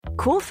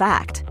Cool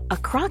fact, a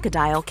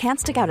crocodile can't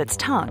stick out its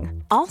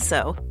tongue.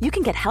 Also, you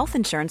can get health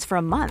insurance for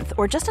a month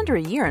or just under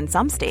a year in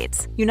some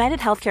states. United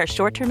Healthcare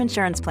short-term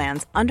insurance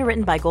plans,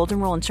 underwritten by Golden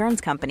Rule Insurance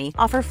Company,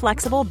 offer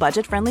flexible,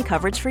 budget-friendly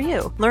coverage for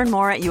you. Learn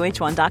more at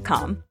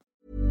uh1.com.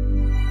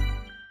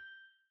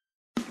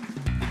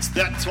 It's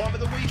that time of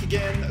the week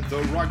again.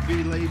 The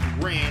Rugby League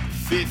rant,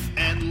 fifth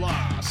and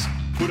last.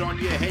 Put on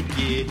your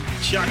headgear,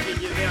 chuck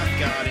in your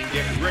mouthguard, and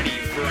get ready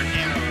for an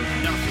hour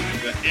of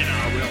nothing but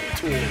NRL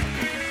talk.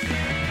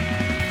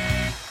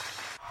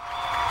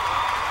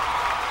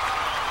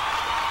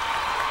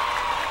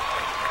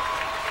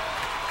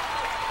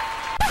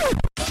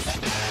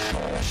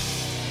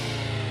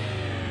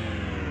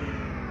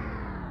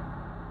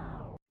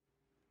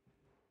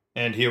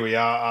 And here we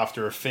are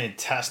after a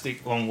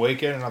fantastic long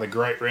weekend, another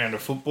great round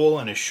of football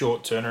and a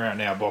short turnaround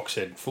now.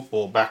 Boxhead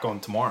football back on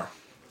tomorrow.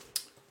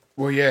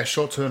 Well, yeah,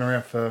 short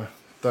turnaround for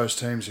those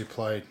teams who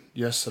played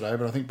yesterday,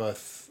 but I think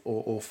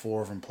all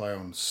four of them play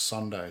on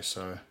Sunday.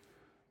 So,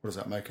 what does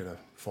that make it, a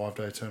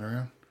 5-day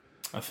turnaround?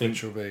 I think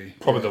which will be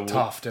probably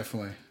tough,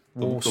 definitely.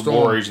 The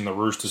Warriors and the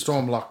Roosters.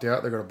 Storm lucked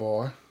out; they got a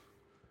bye.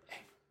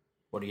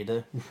 What do you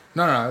do?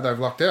 No, they've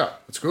lucked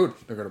out. It's good.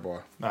 They've got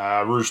a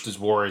bye. Roosters,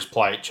 Warriors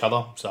play each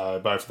other, so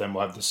both of them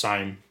will have the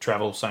same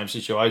travel, same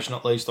situation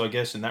at least, I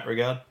guess, in that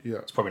regard. Yeah,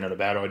 it's probably not a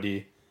bad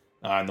idea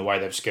in the way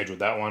they've scheduled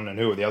that one. And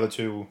who are the other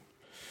two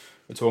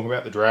we're talking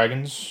about? The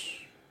Dragons.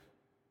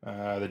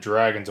 The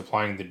Dragons are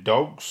playing the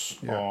Dogs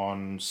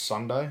on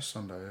Sunday.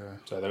 Sunday, yeah.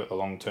 So they've got the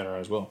long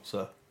turnaround as well.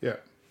 So yeah.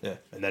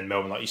 And then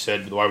Melbourne, like you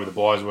said, the way with the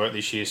buys work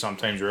this year, some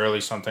teams are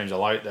early, some teams are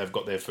late. They've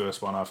got their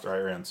first one after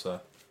 8 rounds,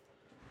 so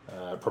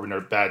probably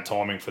not bad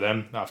timing for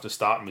them after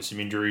starting with some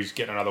injuries,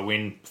 getting another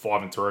win,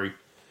 5-3,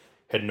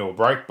 heading to a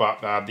break.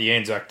 But the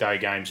Anzac Day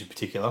games in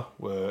particular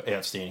were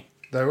outstanding.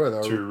 They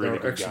were. Two really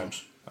good excellent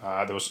games.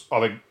 There was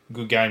other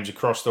good games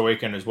across the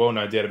weekend as well,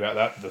 no doubt about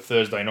that. The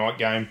Thursday night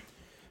game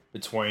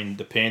between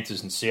the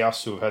Panthers and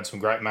South, who have had some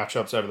great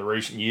matchups over the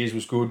recent years,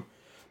 was good.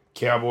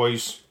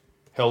 Cowboys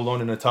held on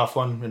in a tough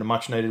one, in a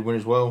much-needed win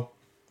as well.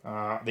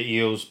 The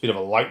Eels, bit of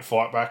a late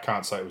fight back,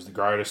 can't say it was the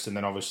greatest. And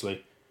then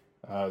obviously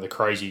the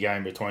crazy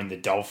game between the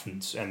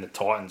Dolphins and the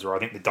Titans, where I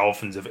think the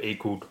Dolphins have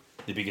equalled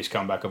the biggest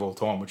comeback of all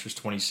time, which was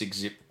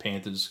 26-zip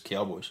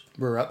Panthers-Cowboys.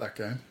 We were at that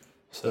game.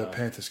 The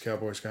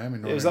Panthers-Cowboys game.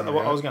 In I was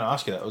going to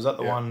ask you that. Was that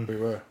the one? We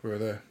were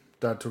there.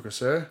 Dad took us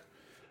there,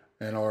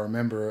 and I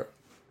remember it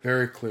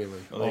very clearly.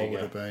 I would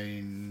have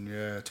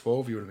been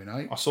 12, you would have been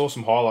 8. I saw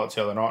some highlights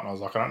the other night, and I was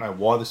like, I don't know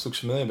why this looks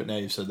familiar, but now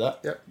you've said that.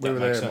 Yep, we were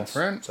there, my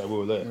friend. So we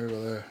were there. We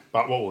were there.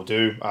 But what we'll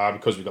do,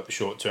 because we've got the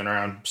short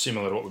turnaround,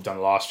 similar to what we've done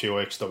the last few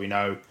weeks, there'll be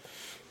no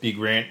big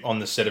rant on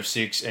the set of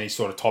 6. Any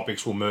sort of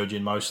topics will merge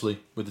in mostly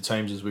with the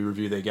teams as we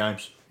review their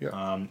games. Yep.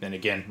 And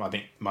again, I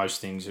think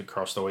most things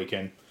across the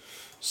weekend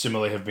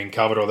similarly have been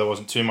covered, or there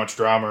wasn't too much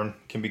drama and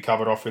can be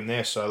covered off in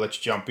there. So let's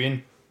jump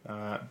in.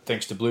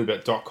 Thanks to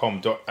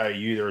bluebet.com.au,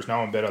 there is no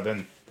one better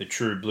than the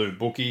True Blue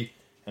bookie.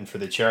 And for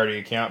the charity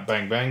account,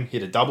 bang bang,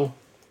 hit a double.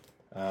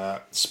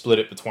 Split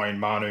it between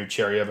Manu,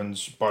 Cherry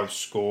Evans, both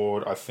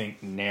scored, I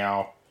think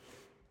now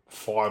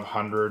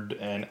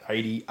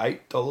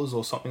 $588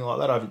 or something like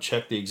that. I haven't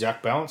checked the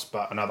exact balance,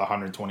 but another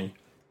 $120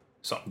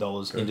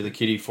 something into the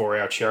kitty for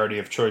our charity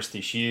of choice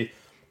this year.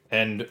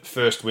 And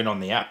first win on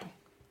the app.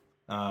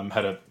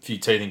 Had a few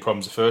teething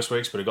problems the first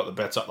weeks, but I got the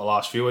bets up the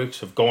last few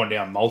weeks. Have gone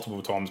down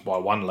multiple times by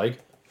one leg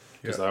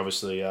because they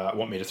obviously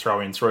want me to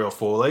throw in 3 or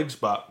 4 legs,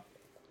 but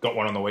got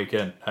one on the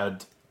weekend.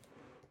 Had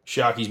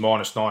Sharkies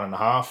minus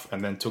 9.5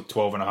 and then took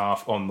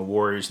 12.5 on the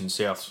Warriors and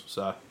Souths.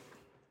 So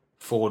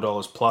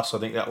 $4 plus, I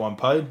think that one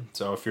paid.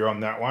 So if you're on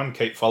that one,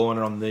 keep following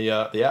it on the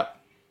app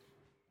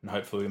and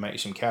hopefully we make you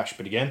some cash.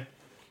 But again,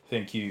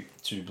 thank you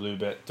to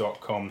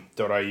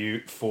bluebet.com.au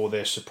for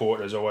their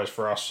support as always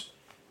for us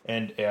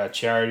and our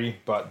charity.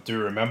 But do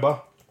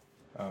remember,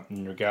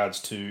 in regards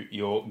to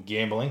your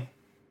gambling,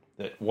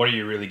 that what are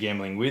you really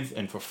gambling with?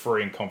 And for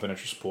free and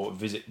confidential support,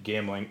 visit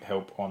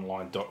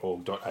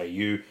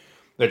gamblinghelponline.org.au.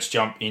 Let's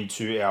jump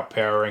into our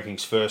power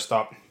rankings first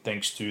up.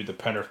 Thanks to the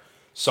Penrith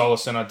Solar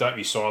Centre. Don't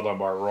be sidelined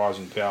by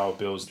rising power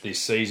bills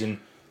this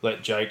season.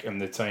 Let Jake and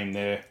the team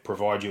there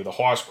provide you with the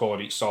highest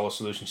quality solar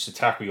solutions to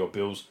tackle your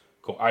bills.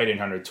 Call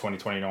 1800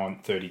 2029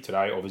 30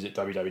 today or visit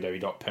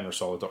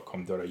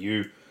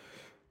www.penrithsolar.com.au.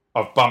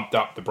 I've bumped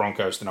up the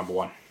Broncos to number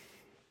 1.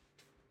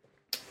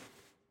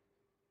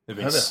 They've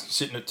been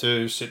sitting at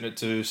 2, sitting at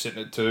 2,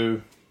 sitting at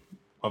 2.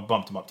 I've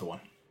bumped them up to 1.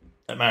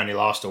 That may only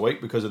last a week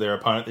because of their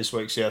opponent this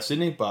week, South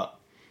Sydney, but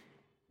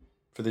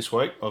for this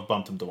week, I've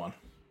bumped them to 1.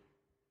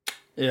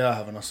 Yeah, I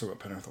haven't. I've still got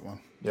Penrith at 1.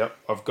 Yep,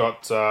 I've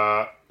got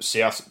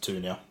South at 2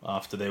 now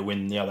after their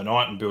win the other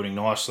night and building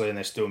nicely, and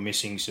they're still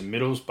missing some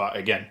middles, but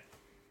again,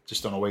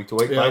 just on a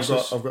week-to-week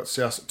basis. I've got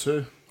South at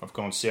 2. I've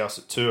gone South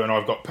at 2, and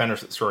I've got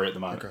Penrith at 3 at the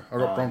moment. Okay, I've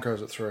got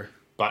Broncos at 3.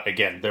 But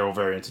again, they're all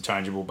very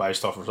interchangeable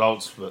based off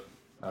results, but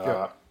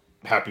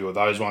happy with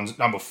those ones.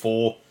 Number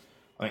 4,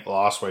 I think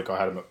last week I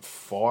had them at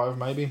 5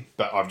 maybe,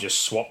 but I've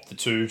just swapped the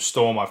 2.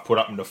 Storm I've put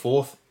up into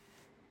 4th,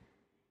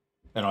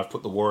 and I've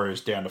put the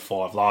Warriors down to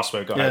 5. Last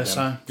week I had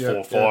them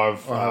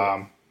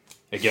 4-5.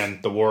 again,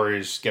 the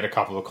Warriors get a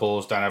couple of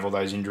calls, don't have all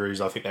those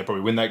injuries. I think they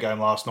probably win that game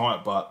last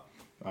night, but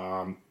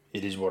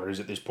it is what it is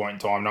at this point in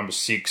time. Number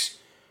 6,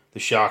 the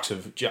Sharks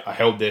have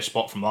held their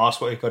spot from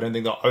last week. I don't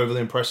think they're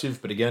overly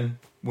impressive, but again,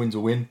 win's a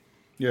win.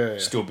 Yeah.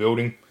 Still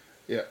building.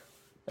 Yeah.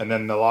 And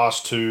then the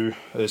last two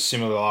are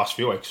similar to the last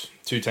few weeks.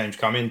 2 teams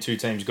come in, 2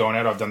 teams gone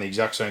out. I've done the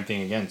exact same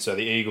thing again. So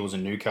the Eagles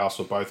and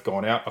Newcastle both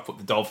gone out. I put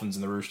the Dolphins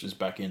and the Roosters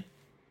back in.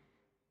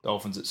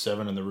 Dolphins at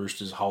 7 and the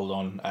Roosters hold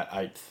on at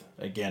 8th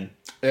again.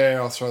 Yeah,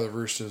 I'll throw the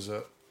Roosters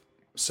at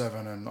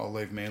 7 and I'll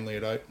leave Manly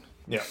at 8.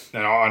 Yeah,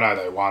 and I know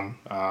they won,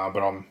 but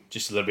I'm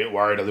just a little bit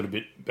worried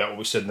about what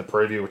we said in the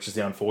preview, which is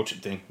the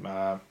unfortunate thing.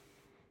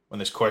 When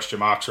there's question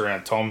marks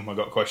around Tom, I've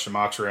got question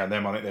marks around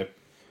them. I think they're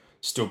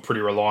still pretty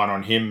reliant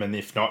on him, and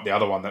if not, the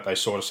other one that they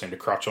sort of seem to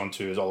crutch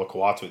onto is Ola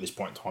Kawatu at this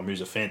point in time,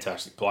 who's a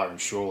fantastic player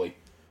and surely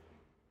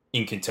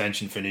in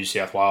contention for New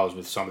South Wales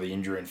with some of the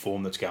injury and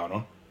form that's going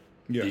on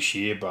this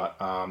year. But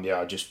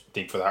I just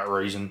think for that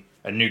reason.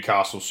 And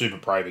Newcastle, super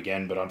brave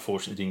again, but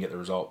unfortunately didn't get the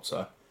result,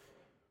 so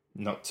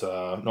not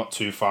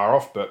too far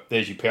off. But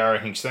there's your power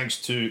rankings. Thanks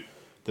to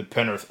the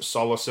Penrith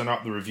Solar Centre.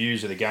 The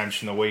reviews of the games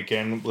from the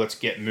weekend. Let's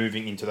get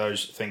moving into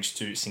those thanks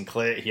to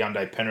Sinclair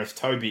Hyundai Penrith,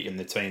 Toby and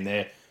the team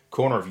there.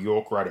 Corner of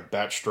York Road and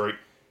Batch Street,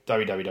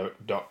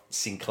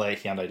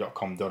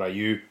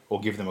 www.sinclairhyundai.com.au,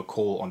 or give them a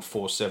call on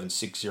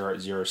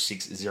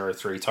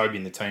 47600603. Toby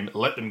and the team,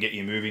 let them get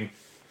you moving.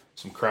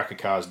 Some cracker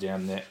cars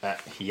down there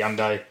at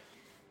Hyundai.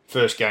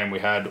 First game we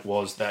had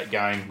was that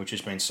game which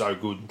has been so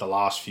good the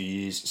last few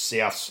years,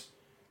 Souths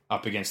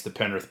up against the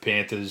Penrith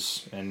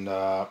Panthers, and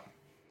I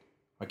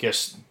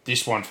guess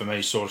this one for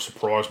me sort of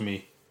surprised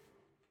me,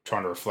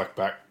 trying to reflect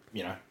back,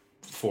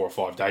 4 or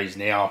 5 days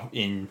now,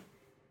 in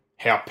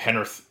how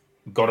Penrith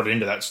got it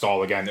into that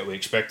style of game that we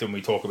expect, and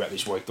we talk about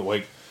this week to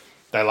week.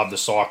 They love the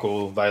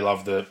cycle, they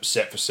love the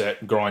set for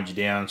set, grind you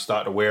down,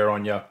 start to wear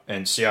on you,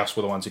 and Souths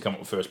were the ones who come up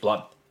with first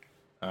blood.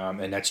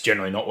 And that's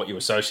generally not what you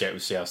associate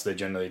with Souths. They're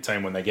generally a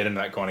team, when they get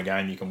into that kind of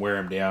game, you can wear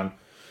them down,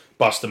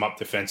 bust them up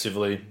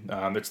defensively.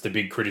 That's the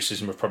big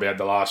criticism we've probably had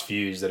the last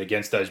few years, that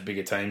against those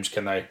bigger teams,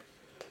 can they,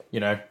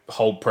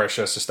 hold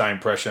pressure, sustain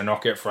pressure,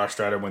 not get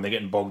frustrated when they're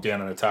getting bogged down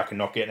in attack and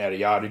not getting out of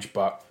yardage.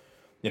 But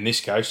in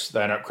this case,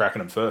 they end up cracking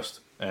them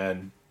first.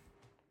 And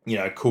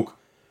Cook,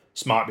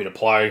 smart bit of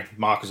play,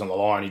 markers on the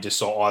line. He just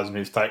saw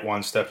Eisenhuth take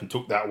one step and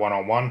took that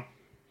one-on-one.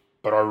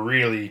 But I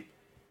really,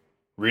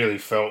 really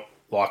felt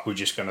like we're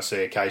just going to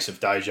see a case of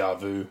deja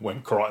vu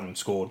when Crichton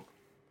scored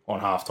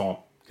on half-time.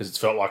 Because it's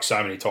felt like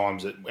so many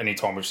times that any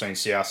time we've seen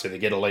South either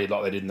get a lead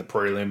like they did in the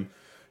prelim,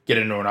 get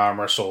into an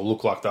arm wrestle, or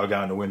look like they were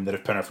going to win, that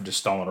if Penrith had just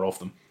stolen it off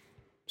them.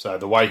 So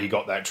the way he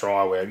got that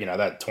try where, they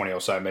had 20 or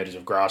so metres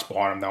of grass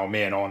behind him, they were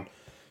man on,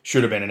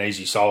 should have been an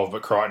easy solve,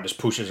 but Crichton just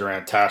pushes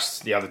around Tass.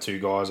 The other 2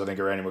 guys, I think,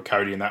 around him were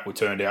Cody and that were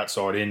turned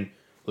outside in.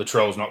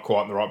 Latrell's not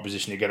quite in the right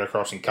position to get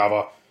across and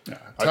cover. No,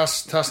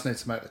 Tass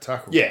needs to make the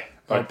tackle. Yeah.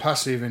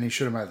 Passive, and he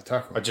should have made the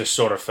tackle. I just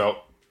sort of felt,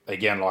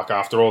 again, like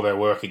after all their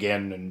work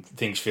again and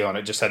things feeling,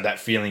 it just had that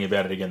feeling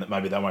about it again that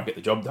maybe they won't get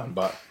the job done.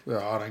 But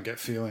I don't get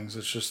feelings.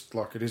 It's just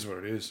like, it is what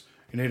it is.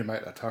 You need to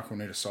make that tackle,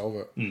 you need to solve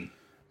it.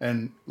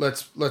 And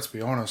let's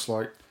be honest,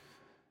 like,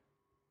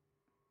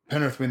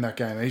 Penrith win that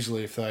game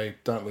easily if they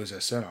don't lose their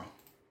centre.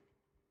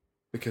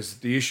 Because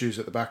the issues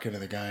at the back end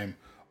of the game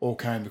all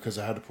came because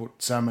they had to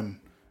put Salmon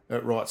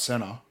at right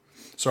centre.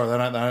 Sorry, they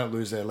don't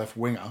lose their left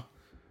winger.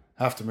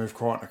 Have to move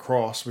Crichton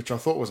across, which I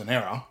thought was an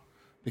error,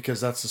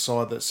 because that's the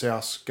side that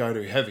Souths go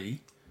to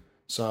heavy.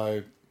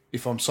 So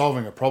if I'm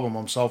solving a problem,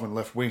 I'm solving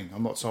left wing.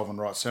 I'm not solving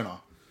right centre.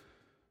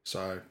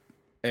 So,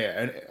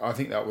 yeah, and I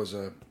think that was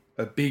a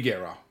big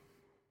error.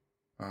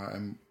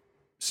 And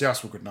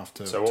Souths were good enough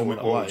to so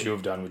what would you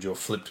have done? Would you have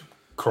flipped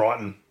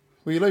Crichton?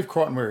 Well, you leave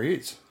Crichton where he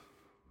is.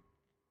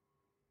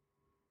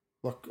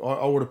 Like,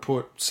 I would have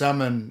put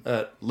Salmon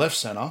at left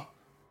centre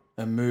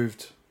and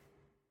moved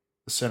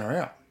the centre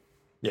out.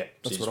 Yeah,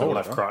 that's so what I would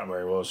left have Crichton where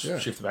he was, yeah.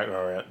 Shift the back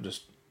row out, and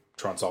just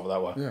try and solve it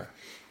that way. Yeah.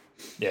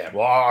 Yeah,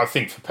 well, I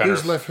think for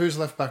Penrith... Who's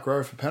left back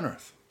row for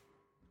Penrith?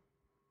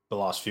 The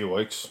last few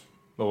weeks.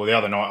 Well, the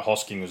other night,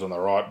 Hosking was on the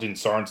right. Didn't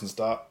Sorensen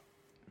start?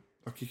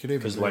 Like, you could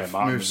even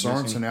move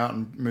Sorensen missing. Out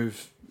and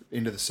move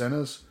into the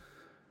centres.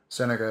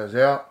 Centre goes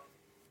out.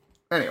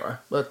 Anyway,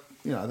 but,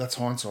 that's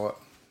hindsight.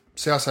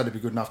 South had to be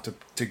good enough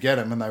to get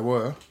him, and they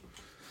were.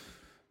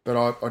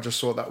 But I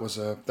just thought that was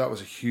a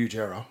huge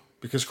error,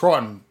 because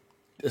Crichton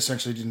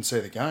essentially didn't see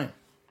the game.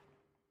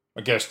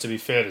 I guess, to be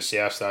fair to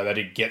South, though, they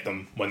did get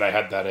them when they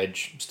had that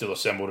edge still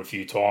assembled a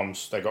few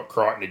times. They got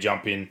Crichton to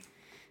jump in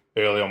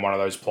early on one of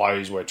those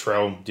plays where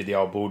Trell did the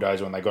old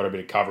Bulldozer when they got a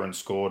bit of cover and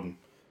scored. And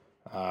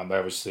they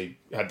obviously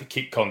had the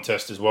kick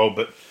contest as well.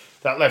 But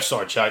that left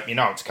side shape,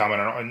 it's coming.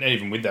 And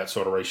even with that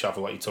sort of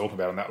reshuffle like you talk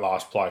about in that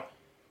last play,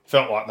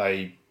 felt like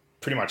they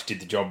pretty much did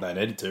the job they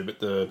needed to. But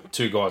the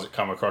 2 guys that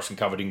come across and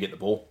cover didn't get the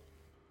ball.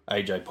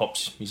 AJ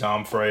pops his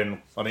arm free,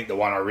 and I think the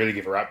one I really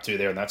give a rap to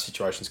there in that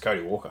situation is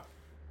Cody Walker,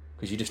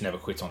 because he just never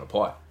quits on a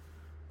play.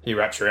 He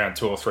wraps around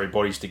 2 or 3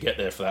 bodies to get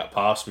there for that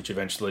pass, which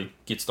eventually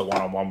gets the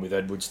one-on-one with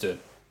Edwards to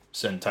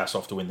send Tass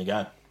off to win the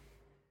game.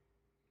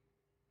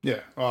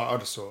 Yeah, I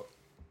just thought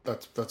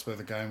that's where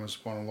the game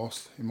was won and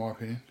lost, in my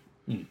opinion.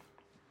 There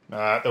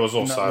was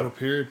In that also little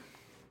period.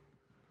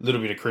 a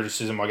little bit of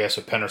criticism, I guess,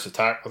 of Penrith's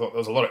attack. I thought there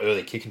was a lot of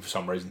early kicking for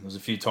some reason. There was a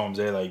few times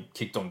there they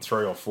kicked on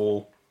 3 or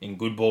 4 in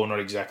good ball, not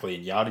exactly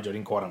in yardage. I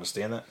didn't quite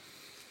understand that.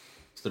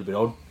 It's a little bit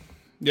odd.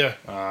 Yeah.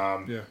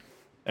 Yeah.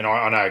 And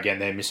I know, again,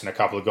 they're missing a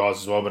couple of guys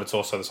as well, but it's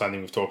also the same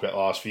thing we've talked about the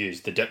last few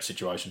years, the depth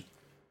situation.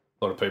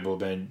 A lot of people have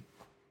been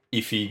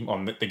iffy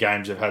on the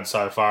games they've had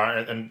so far,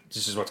 and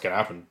this is what's going to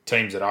happen.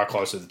 Teams that are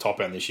close to the top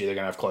end this year, they're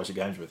going to have closer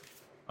games with.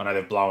 I know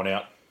they've blown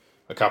out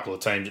a couple of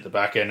teams at the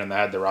back end, and they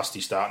had the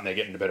rusty start, and they're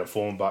getting to better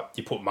form, but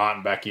you put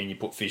Martin back in, you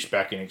put Fish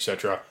back in,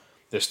 etc.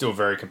 They're still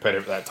very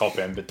competitive at that top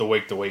end, but the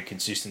week-to-week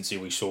consistency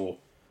we saw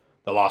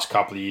the last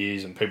couple of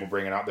years, and people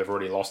bringing up they've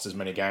already lost as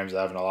many games as they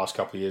have in the last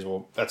couple of years,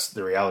 well, that's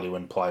the reality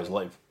when players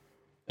leave,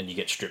 and you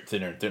get stripped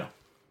thinner and thinner.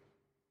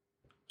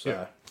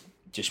 So,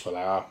 just where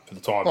they are for the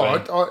time being.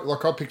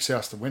 I picked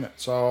South to win it,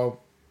 so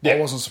Yeah. I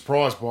wasn't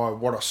surprised by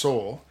what I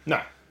saw.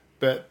 No.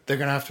 But they're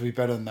going to have to be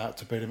better than that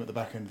to beat them at the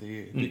back end of the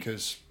year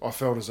because I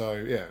felt as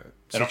though,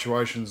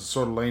 situations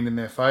sort of leaned in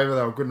their favour.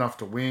 They were good enough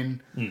to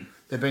win.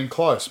 They've been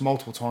close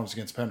multiple times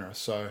against Penrith,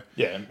 so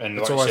And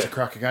it's like always a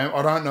cracker game.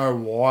 I don't know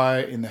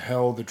why in the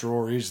hell the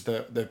draw is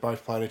that they've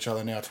both played each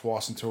other now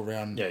twice until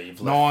round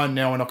 9.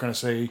 Now we're not going to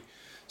see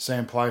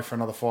Sam play for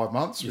another 5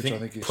 months, which I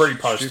think is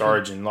pre-post stupid.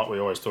 Origin, like we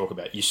always talk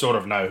about, you sort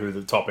of know who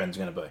the top end's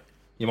going to be.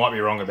 You might be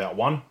wrong about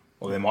one,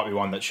 or there might be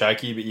one that's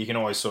shaky, but you can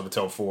always sort of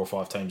tell 4 or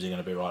 5 teams are going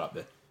to be right up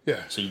there.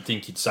 Yeah. So you'd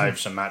think you'd save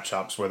some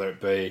matchups, whether it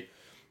be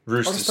I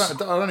Roosters.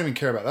 don't even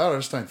care about that. I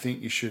just don't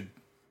think you should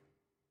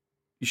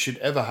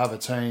ever have a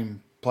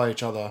team play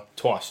each other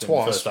twice in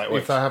the first 8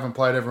 weeks. if they haven't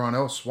played everyone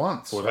else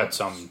once. We've had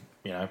some,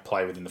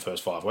 play within the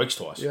first 5 weeks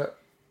twice. Yeah.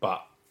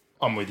 But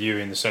I'm with you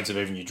in the sense of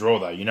even you draw,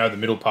 though. You know the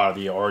middle part of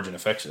the year Origin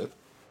affects it.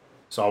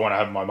 So I want to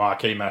have my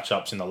marquee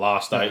matchups in the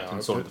last 8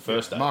 and sort of the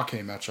first 8.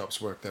 Marquee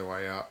matchups work their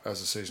way out as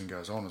the season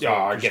goes on. As Yeah,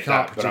 well, I get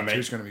that, but I mean,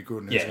 who's going to be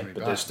good and who's going to be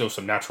but bad. there's still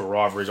some natural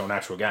rivalries or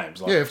natural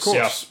games. Like Yeah, of course.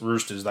 South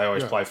Roosters, they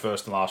always play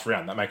first and last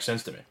round. That makes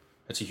sense to me.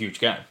 It's a huge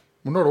game.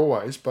 Well, not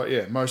always, but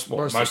yeah, most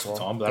Most of of the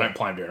time, but they don't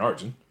play them during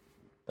Origin.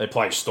 They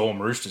play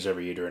Storm Roosters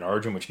every year during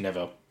Origin, which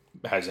never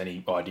has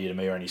any idea to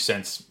me or any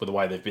sense with the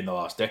way they've been the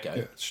last decade.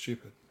 Yeah, it's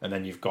stupid. And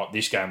then you've got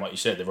this game, like you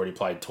said, they've already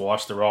played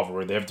twice. The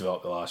rivalry they've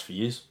developed the last few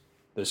years.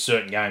 There's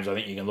certain games I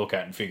think you can look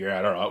at and figure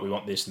out, all right, we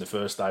want this in the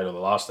first 8 or the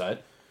last 8,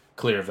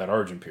 clear of that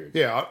Origin period.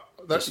 Yeah,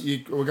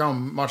 we're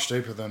going much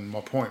deeper than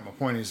my point. My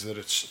point is that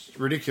it's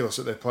ridiculous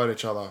that they've played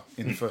each other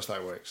in the first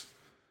 8 weeks.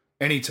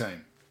 Any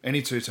team,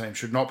 any two teams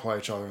should not play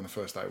each other in the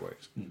first 8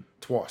 weeks.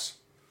 Twice.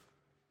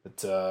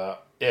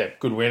 But,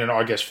 good win. And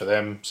I guess for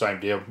them,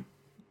 same deal.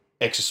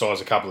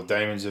 Exercise a couple of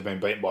demons. They've been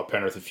beaten by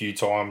Penrith a few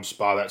times,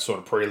 bar that sort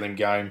of prelim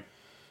game.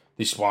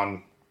 This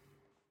one,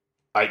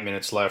 8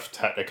 minutes left,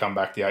 had to come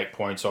back the 8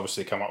 points,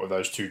 obviously come up with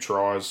those 2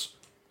 tries.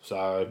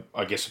 So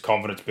I guess a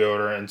confidence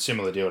builder, and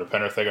similar deal to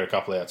Penrith, they got a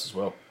couple of outs as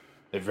well.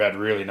 They've had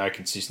really no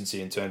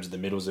consistency in terms of the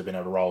middles they've been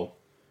able to roll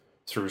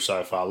through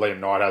so far. Liam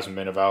Knight hasn't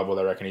been available.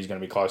 They reckon he's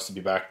going to be close to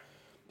be back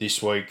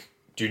this week.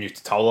 Junior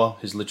Totola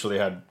has literally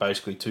had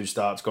basically 2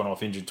 starts, gone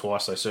off injured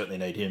twice. They certainly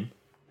need him.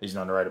 He's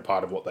an underrated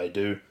part of what they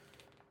do.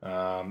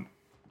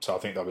 So I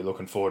think they'll be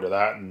looking forward to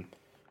that. And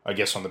I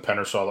guess on the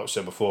Penrith side, like I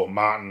said before,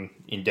 Martin,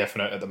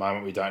 indefinite at the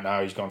moment. We don't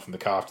know. He's gone from the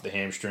calf to the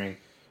hamstring.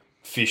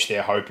 Fish,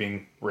 they're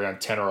hoping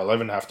around 10 or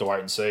 11. Have to wait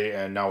and see.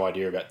 And no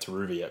idea about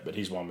Taruva yet. But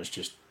his one was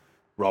just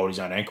rolled his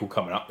own ankle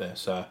coming up there.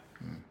 So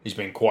he's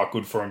been quite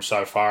good for him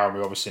so far. And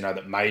we obviously know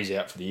that May's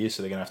out for the year.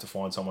 So they're going to have to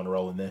find someone to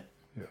roll in there.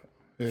 Yeah,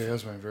 he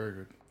has been very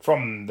good.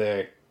 From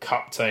their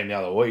cup team the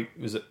other week,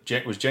 was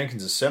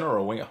Jenkins a centre or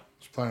a winger?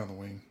 He's playing on the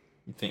wing.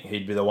 You think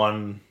he'd be the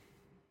one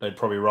they'd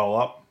probably roll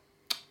up?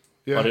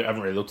 Yeah. I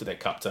haven't really looked at their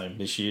cup team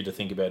this year to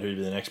think about who'd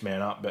be the next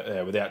man up.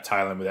 But without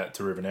Taylor and without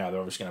Taruva now, they're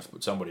obviously going to have to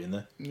put somebody in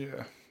there.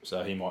 Yeah.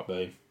 So he might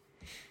be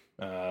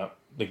the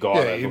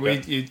guy.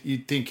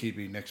 You'd think he'd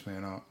be next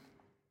man up.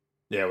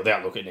 Yeah,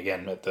 without looking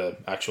again at the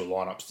actual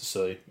lineups to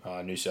see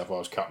New South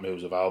Wales Cup who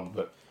was available.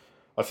 But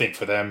I think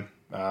for them,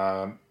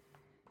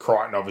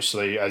 Crichton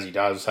obviously, as he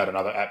does, had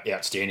another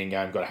outstanding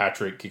game, got a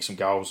hat-trick, kicked some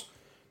goals.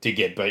 Did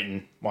get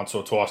beaten once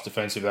or twice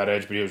defensive that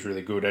edge, but he was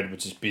really good.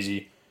 Edwards is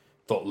busy.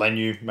 Thought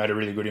Lenu made a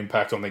really good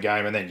impact on the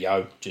game, and then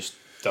Yo just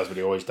does what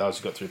he always does.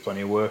 He got through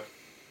plenty of work.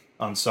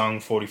 Unsung,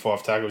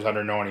 45 tackles,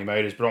 190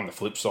 metres. But on the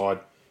flip side,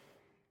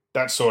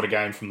 that sort of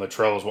game from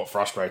Latrell is what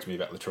frustrates me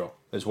about Latrell.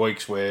 There's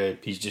weeks where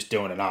he's just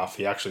doing enough.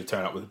 He actually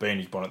turned up with a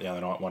bandage bonnet the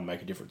other night, one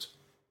make a difference.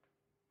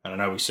 And I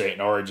know we see it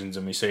in Origins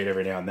and we see it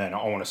every now and then.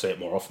 I want to see it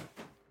more often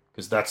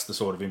because that's the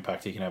sort of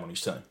impact he can have on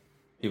his team.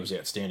 He was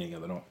outstanding the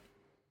other night.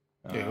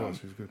 Yeah, he was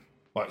good.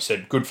 Like I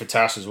said, good for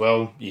Tass as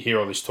well. You hear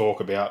all this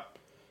talk about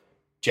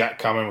Jack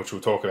coming, which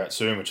we'll talk about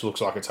soon, which looks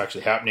like it's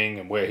actually happening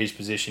and where his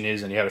position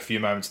is. And he had a few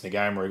moments in the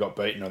game where he got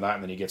beaten on that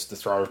and then he gets to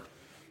throw,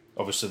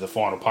 obviously, the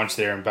final punch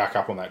there and back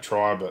up on that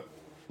try. But,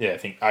 yeah, I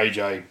think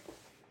AJ,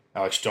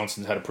 Alex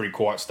Johnson's had a pretty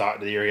quiet start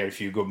to the year. He had a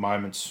few good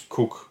moments.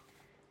 Cook,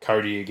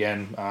 Cody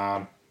again.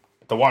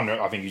 The one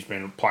I think he's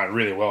been playing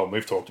really well, and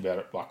we've talked about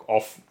it, like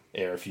off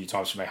air a few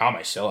times for me.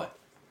 Hame Sele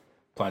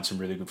playing some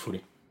really good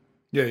footy.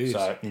 Yeah, he is.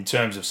 So in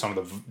terms of some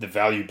of the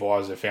value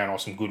buys they found, or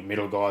some good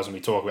middle guys, and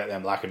we talk about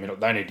them lack of middle,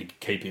 they need to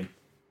keep him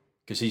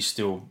because he's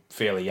still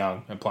fairly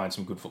young and playing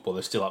some good football.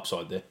 There's still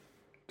upside there.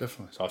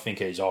 Definitely. So I think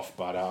he's off,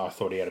 but I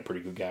thought he had a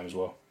pretty good game as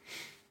well.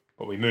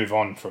 But we move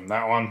on from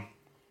that one.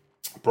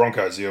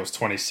 Broncos Eels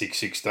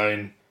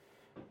 26-16.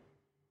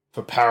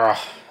 For Para,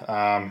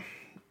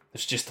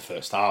 it's just the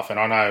first half. And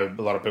I know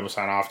a lot of people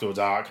saying afterwards,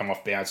 come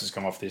off bounces,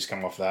 come off this,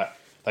 come off that.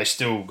 They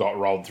still got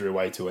rolled through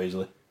way too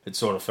easily. It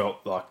sort of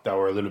felt like they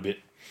were a little bit,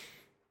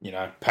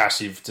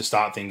 passive to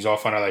start things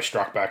off. I know they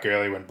struck back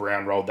early when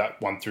Brown rolled that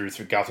one through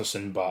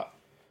Gutherson, but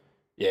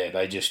yeah,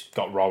 they just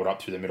got rolled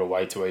up through the middle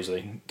way too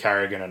easily.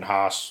 Carrigan and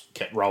Haas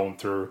kept rolling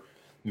through.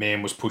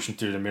 Mann was pushing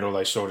through the middle.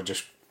 They sort of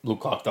just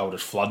looked like they were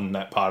just flooding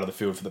that part of the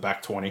field for the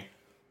back 20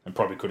 and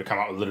probably could have come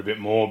up with a little bit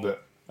more,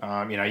 but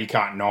you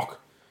can't knock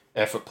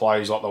effort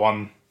plays like the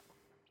one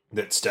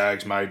that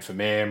Staggs made for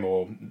Mam,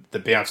 or the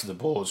bounce of the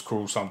ball is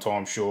cruel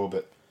sometimes, sure,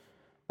 but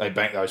they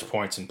banked those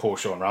points, and poor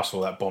Sean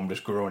Russell, that bomb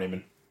just grew on him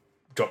and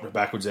dropped it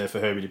backwards there for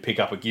Herbie to pick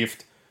up a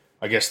gift.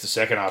 I guess the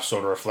second half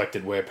sort of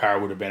reflected where Para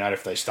would have been at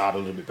if they started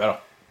a little bit better.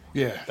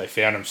 Yeah. They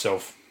found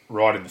themselves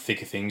right in the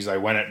thick of things. They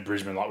went at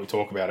Brisbane like we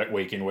talk about it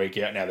week in, week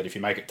out now, that if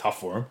you make it tough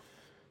for them,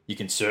 you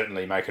can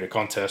certainly make it a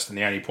contest, and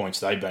the only points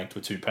they banked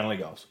were 2 penalty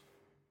goals.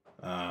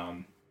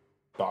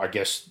 But I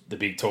guess the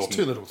big talking... It's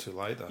too little too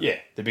late, though. Yeah,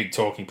 the big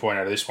talking point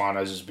out of this one,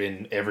 as has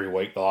been every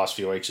week the last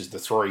few weeks, is the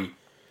 3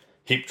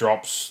 hip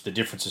drops, the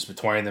differences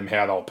between them,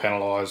 how they'll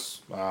penalise.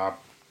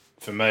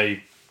 For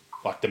me,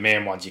 like the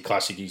man one's your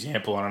classic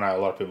example, and I know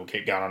a lot of people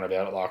keep going on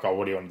about it, like,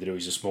 what do you want to do?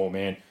 He's a small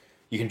man.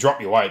 You can drop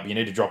your weight, but you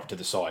need to drop it to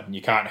the side, and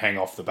you can't hang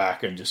off the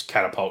back and just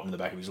catapult into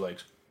the back of his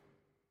legs.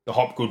 The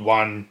Hopgood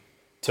one,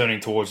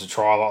 turning towards the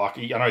try, like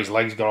I know his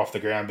legs got off the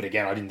ground, but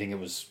again, I didn't think it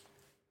was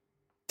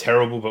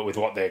terrible, but with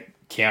what they're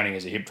counting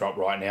as a hip drop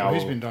right now... Well,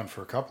 he's been done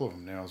for a couple of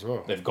them now as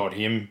well. They've got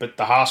him, but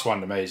the Haas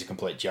one to me is a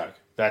complete joke.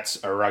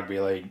 That's a rugby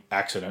league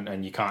accident,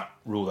 and you can't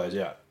rule those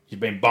out. You've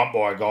been bumped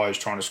by a guy who's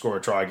trying to score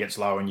a try against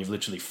low, and you've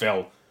literally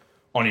fell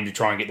on him to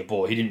try and get the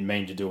ball. He didn't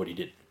mean to do what he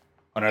did.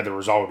 I know the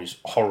result is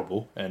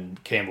horrible,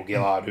 and Campbell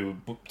Gillard, who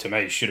to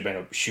me should have been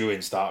a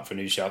shoe-in start for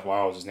New South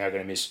Wales, is now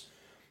going to miss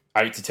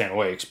 8 to 10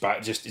 weeks.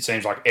 But just it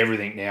seems like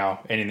everything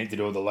now, anything to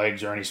do with the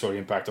legs or any sort of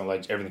impact on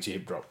legs, everything's a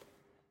hip drop.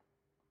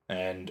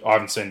 And I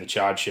haven't seen the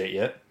charge sheet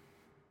yet,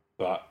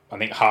 but I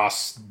think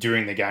Haas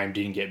during the game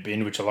didn't get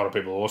binned, which a lot of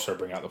people also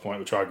bring up the point,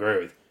 which I agree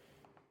with.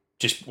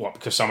 Just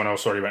because someone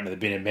else already went to the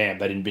bin and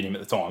they didn't bin him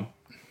at the time.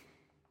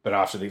 But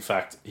after the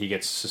fact, he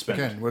gets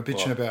suspended. Again, we're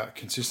bitching about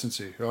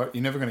consistency, right?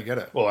 You're never going to get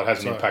it. Well, it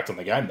has an impact on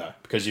the game, though.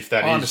 Because if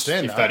that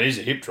is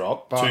a hip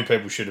drop, 2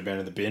 people should have been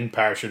in the bin.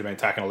 Para should have been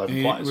tackling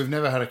 11 players. We've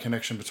never had a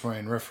connection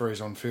between referees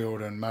on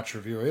field and match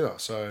review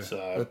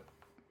either.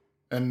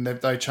 And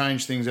they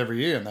change things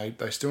every year, and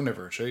they still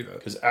never achieve it.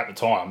 Because at the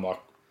time,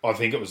 I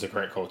think it was the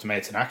correct call. To me,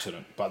 it's an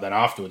accident. But then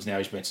afterwards, now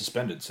he's been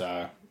suspended.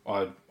 So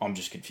I'm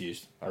just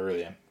confused. I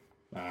really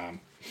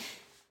am.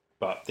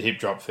 But the hip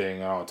drop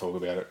thing, I don't want to talk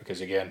about it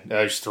because, again,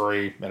 those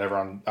 3 and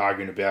everyone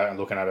arguing about it and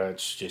looking at it,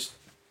 it's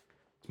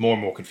more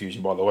and more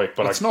confusing by the week.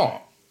 But it's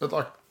not.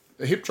 But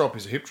a hip drop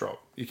is a hip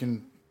drop.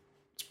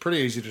 It's pretty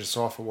easy to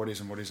decipher what is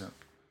and what isn't,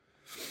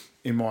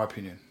 in my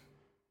opinion.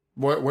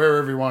 Where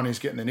everyone is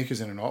getting their knickers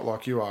in or not,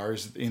 like you are,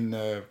 is in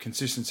the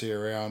consistency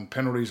around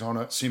penalties on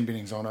it, sin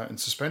binnings on it, and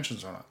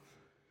suspensions on it.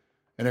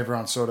 And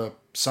everyone's sort of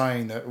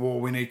saying that,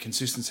 we need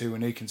consistency, we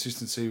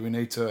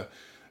need to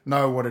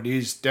know what it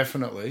is,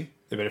 definitely.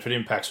 Yeah, but if it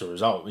impacts the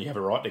result, you have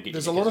a right to get.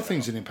 There's a lot of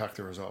things that impact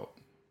the result.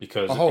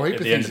 Because a whole heap at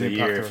of the end things of the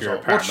that year, impact if the you're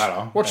result. a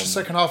Parramatta... Watch the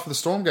second half of the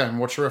Storm game and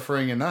watch the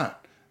refereeing in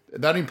that.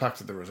 That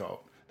impacted the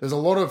result. There's a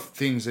lot of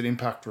things that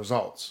impact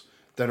results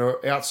that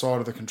are outside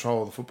of the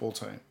control of the football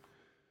team,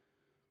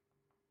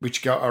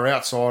 which are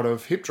outside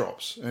of hip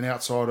drops and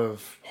outside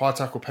of high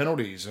tackle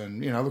penalties.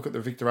 And, look at the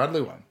Victor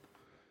Adley one.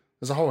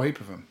 There's a whole heap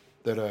of them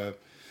that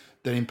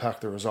impact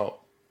the result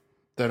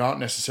that aren't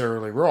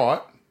necessarily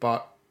right,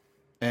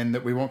 and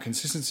that we want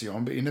consistency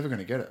on, but you're never going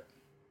to get it.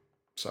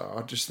 So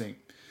I just think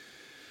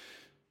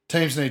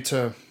teams need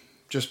to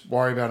just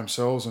worry about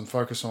themselves and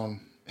focus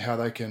on how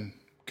they can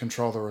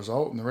control the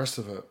result, and the rest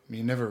of it,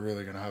 you're never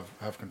really going to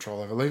have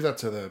control over. Leave that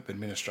to the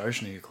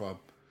administration of your club.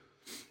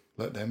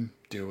 Let them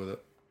deal with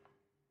it.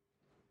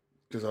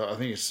 Because I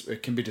think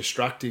it can be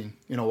distracting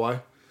in a way.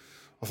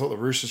 I thought the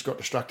Roosters got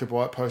distracted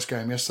by it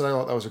post-game yesterday.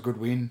 Like that was a good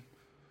win.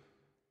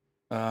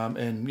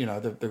 And,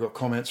 they've got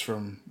comments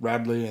from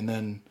Radley and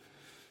then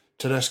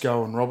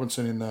Tedesco and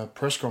Robinson in the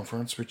press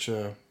conference, which,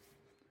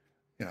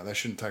 they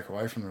shouldn't take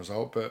away from the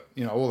result. But,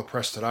 all the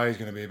press today is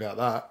going to be about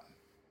that.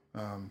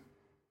 And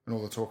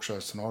all the talk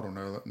shows tonight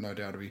will no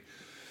doubt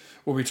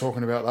we'll be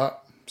talking about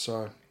that.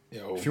 So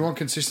if you want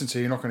consistency,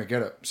 you're not going to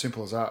get it.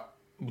 Simple as that.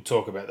 We'll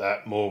talk about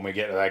that more when we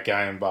get to that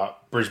game.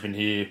 But Brisbane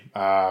here,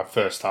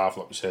 first half,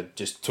 like we said,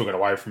 just took it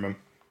away from them.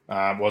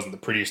 It wasn't the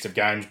prettiest of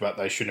games, but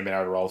they shouldn't have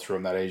been able to roll through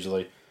them that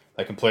easily.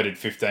 They completed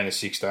 15 of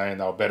 16.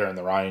 They were better in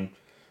the rain.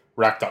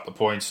 racked up the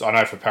points. I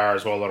know for Para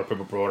as well, a lot of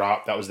people brought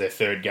up that was their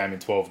third game in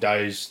 12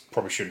 days.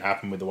 Probably shouldn't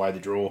happen with the way the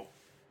draw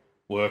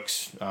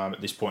works.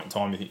 At this point in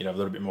time, you think you'd have a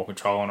little bit more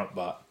control on it,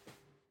 but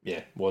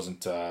yeah,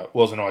 wasn't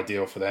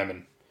ideal for them.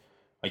 And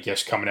I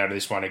guess coming out of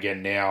this one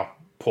again now,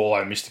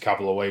 Paulo missed a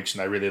couple of weeks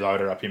and they really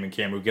loaded up him and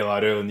Campbell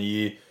Gillard early in the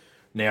year.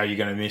 Now you're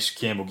going to miss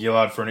Campbell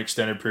Gillard for an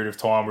extended period of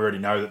time. We already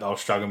know that they were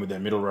struggling with their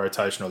middle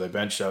rotation or their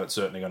bench, so it's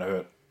certainly going to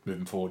hurt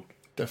moving forward.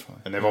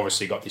 Definitely. And they've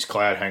obviously got this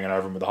cloud hanging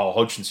over them with the whole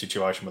Hodgson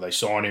situation where they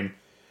signed him,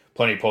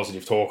 plenty of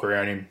positive talk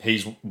around him.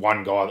 He's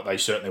one guy that they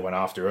certainly went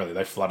after early.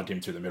 They flooded him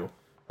through the middle.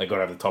 They got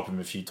over the top of him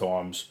a few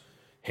times.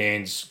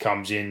 Hands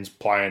comes in,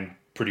 playing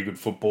pretty good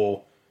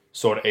football,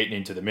 sort of eating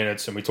into the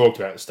minutes. And we talked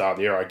about at the start of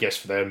the year, I guess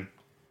for them,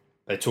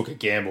 they took a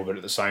gamble, but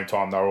at the same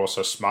time, they were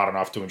also smart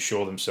enough to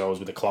ensure themselves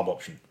with a club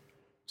option.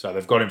 So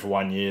they've got him for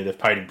 1 year. They've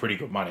paid him pretty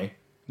good money,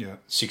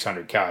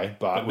 $600K.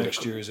 But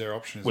next year is their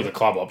option. With a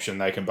club option,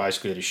 they can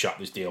basically just shut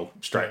this deal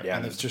straight down.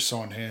 And they've just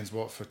signed Hands,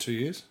 for 2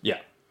 years? Yeah.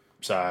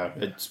 So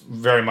it's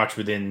very much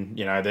within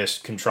their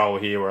control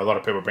here, where a lot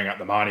of people bring up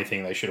the Marnie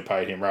thing. They should have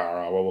paid him.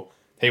 Well,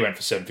 he went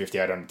for 750,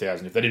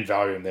 800,000. If they didn't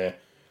value him there,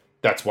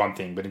 that's one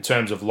thing. But in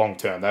terms of long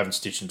term, they haven't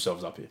stitched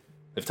themselves up here.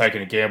 They've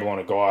taken a gamble on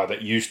a guy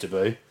that used to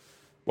be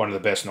one of the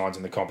best nines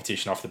in the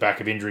competition off the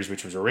back of injuries,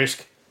 which was a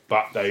risk.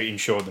 But they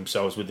insured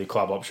themselves with the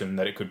club option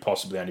that it could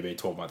possibly only be a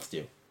 12-month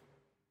deal.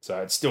 So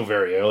it's still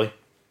very early.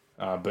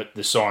 But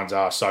the signs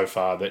are so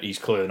far that he's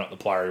clearly not the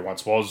player he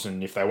once was.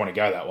 And if they want to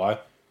go that way,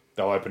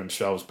 they'll open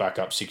themselves back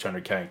up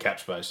 600K in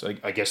cap space.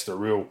 I guess the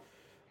real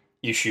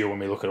issue when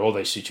we look at all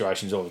these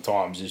situations all the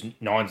times is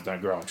nines don't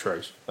grow on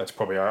trees. That's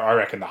probably, I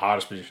reckon, the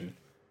hardest position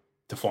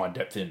to find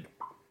depth in.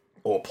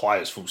 Or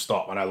players, full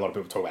stop. I know a lot of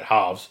people talk about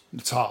halves.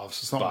 It's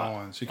halves. It's not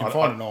nines. You can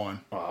find a nine.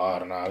 I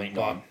don't know. I think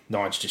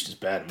nine's just as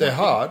bad. They're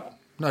hard,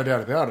 no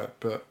doubt about it.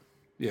 But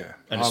yeah,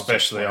 and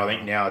especially I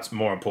think now it's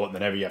more important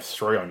than ever. You have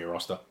three on your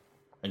roster,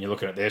 and you're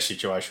looking at their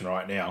situation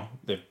right now.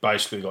 They've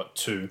basically got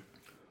two.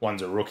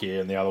 One's a rookie,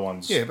 and the other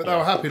one's but they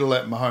were happy to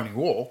let Mahoney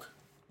walk.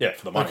 Yeah,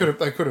 for the money.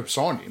 They could have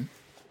signed him.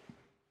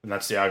 And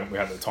that's the argument we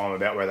had at the time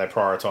about where they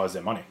prioritise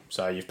their money.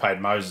 So you've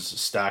paid Moses a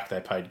stack. They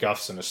paid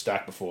Gutherson a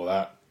stack before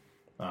that.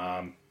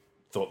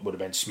 Thought would have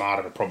been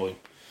smarter to probably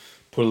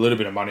put a little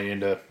bit of money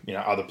into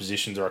other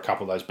positions or a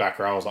couple of those back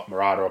rows like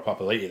Murata or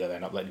Papali'i that they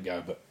end up letting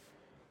go. But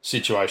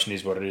situation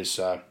is what it is.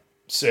 So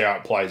see how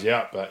it plays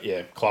out. But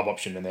yeah, club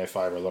option in their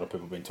favour. A lot of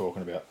people have been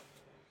talking about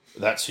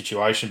that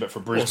situation. But for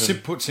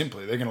Brisbane, put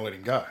simply, they're going to let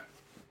him go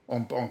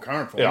on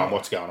current form. Yeah, on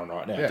what's going on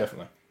right now,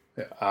 definitely.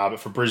 Yeah. But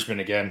for Brisbane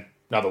again,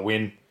 another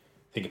win.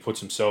 I think it puts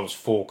themselves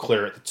 4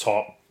 clear at the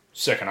top.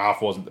 Second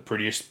half wasn't the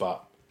prettiest,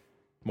 but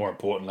more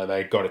importantly,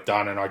 they got it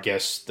done. And I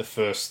guess the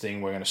first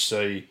thing we're going to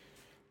see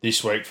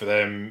this week for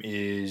them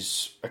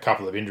is a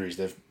couple of injuries.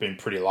 They've been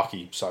pretty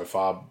lucky so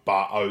far.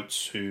 Bar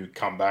Oates, who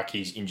come back,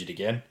 he's injured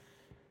again.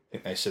 I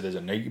think they said there's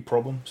a knee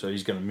problem, so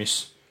he's going to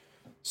miss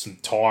some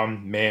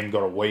time. Mann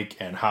got a week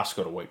and Haas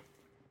got a week.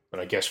 But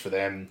I guess for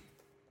them,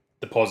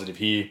 the positive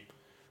here,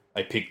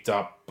 they picked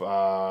up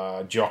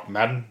Jock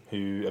Madden,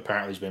 who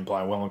apparently has been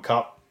playing well in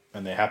Cup,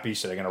 and they're happy,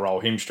 so they're going to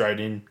roll him straight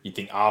in. You'd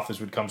think Arthurs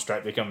would come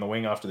straight back on the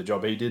wing after the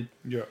job he did.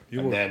 Yeah,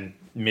 and then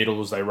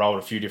middles, they rolled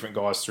a few different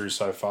guys through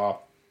so far.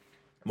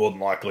 More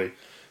than likely,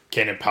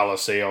 Ken and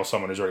Palacio, or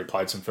someone who's already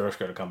played some first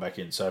go to come back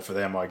in. So for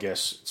them, I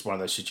guess it's one of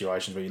those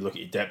situations where you look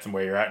at your depth and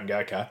where you're at and go,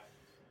 okay,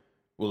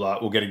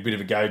 we'll get a bit of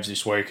a gauge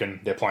this week,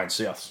 and they're playing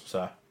South.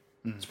 So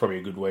it's probably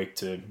a good week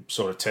to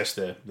sort of test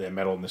their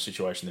mettle in the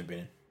situation they've been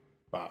in.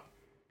 But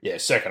yeah,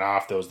 second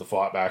half, there was the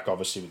fight back,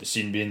 obviously, with the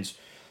sin bins.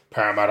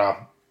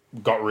 Parramatta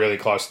got really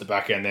close to the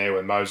back end there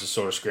when Moses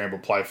sort of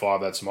scrambled play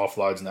 5, had some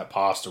offloads, and that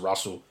pass to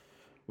Russell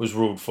was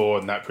ruled forward,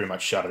 and that pretty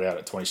much shut it out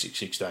at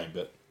 26-16.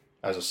 But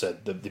as I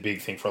said, the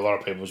big thing for a lot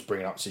of people was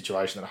bringing up the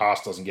situation that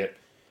Haas doesn't get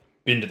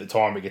binned at the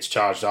time, but gets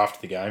charged after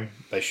the game.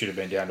 They should have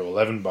been down to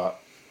 11,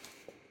 but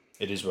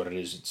it is what it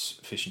is. It's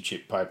fish and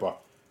chip paper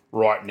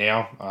right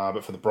now.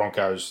 But for the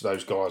Broncos,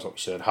 those guys, like we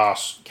said,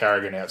 Haas,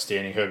 Carrigan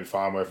outstanding, Herbie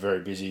Farnworth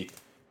very busy,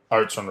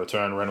 Oates on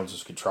return, Reynolds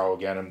is control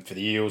again, and for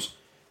the Eels,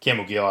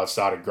 Campbell Gillard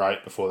started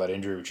great before that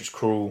injury, which is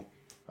cruel.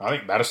 I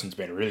think Madison's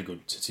been really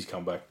good since he's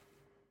come back.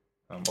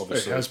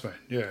 Obviously, it has been,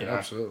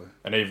 absolutely.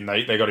 And even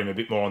they got him a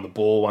bit more on the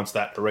ball once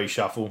that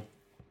reshuffle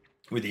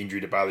with the injury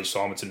to Bailey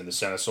Simonson in the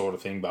centre sort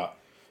of thing, but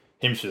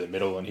him through the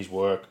middle and his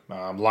work.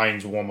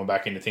 Lane's warming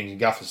back into things,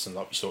 and Gutherson,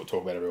 like we sort of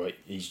talk about every week,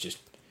 he's just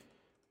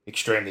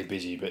extremely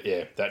busy. But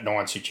yeah, that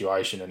 9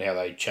 situation and how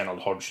they channeled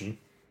Hodgson,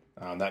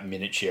 that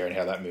minute share and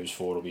how that moves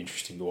forward will be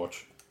interesting to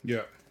watch.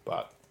 Yeah.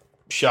 But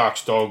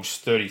Sharks, Dogs,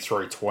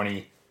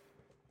 33-20.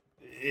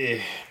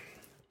 Yeah,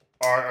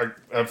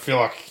 I feel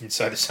like I can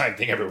say the same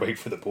thing every week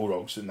for the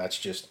Bulldogs, and that's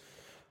just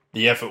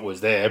the effort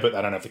was there, but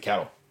they don't have the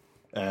cattle.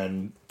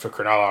 And for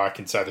Cronulla, I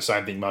can say the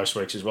same thing most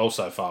weeks as well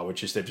so far,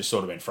 which is they've just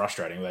sort of been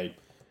frustrating. They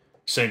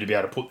seem to be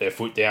able to put their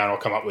foot down or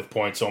come up with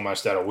points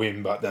almost at a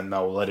whim, but then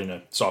they'll let in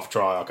a soft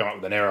try or come up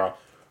with an error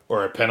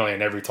or a penalty,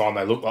 and every time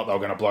they look like they're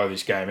going to blow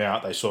this game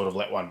out, they sort of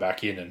let one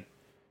back in.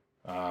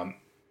 And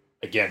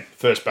again,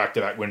 first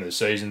back-to-back win of the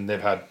season.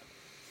 They've had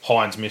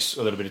Hines miss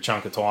a little bit of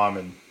chunk of time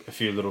and a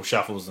few little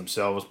shuffles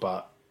themselves,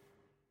 but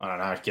I don't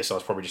know. I guess I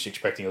was probably just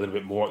expecting a little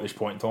bit more at this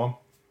point in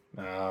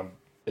time.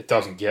 It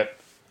doesn't get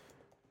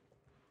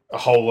a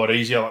whole lot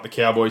easier like the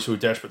Cowboys, who are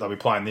desperate. They'll be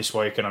playing this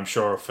week, and I'm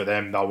sure for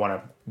them they'll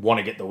want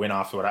to get the win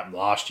after what happened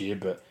last year.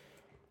 But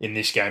in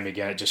this game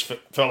again, it just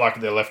felt like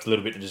they left a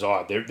little bit to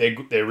desire.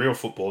 Their real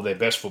football, their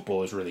best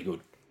football is really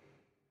good.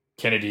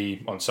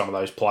 Kennedy on some of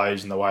those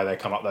plays and the way they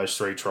come up those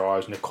 3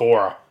 tries.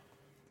 Nakora,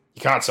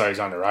 you can't say he's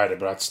underrated,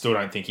 but I still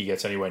don't think he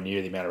gets anywhere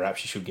near the amount of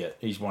raps he should get.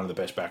 He's one of the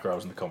best back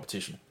rows in the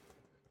competition.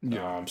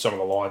 Yeah. Some of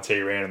the lines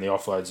he ran and the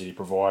offloads that he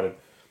provided.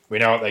 We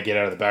know what they get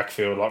out of the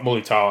backfield. Like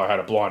Mulitalo had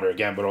a blinder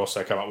again, but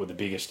also come up with the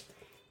biggest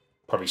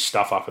probably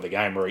stuff up of the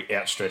game where he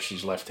outstretched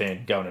his left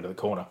hand going into the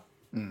corner,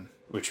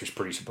 which was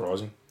pretty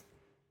surprising.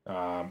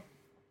 But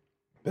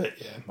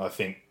yeah, I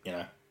think,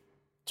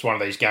 it's one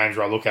of these games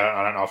where I look at it and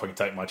I don't know if I can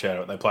take much out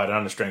of it. They played an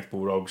understrength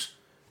Bulldogs.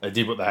 They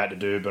did what they had to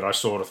do, but I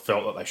sort of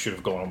felt that they should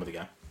have gone on with the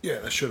game. Yeah,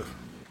 they should have.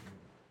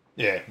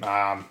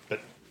 Yeah, but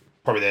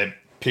probably their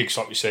picks,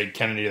 like you said,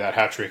 Kennedy, that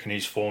hat-trick and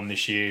his form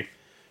this year,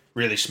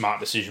 really smart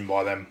decision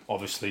by them,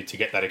 obviously, to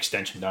get that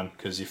extension done,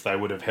 because if they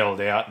would have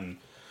held out and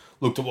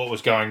looked at what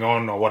was going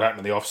on or what happened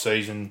in the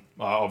off-season,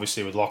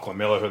 obviously with Lachlan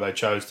Miller, who they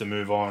chose to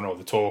move on, or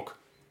the talk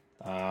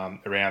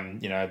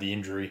around, the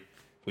injury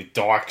with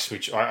Dykes,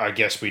 which I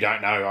guess we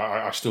don't know.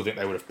 I still think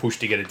they would have pushed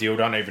to get a deal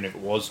done, even if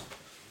it was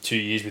 2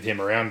 years with him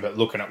around. But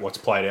looking at what's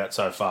played out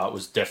so far, it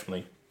was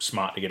definitely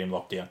smart to get him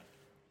locked down.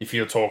 If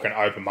you're talking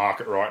open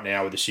market right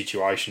now with the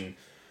situation,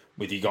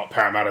 with you got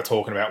Parramatta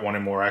talking about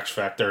wanting more X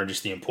factor and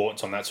just the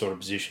importance on that sort of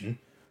position,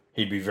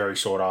 he'd be very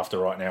sought after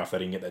right now if they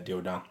didn't get that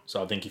deal done.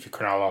 So I think if you're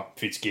Cronulla,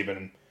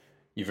 Fitzgibbon,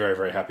 you're very,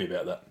 very happy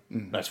about that.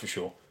 That's for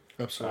sure.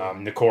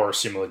 Absolutely. Nakora,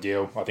 similar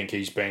deal. I think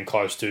he's been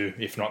close to,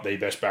 if not the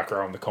best back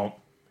row in the comp.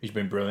 He's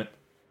been brilliant.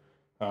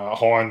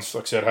 Hines,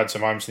 like I said, had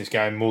some moments in this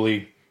game.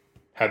 Mully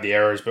had the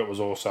errors, but was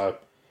also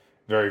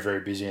very,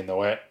 very busy in the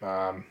wet.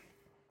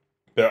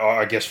 But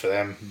I guess for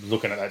them,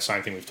 looking at that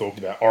same thing we've talked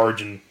about,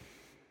 Origin,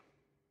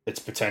 it's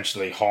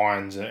potentially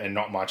Hines and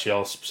not much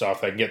else. So if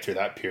they can get through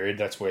that period,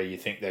 that's where you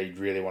think they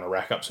really want to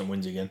rack up some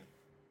wins again,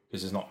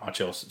 because there's not much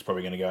else that's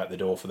probably going to go out the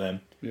door for them.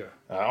 Yeah.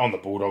 On the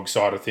Bulldog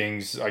side of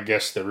things, I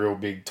guess the real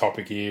big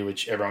topic here,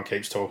 which everyone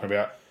keeps talking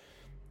about,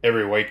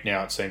 every week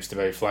now it seems to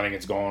be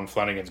Flanagan's gone.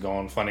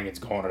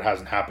 It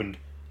hasn't happened.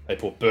 They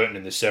put Burton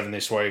in the 7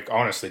 this week. I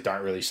honestly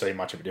don't really see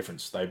much of a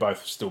difference. They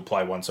both still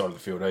play one side of the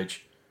field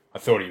each. I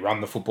thought he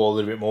ran the football a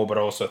little bit more, but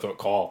I also thought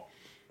Kyle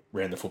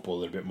ran the football a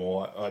little bit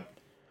more.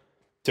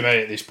 To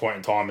me, at this point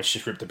in time, it's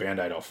just ripped the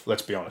Band-Aid off.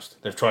 Let's be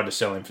honest. They've tried to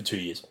sell him for 2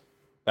 years.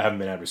 They haven't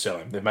been able to sell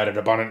him. They've made it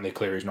abundantly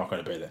clear he's not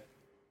going to be there.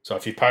 So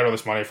if you paid all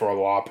this money for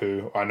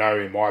Oluwapu, I know,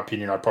 in my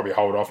opinion, I'd probably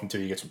hold off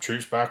until you get some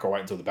troops back or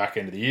wait until the back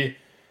end of the year.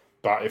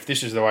 But if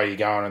this is the way you're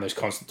going and there's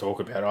constant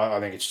talk about it, I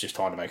think it's just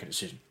time to make a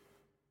decision.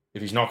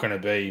 If he's not going to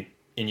be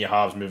in your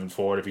halves moving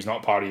forward, if he's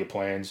not part of your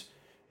plans,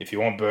 if you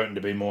want Burton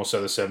to be more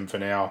so the 7 for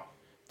now,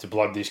 to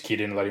blood this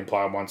kid in and let him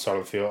play on one side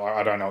of the field,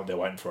 I don't know what they're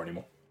waiting for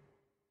anymore.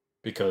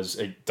 Because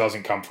it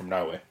doesn't come from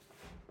nowhere.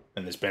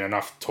 And there's been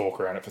enough talk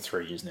around it for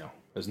 3 years now.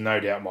 There's no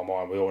doubt in my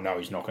mind, we all know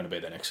he's not going to be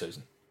there next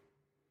season.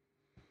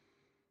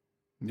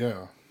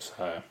 Yeah.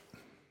 So,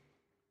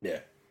 yeah.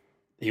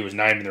 He was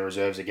named in the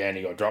reserves again.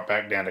 He got dropped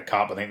back down to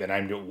Cup. I think they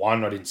named it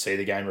 1. I didn't see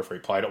the game referee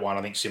played at 1.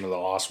 I think similar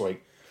to last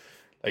week.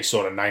 They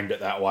sort of named it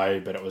that way,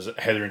 but it was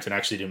Hetherington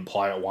actually didn't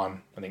play at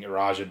 1. I think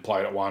Raj had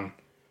played at 1.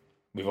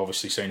 We've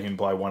obviously seen him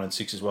play 1 and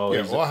 6 as well.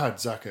 Yeah, well, I had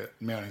Zach at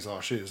Mounties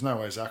last year. There's no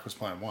way Zach was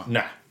playing 1.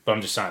 Nah, but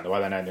I'm just saying, the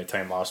way they named their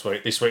team last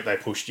week. This week they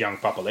pushed young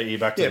Papali'i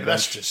back to the bench.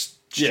 That's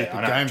just stupid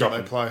game that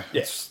they play.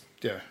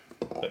 Yeah.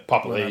 But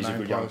Papali'i is a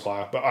good young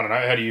player. But I don't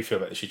know, how do you feel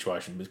about the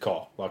situation with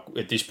Kyle? Like,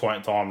 at this point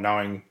in time,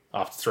 knowing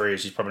after 3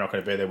 years he's probably not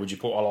going to be there, would you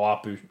put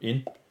Oluwapu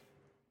in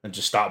and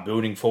just start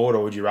building forward,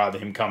 or would you rather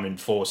him come in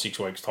 4 or 6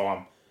 weeks'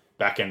 time,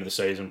 back end of the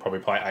season, probably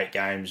play 8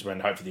 games when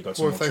hopefully you got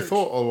some more Well, if they troops?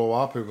 thought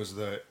Oluwapu was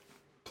the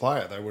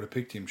player, they would have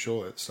picked him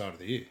surely at the start of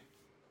the year.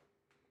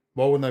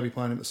 Why wouldn't they be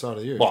playing him at the start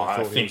of the year? Well,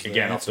 I think,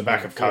 again, off the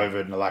back of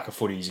COVID and the lack of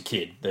footy, he's a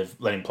kid. They've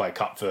let him play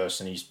Cup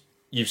first, and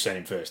you've seen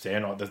him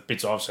firsthand. Like, the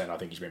bits I've seen, I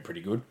think he's been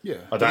pretty good. Yeah,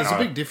 There's a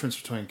big difference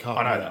between Cup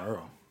and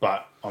NRL.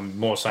 But I'm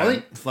more saying... I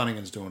think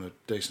Flanagan's doing a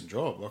decent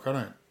job. Like, I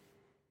don't know.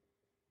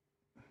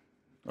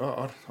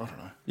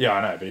 Yeah,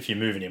 I know, but if you're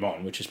moving him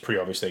on, which is pretty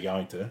obvious they're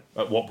going to,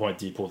 at what point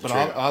do you pull the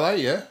trigger? Are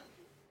they? Yeah.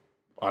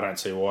 I don't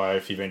see why,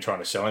 if you've been trying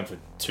to sell him for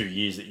 2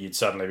 years, that you'd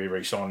suddenly be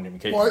re-signing him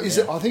and keeping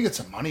him. I think it's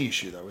a money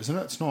issue, though, isn't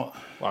it? It's not...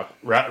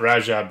 Like,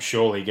 Rajab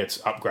surely gets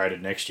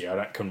upgraded next year.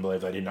 I couldn't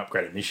believe they didn't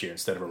upgrade him this year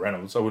instead of a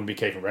Reynolds. I wouldn't be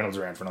keeping Reynolds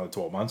around for another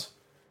 12 months.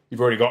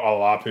 You've already got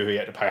Oluwapu, who you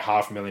had to pay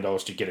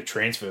 $500,000 to get a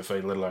transfer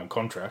fee, let alone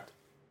contract.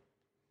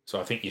 So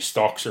I think your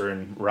stocks are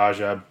in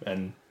Rajab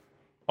and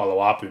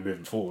Oluwapu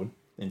moving forward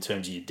in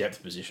terms of your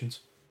depth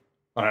positions.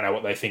 I don't know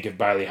what they think of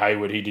Bailey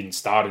Hayward. He didn't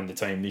start in the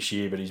team this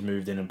year, but he's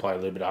moved in and played a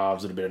little bit of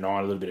halves, a little bit of 9,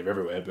 a little bit of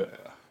everywhere.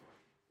 But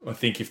I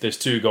think if there's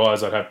 2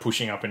 guys I'd have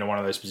pushing up into one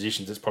of those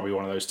positions, it's probably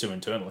one of those 2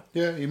 internally.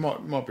 Yeah, you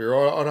might be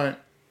right.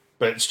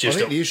 But it's I just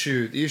think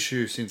the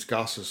issue since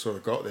Gus has sort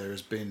of got there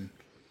has been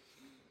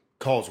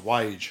Kyle's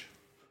wage.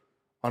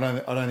 I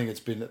don't think it's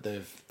been that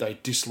they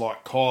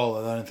dislike Kyle.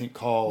 I don't think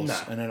Kyle's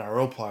an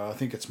NRL player. I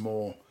think it's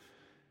more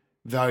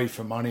value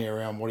for money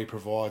around what he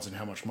provides and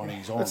how much money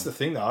he's on. That's the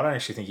thing, though. I don't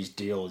actually think his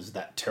deal is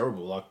that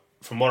terrible. Like,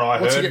 from what I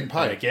What's heard, he getting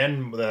paid?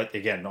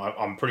 Again,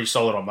 I'm pretty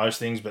solid on most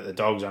things, but the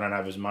Dogs I don't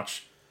have as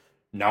much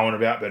known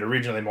about. But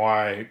originally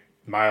my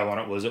mail on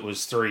it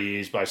was 3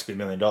 years, basically $1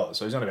 million.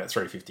 So he's on about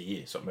 $350 a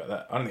year, something like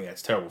that. I don't think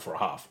that's terrible for a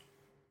half.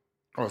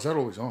 Oh, is that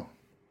all he's on?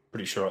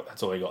 Pretty sure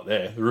that's all he got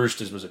there. The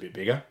Roosters was a bit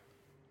bigger,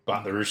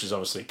 but the Roosters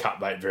obviously cut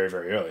bait very,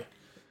 very early.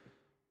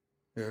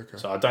 Yeah, okay.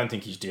 So I don't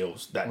think his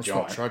deal's that It's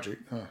giant. not tragic.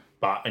 No.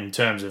 But in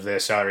terms of their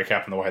salary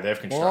cap and the way they've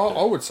constructed Well,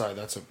 I would say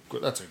that's a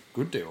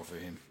good deal for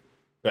him.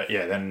 But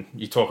yeah, then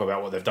you talk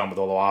about what they've done with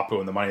all the ARPU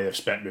and the money they've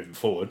spent moving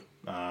forward.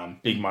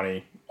 Big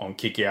money on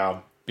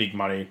Kikau, big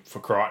money for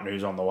Crichton,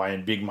 who's on the way,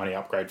 and big money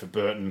upgrade for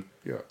Burton.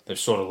 Yeah. They've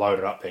sort of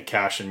loaded up their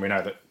cash, and we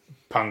know that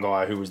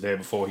Pungai, who was there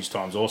before his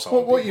time's also.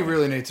 Well, what you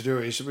really need to do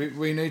is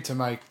we need to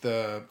make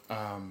make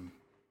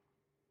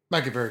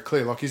it very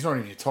clear. Like, he's not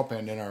in your top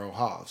end NRL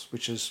halves,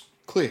 which is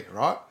clear,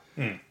 right?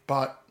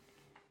 But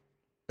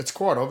it's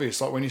quite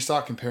obvious. Like, when you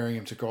start comparing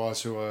him to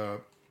guys who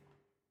are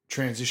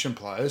transition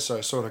players,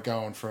 so sort of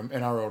going from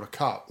NRL to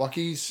cup, like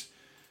he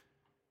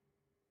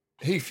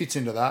fits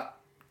into that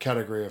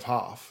category of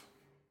half.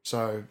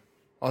 So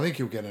I think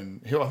he'll get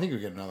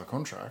another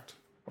contract.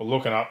 Well,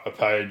 looking up a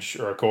page,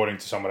 or according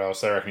to someone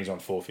else, they reckon he's on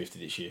 $450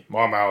 this year.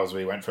 My mail is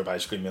we went for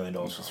basically $1 million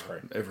for three.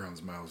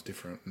 Everyone's mail is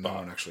different. No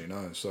one actually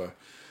knows. So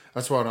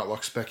that's why I don't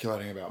like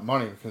speculating about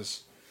money,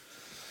 because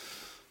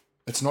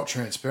it's not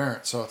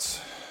transparent. So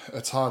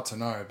it's hard to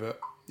know. But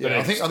yeah,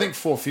 I think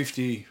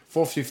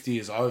 450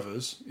 is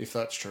overs, if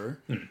that's true.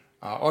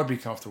 I'd be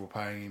comfortable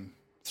paying him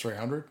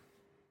 300,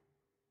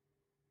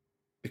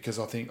 because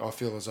I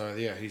feel as though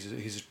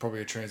he's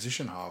probably a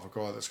transition half, a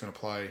guy that's going to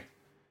play.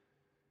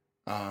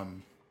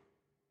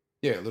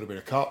 A little bit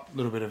of cup, a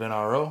little bit of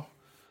NRL.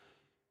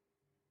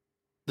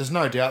 There's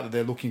no doubt that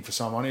they're looking for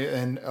someone,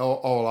 and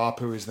Ol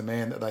Apu is the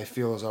man that they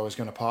feel as though is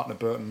going to partner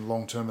Burton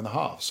long term in the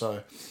half.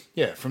 So,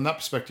 yeah, from that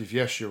perspective,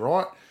 yes, you're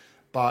right.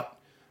 But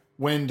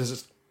when does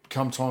it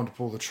come time to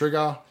pull the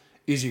trigger?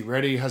 Is he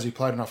ready? Has he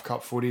played enough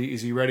cup footy?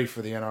 Is he ready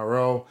for the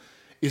NRL?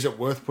 Is it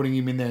worth putting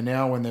him in there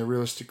now when they're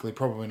realistically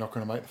probably not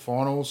going to make the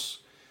finals?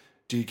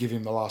 Do you give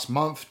him the last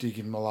month? Do you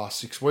give him the last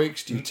 6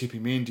 weeks? Do you tip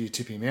him in? Do you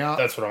tip him out?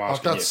 That's what I'm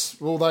asking. I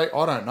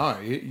don't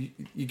know. You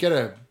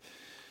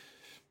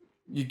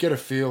get a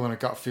feel and a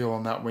gut feel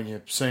on that when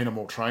you're seeing them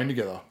all train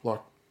together.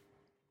 Like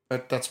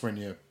that's when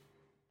you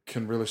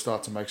can really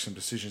start to make some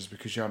decisions,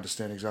 because you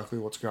understand exactly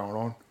what's going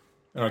on.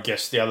 And I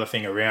guess the other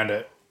thing around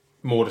it,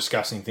 more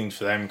discussing things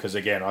for them, because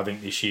again, I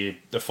think this year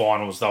the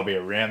finals they'll be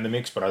around the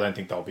mix, but I don't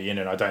think they'll be in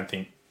it. I don't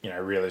think,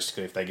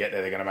 realistically, if they get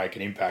there, they're going to make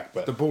an impact.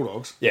 But the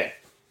Bulldogs, yeah.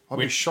 I'd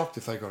be shocked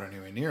if they got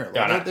anywhere near it.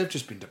 Like, they've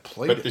just been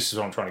depleted. But this is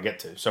what I'm trying to get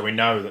to. So we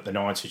know that the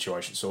Nine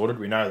situation's sorted.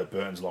 We know that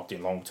Burton's locked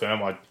in long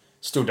term. I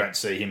still don't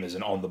see him as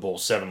an on-the-ball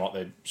 7 like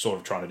they're sort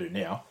of trying to do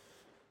now.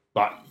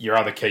 But your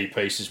other key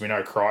pieces, we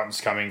know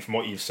Crichton's coming. From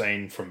what you've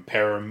seen from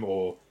Perham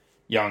or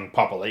young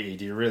Papali'i,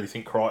 do you really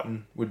think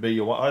Crichton would be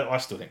your one? I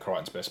still think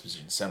Crichton's best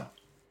position is centre.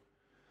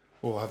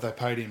 Well, have they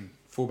paid him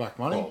fullback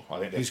money? Well, I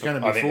think he's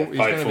going to be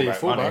a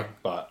fullback. Money,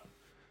 but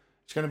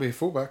he's going to be a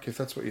fullback if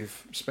that's what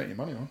you've spent your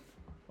money on.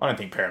 I don't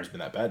think Perham's been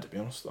that bad, to be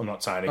honest. I'm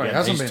not saying he again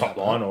hasn't he's been top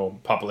that line bad. or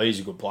Papali'i's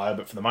a good player,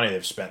 but for the money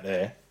they've spent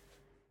there,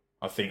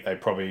 I think they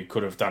probably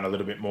could have done a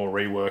little bit more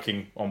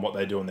reworking on what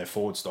they do in their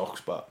forward stocks.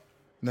 But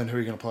and then who are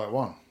you going to play at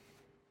 1?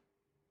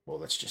 Well,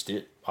 that's just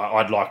it.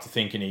 I'd like to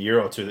think in a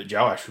year or two that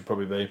Joash would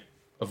probably be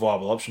a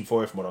viable option for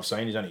you from what I've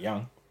seen. He's only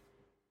young.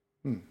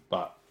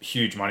 But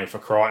huge money for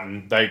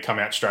Crichton. They come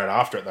out straight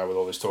after it, though, with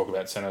all this talk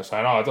about centre,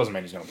 saying, it doesn't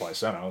mean he's going to play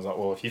centre. I was like,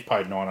 well, if you've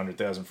paid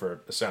 $900,000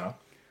 for a centre,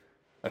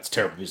 that's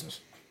terrible business.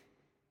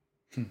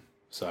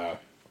 So,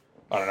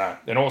 I don't know.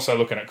 And also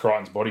looking at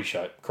Crichton's body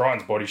shape.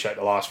 Crichton's body shape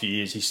the last few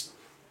years, he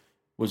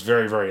was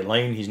very, very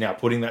lean. He's now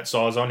putting that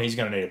size on. He's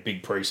going to need a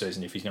big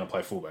preseason if he's going to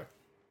play fullback.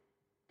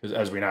 Because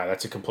as we know,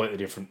 that's a completely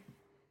different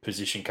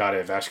position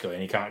cardiovascularly,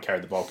 and he can't carry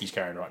the bulk he's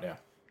carrying right now.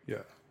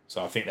 Yeah.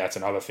 So I think that's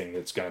another thing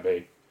that's going to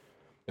be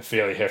a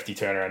fairly hefty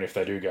turnaround if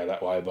they do go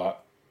that way.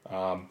 But,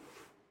 like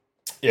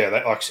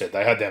I said,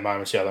 they had their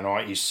moments the other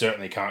night. You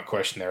certainly can't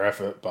question their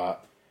effort,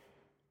 but,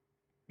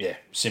 yeah,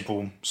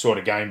 simple sort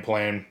of game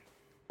plan.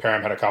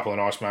 Perham had a couple of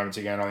nice moments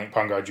again. I think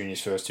Pungo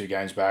Jr.'s first 2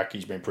 games back,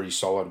 he's been pretty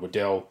solid.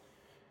 Waddell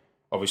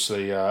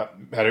obviously had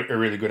a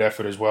really good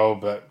effort as well,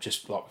 but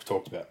just like we've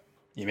talked about,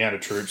 the amount of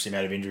troops, the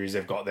amount of injuries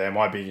they've got there,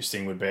 my biggest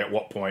thing would be at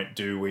what point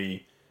do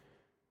we,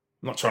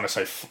 I'm not trying to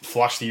say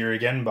flush the year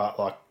again, but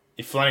like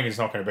if Flanagan's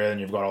not going to be there and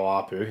you've got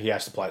Olapu, he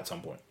has to play at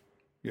some point.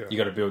 Yeah. You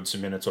got to build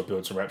some minutes or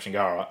build some reps and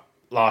go, all right,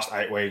 last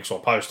 8 weeks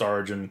or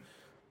post-Origin,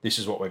 this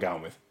is what we're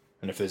going with.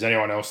 And if there's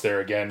anyone else there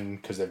again,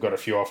 because they've got a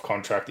few off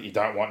contract that you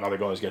don't want and other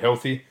guys get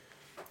healthy,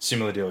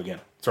 similar deal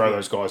again. Throw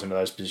those guys into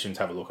those positions,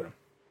 have a look at them.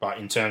 But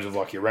in terms of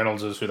like your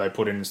Reynoldses, who they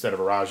put in instead of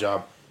a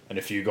Rajab, and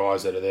a few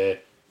guys that are there,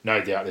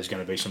 no doubt there's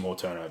going to be some more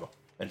turnover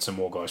and some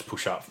more guys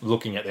push up,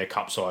 looking at their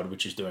cup side,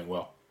 which is doing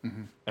well.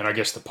 Mm-hmm. And I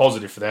guess the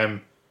positive for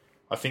them,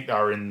 I think they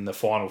were in the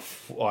final.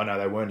 I know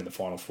they weren't in the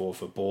final four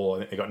for ball. I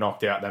think they got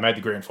knocked out. They made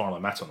the grand final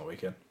at Mats on the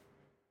weekend.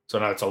 So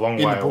I know it's a long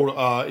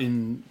way.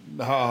 In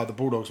the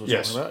Bulldogs we're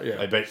talking about. Yeah,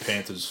 they beat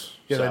Panthers.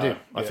 Yeah, so they did.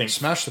 I think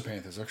smashed the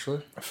Panthers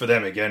actually. For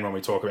them again, when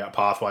we talk about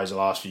pathways the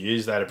last few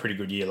years, they had a pretty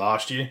good year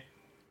last year.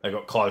 They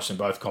got close in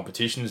both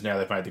competitions. Now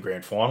they've made the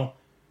grand final.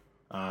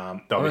 I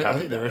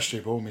think their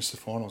SG Ball missed the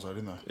finals, though,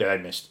 didn't they? Yeah,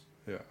 they missed.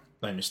 Yeah,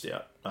 they missed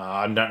out.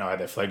 I don't know how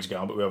their flag's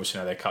going, but we obviously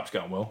know their cup's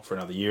going well for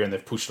another year, and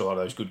they've pushed a lot of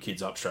those good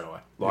kids up straight away,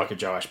 like a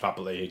Joash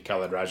Papali,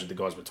 Khaled Rajah, the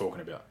guys we're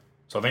talking about.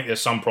 So I think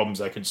there's some problems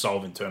they can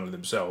solve internally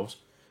themselves,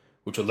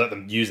 which will let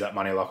them use that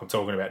money, like I'm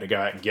talking about, to go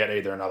out and get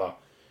either another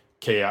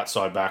key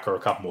outside back or a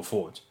couple more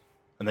forwards.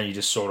 And then you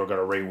just sort of got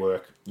to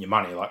rework your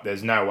money. Like,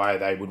 there's no way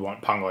they would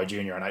want Pungai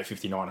Jr. on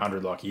 850,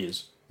 900 like he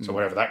is. So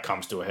whenever that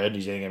comes to a head,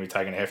 he's either going to be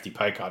taking a hefty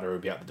pay cut or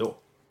he'll be out the door.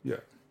 Yeah.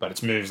 But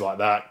it's moves like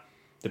that.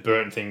 The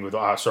Burton thing with,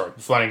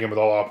 Flanagan with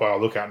Olapo, I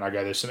look at and I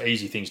go, there's some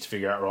easy things to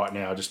figure out right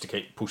now just to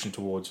keep pushing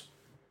towards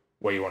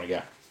where you want to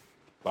go.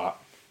 But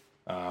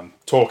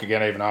talk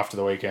again even after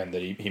the weekend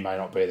that he may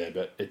not be there.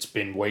 But it's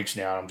been weeks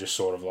now and I'm just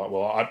sort of like,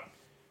 well,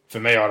 for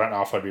me, I don't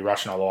know if I'd be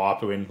rushing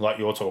Olapo in like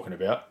you're talking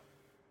about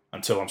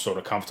until I'm sort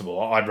of comfortable.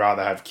 I'd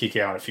rather have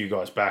Kikau and a few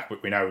guys back,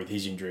 but we know with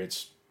his injury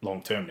it's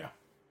long term now.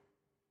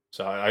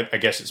 So I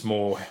guess it's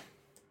more,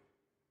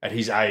 at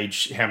his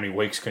age, how many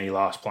weeks can he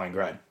last playing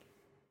grade?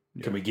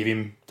 Yeah. Can we give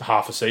him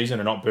half a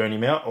season and not burn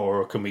him out?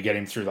 Or can we get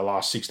him through the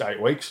last 6 to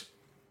 8 weeks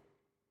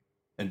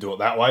and do it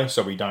that way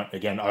so we don't,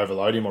 again,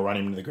 overload him or run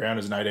him into the ground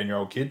as an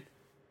 18-year-old kid?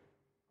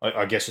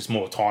 I guess it's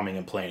more timing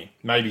and planning.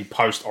 Maybe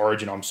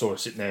post-Origin, I'm sort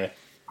of sitting there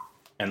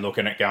and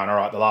looking at going, all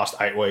right, the last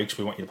 8 weeks,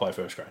 we want you to play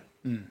first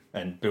grade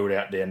and build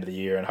out the end of the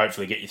year and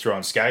hopefully get you through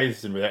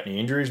unscathed and without any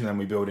injuries, and then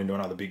we build into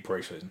another big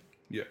preseason.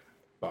 Yeah.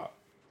 But,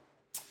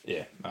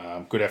 yeah,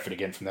 good effort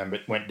again from them,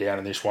 but went down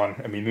in this one.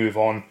 And we move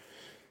on.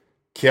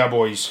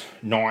 Cowboys,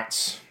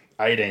 Knights,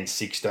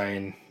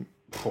 18-16.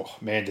 Oh,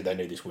 man, did they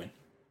need this win.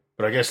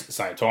 But I guess at the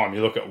same time,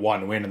 you look at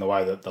one win and the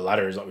way that the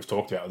ladder is, like we've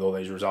talked about with all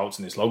these results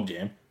in this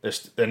logjam,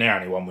 they're now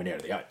only one win out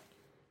of the 8.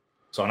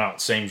 So I know it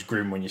seems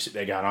grim when you sit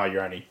there going, oh,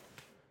 you're only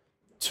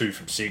 2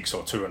 from 6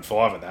 or 2 and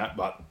 5 in that,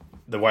 but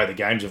the way the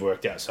games have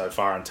worked out so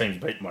far and teams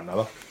beating one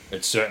another,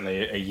 it's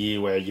certainly a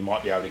year where you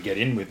might be able to get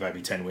in with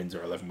maybe 10 wins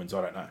or 11 wins,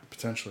 I don't know.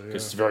 Potentially, yeah.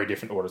 Because it's very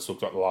different to what it's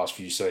looked like the last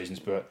few seasons,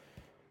 but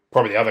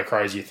probably the other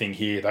crazier thing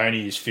here, they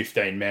only used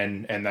 15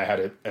 men and they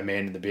had a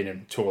man in the bin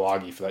and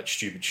Tuolagi for that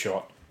stupid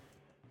shot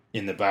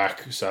in the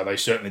back, so they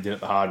certainly did it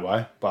the hard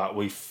way, but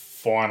we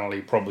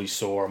finally probably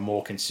saw a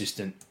more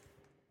consistent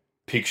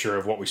picture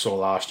of what we saw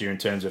last year in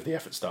terms of the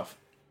effort stuff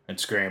and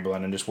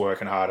scrambling and just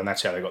working hard, and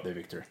that's how they got their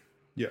victory.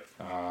 Yeah.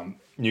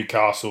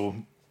 Newcastle,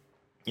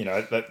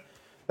 that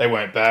they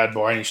weren't bad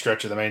by any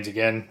stretch of the means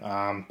again,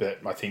 but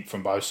I think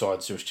from both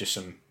sides there was just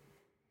some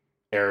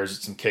errors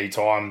at some key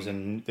times,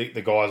 and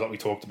the guys like we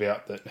talked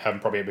about that haven't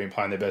probably been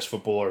playing their best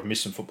football or have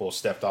missed some football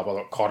stepped up. I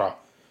thought Cotter,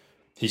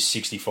 his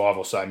 65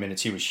 or so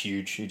minutes, he was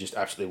huge. He just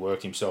absolutely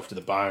worked himself to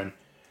the bone.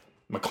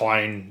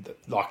 McLean,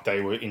 like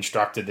they were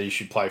instructed that he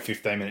should play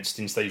 15 minutes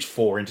since they used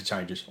 4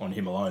 interchanges on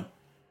him alone,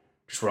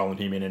 just rolling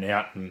him in and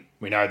out. And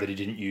we know that he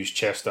didn't use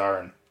Chester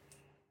and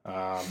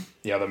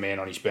the other man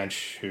on his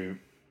bench who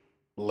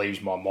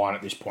leaves my mind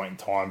at this point in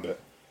time,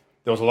 but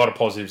there was a lot of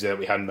positives there that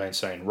we hadn't been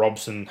seeing.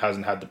 Robson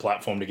hasn't had the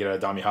platform to get out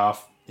of dummy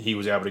half. He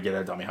was able to get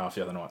out of dummy half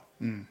the other night.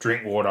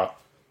 Drinkwater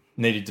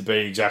needed to be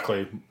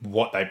exactly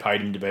what they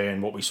paid him to be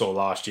and what we saw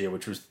last year,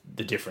 which was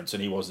the difference,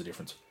 and he was the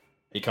difference.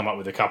 He come up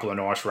with a couple of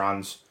nice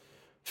runs.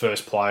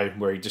 First play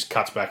where he just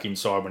cuts back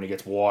inside when he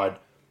gets wide,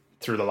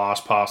 through the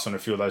last pass on a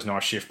few of those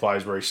nice shift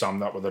plays where he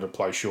summed up whether to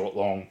play short,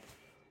 long,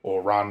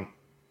 or run.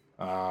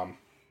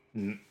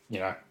 The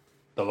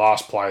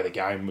last play of the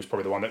game was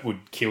probably the one that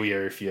would kill you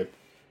if you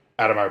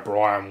Adam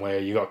O'Brien, where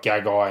you got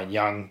Gagai and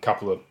Young, a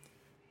couple of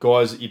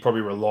guys that you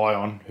probably rely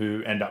on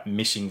who end up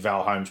missing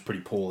Val Holmes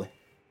pretty poorly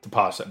to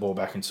pass that ball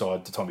back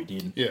inside to Tommy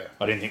Dearden. Yeah.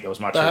 I didn't think there was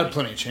much. They had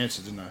plenty of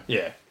chances, didn't they?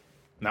 Yeah.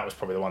 And that was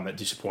probably the one that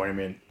disappointed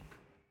me.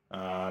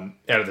 Out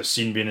of the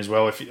sin bin as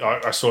well,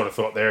 I sort of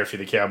thought there, if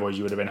you're the Cowboys,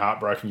 you would have been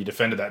heartbroken. You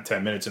defended that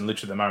 10 minutes, and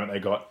literally the moment they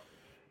got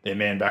their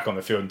man back on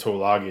the field and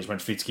Tuolagi is when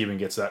Fitzgibbon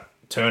gets that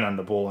turn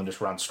under ball and just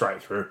runs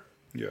straight through.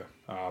 Yeah.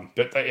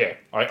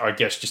 I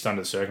guess just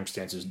under the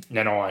circumstances,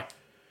 Nanai,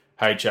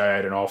 HA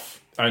 8 and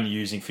off, only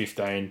using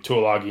 15,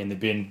 Tuolagi in the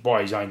bin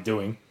by his own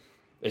doing.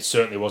 It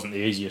certainly wasn't the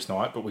easiest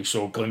night, but we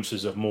saw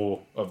glimpses of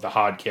more of the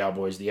hard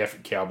Cowboys, the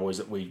effort Cowboys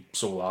that we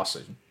saw last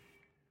season.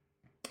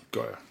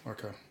 Got you.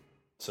 Okay.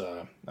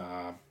 So,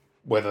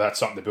 whether that's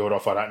something to build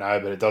off, I don't know,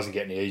 but it doesn't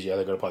get any easier.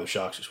 They've got to play the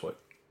Sharks this week.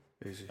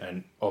 Easy.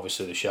 And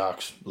obviously the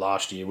Sharks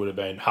last year would have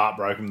been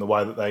heartbroken the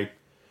way that they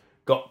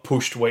got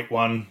pushed week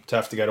 1 to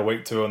have to go to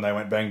week 2 and they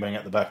went bang bang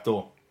at the back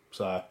door.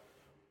 So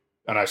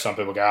I know some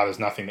people go, there's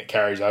nothing that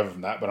carries over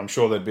from that, but I'm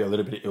sure there'd be a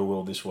little bit of ill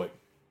will this week.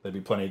 There'd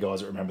be plenty of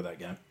guys that remember that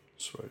game.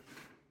 Sweet.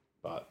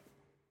 But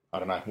I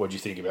don't know. What do you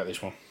think about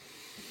this one?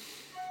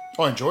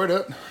 I enjoyed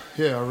it.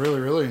 Yeah, I really,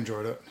 really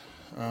enjoyed it.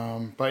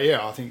 But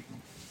yeah, I think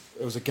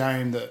it was a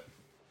game that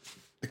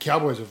the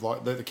Cowboys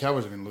the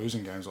Cowboys have been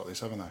losing games like this,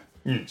 haven't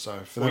they? So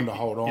for them to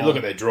hold on, You look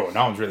at their draw.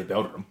 No one's really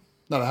belted them.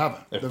 no, they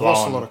haven't. They've blown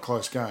lost a lot of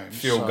close games.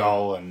 Field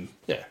goal and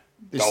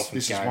This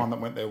is one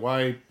that went their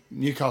way.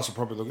 Newcastle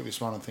probably look at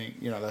this one and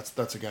think,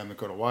 that's a game that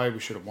got away. We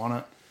should have won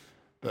it.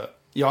 But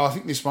yeah, I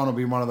think this one will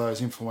be one of those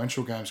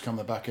influential games come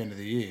the back end of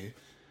the year,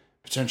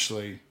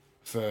 potentially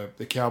for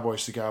the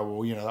Cowboys to go,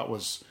 well, that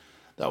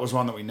was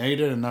one that we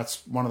needed, and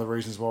that's one of the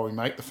reasons why we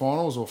make the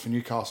finals. Or for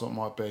Newcastle, it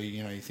might be,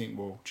 you think,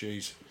 well,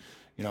 geez,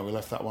 we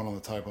left that one on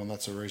the table, and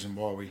that's a reason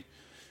why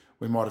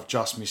we might have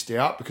just missed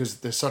out,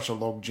 because there's such a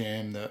log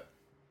jam that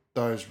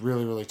those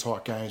really, really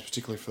tight games,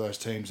 particularly for those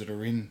teams that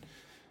are in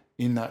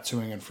that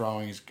toing and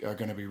froing, are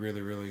going to be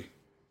really, really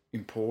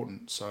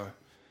important. So,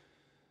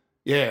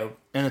 yeah,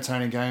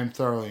 entertaining game,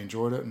 thoroughly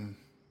enjoyed it, and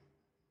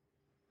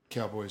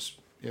Cowboys,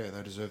 yeah,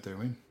 they deserve their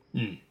win.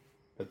 You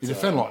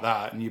defend like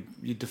that, and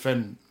you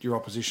defend your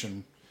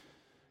opposition,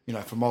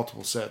 for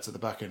multiple sets at the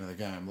back end of the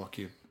game, like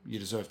you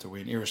deserve to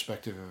win,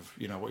 irrespective of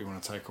what you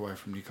want to take away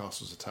from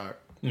Newcastle's attack.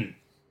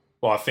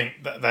 Well, I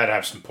think they'd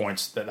have some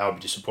points that they'll be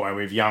disappointed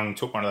with. Young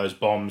took one of those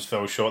bombs,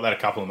 fell short. They had a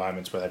couple of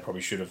moments where they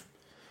probably should have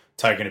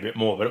taken a bit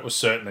more, but it was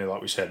certainly,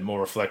 like we said, more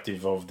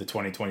reflective of the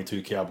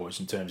 2022 Cowboys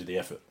in terms of the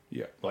effort.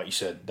 Yeah. Like you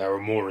said, they were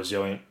more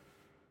resilient,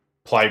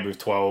 played with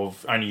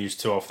 12, only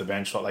used 2 off the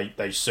bench. Like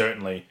they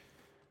certainly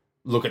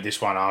look at this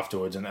one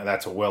afterwards, and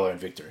that's a well-earned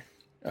victory.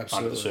 Absolutely.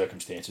 Under the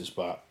circumstances.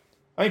 But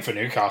I think for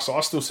Newcastle,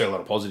 I still see a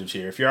lot of positives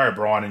here. If you're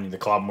O'Brien and you're the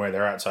club and where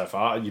they're at so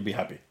far, you'd be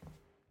happy.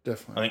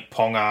 Definitely. I think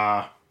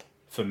Ponga,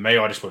 for me,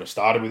 I just would have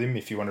started with him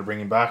if you want to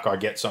bring him back. I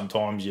get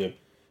sometimes you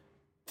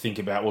think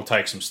about, we'll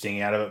take some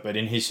sting out of it, but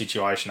in his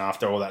situation,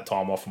 after all that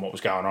time off and what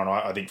was going on,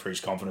 I think for his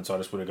confidence, I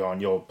just would have gone,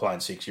 you're playing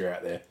 6, you're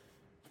out there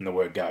from the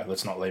word go.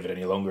 Let's not leave it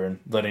any longer and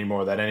let any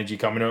more of that energy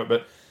come into it.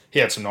 But he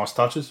had some nice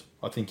touches.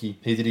 I think he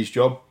did his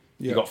job.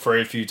 Yeah. He got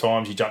free a few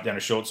times. He jumped down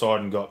a short side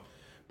and got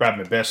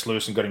Brad Best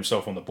loose and got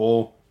himself on the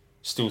ball.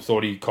 Still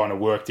thought he kind of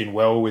worked in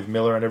well with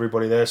Miller and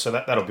everybody there, so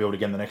that'll build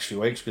again the next few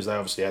weeks, because they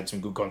obviously had some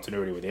good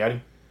continuity without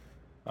him.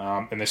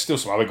 And there's still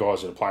some other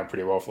guys that are playing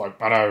pretty well. Like,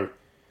 I know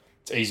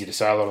it's easy to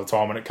say a lot of the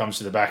time when it comes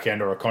to the back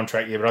end or a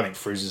contract year, but I think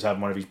Frizz is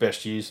having one of his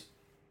best years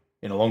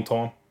in a long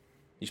time.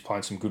 He's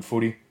playing some good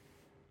footy.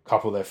 A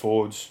couple of their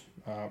forwards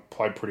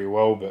played pretty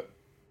well, but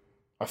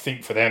I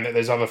think for them,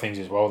 there's other things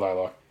as well,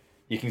 though. Like,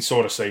 you can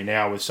sort of see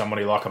now with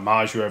somebody like a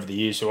Marju over the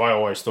years, who I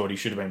always thought he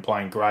should have been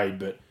playing grade,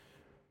 but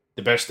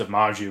the best of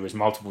Marju is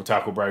multiple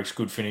tackle breaks,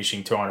 good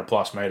finishing,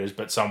 200-plus metres,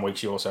 but some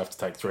weeks you also have to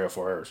take 3 or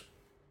 4 errors.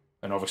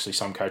 And obviously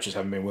some coaches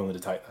haven't been willing to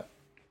take that.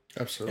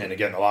 Absolutely. And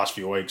again, the last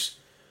few weeks,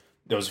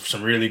 there was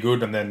some really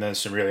good, and then there's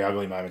some really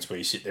ugly moments where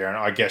you sit there. And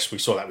I guess we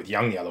saw that with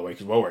Young the other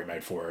week as well, where he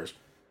made 4 errors.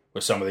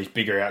 Where some of these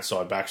bigger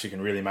outside backs who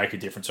can really make a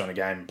difference on a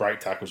game, break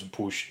tackles and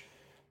push,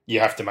 you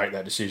have to make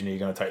that decision. You're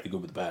going to take the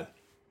good with the bad.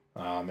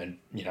 And,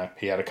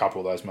 he had a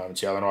couple of those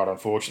moments the other night,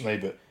 unfortunately.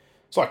 But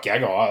it's like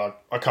Gagai.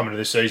 I come into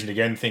this season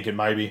again thinking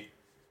maybe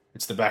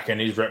it's the back end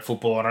of his rep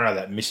football. I don't know,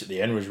 that miss at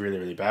the end was really,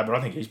 really bad, but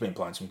I think he's been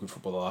playing some good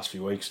football the last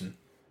few weeks, and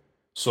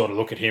sort of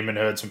look at him and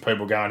heard some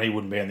people going, he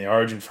wouldn't be in the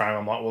Origin frame.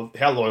 I'm like, well,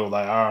 how loyal they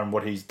are and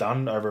what he's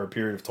done over a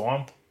period of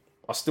time,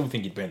 I still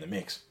think he'd be in the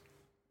mix.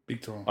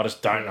 Big time. I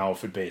just don't know if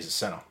it'd be as a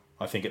centre.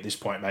 I think at this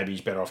point maybe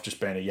he's better off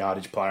just being a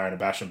yardage player and a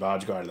bash and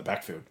barge guy to the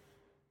backfield.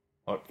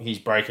 Like, he's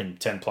breaking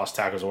 10-plus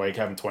tackles a week,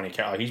 having 20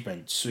 like, he's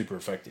been super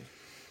effective.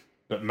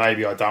 But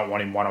maybe I don't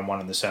want him one-on-one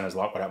in the centres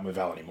like what happened with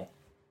Val anymore.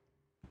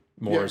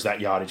 More as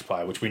that yardage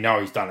player, which we know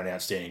he's done an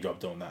outstanding job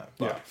doing that.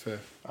 But, fair.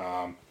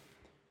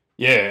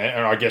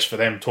 And I guess for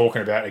them,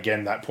 talking about,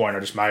 again, that point I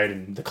just made,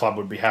 and the club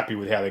would be happy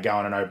with how they're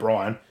going, and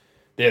O'Brien,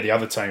 they're the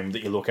other team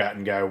that you look at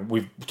and go,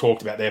 we've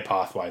talked about their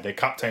pathway. Their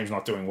cup team's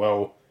not doing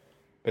well,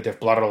 but they've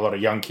blooded a lot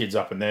of young kids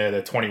up in there.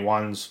 Their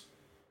 21s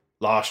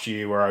last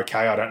year were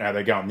okay. I don't know how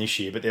they're going this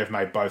year, but they've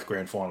made both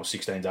grand finals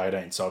 16 to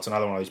 18. So it's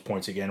another one of these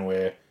points again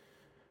where,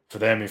 for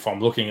them, if I'm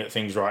looking at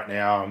things right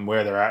now and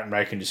where they're at and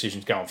making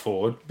decisions going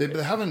forward,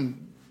 they're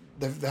having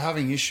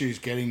issues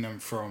getting them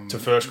from to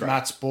first grade.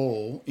 Matt's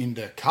ball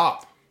into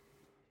cup.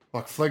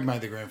 Like, Flegg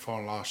made the grand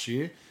final last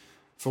year.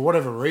 For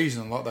whatever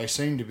reason, like, they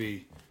seem to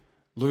be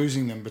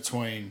losing them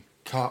between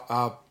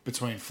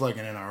Flegg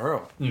and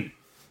NRL.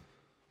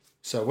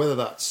 So whether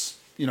that's,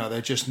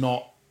 they're just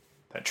not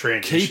that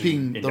transition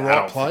keeping the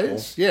right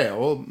players. Football. Yeah,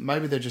 or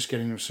maybe they're just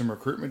getting some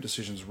recruitment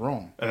decisions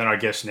wrong. And then I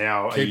guess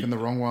now, keeping the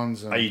wrong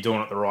ones. Are you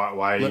doing it the right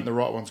way? Letting the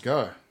right ones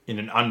go. In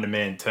an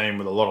undermanned team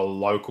with a lot of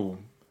local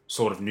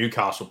sort of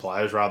Newcastle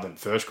players rather than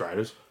first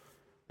graders,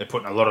 they're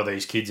putting a lot of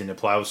these kids into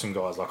play with some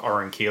guys like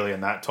Oren Keeley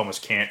and that, Thomas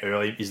Cant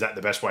early. Is that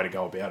the best way to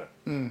go about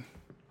it?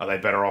 Are they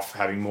better off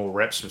having more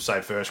reps of, say,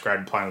 first grade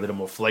and playing a little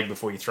more Flegg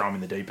before you throw them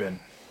in the deep end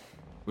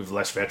with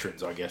less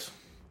veterans, I guess?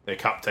 Their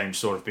cup team's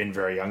sort of been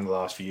very young the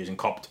last few years and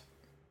copped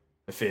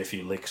a fair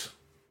few licks.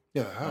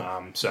 Yeah, they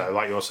have. So,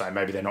 like you're saying,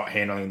 maybe they're not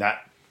handling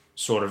that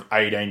sort of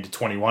 18 to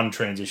 21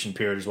 transition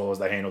period as well as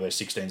they handle their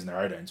 16s and their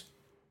 18s.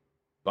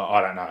 But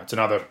I don't know. It's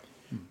another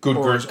good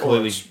group,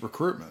 clearly.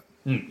 Recruitment.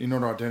 You're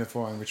not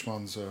identifying which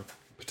ones are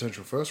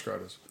potential first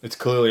graders. It's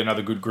clearly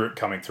another good group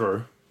coming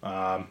through.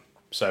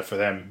 So for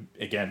them,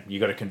 again, you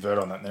got to convert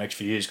on that in the next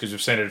few years because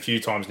we've seen it a few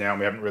times now and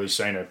we haven't really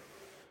seen a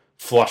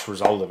flush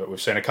result of it.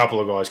 We've seen a couple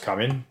of guys come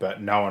in,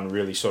 but no one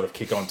really sort of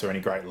kick on to any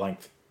great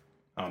length.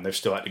 They've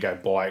still had to go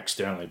buy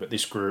externally, but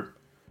this group,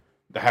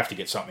 they have to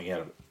get something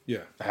out of it.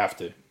 Yeah. They have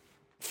to.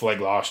 Flegg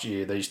last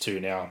year, these two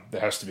now, there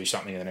has to be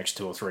something in the next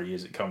 2 or 3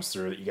 years that comes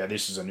through that you go,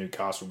 this is a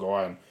Newcastle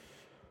guy. And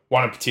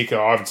one in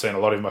particular, I haven't seen a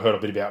lot of him. I heard a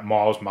bit about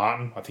Miles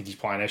Martin. I think he's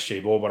playing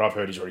SG ball, but I've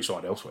heard he's already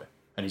signed elsewhere,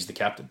 and he's the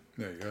captain.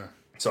 There you go.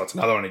 So it's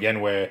another one again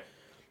where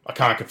I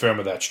can't confirm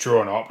whether that's true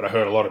or not, but I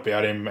heard a lot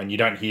about him, and you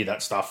don't hear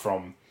that stuff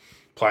from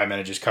player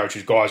managers,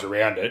 coaches, guys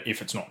around it,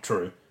 if it's not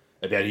true,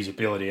 about his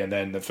ability. And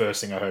then the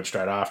first thing I heard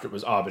straight after it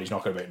was, but he's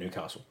not going to beat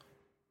Newcastle.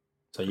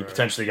 So you're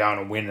potentially going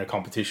and win a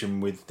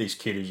competition with this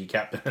kid as your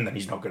captain, and then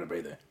he's not going to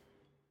be there.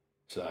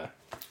 So,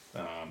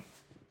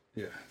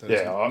 that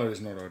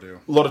is not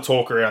ideal. A lot of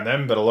talk around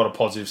them, but a lot of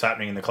positives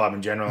happening in the club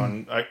in general.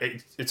 And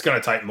it's going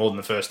to take more than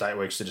the first 8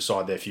 weeks to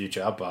decide their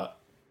future. But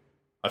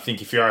I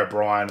think if you're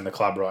O'Brien and the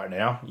club right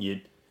now,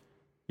 you're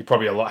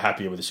probably a lot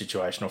happier with the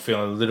situation or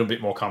feeling a little bit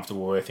more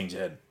comfortable where things are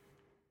headed.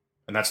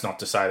 And that's not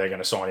to say they're going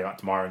to sign him up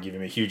tomorrow and give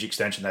him a huge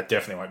extension. That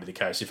definitely won't be the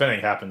case. If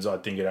anything happens, I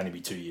think it'd only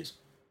be 2 years.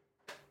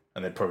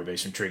 And there'd probably be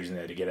some triggers in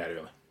there to get out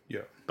early.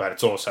 Yeah. But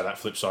it's also that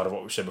flip side of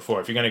what we said before.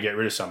 If you're going to get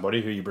rid of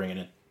somebody, who are you bringing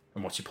in?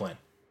 And what's your plan?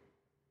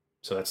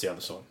 So that's the other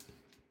side.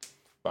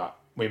 But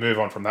we move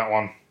on from that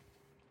one.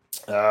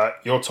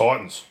 Your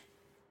Titans.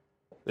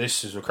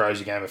 This is a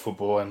crazy game of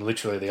football and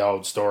literally the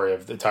old story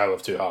of the tale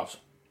of two halves.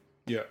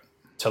 Yeah.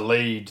 To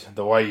lead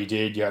the way you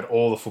did, you had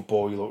all the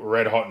football, you looked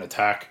red hot in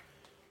attack.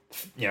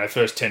 You know,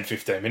 first 10,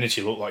 15 minutes,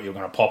 you looked like you were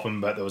going to pop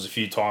them, but there was a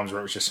few times where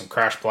it was just some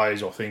crash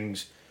plays or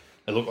things.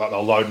 It looked like they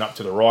were loading up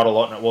to the right a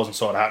lot and it wasn't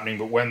sort of happening.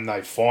 But when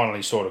they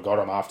finally sort of got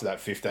them after that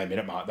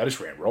 15-minute mark, they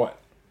just ran right.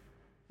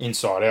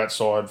 Inside,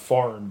 outside,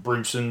 firing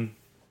Brimson,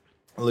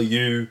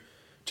 Liu,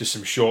 just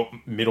some short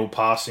middle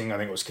passing. I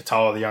think it was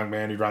Katoa, the young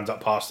man who runs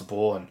up past the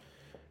ball and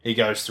he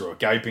goes through a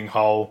gaping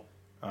hole.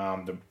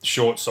 The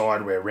short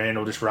side where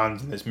Randall just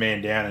runs and there's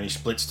man down and he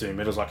splits 2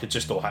 middles. Like, it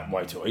just all happened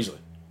way too easily.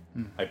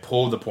 They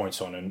pulled the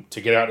points on and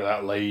to get out to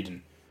that lead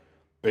and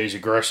be as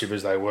aggressive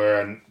as they were.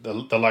 And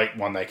the late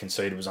one they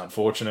conceded was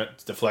unfortunate.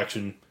 It's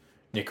deflection.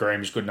 Nick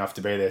Ream is good enough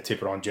to be there,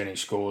 tip it on. Jennings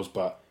scores.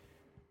 But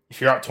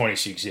if you're up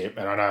 26 zip,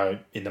 and I know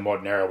in the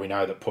modern era we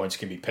know that points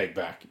can be pegged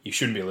back, you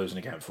shouldn't be losing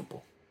a game of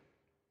football.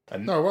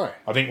 And no way.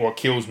 I think what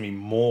kills me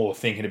more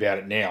thinking about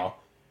it now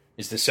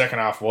is the second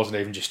half wasn't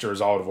even just a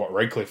result of what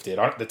Redcliffe did.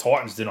 The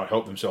Titans did not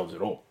help themselves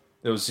at all.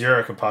 There was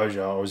zero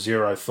composure or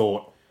zero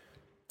thought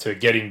to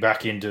getting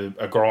back into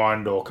a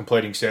grind or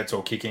completing sets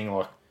or kicking.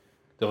 Like,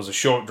 there was a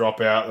short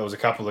dropout, there was a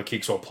couple of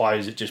kicks or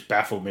plays. It just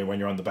baffled me when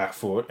you're on the back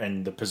foot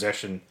and the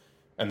possession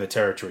and the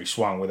territory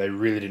swung where they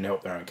really didn't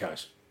help their own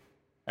case.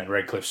 And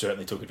Redcliffe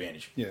certainly took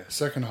advantage. Yeah,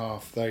 second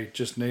half, they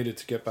just needed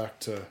to get back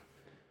to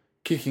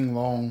kicking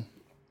long,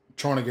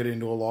 trying to get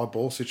into a live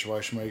ball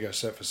situation where you go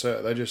set for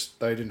set. They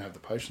didn't have the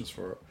patience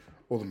for it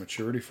or the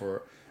maturity for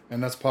it.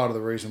 And that's part of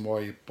the reason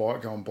why you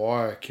go and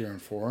buy Kieran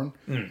Foran.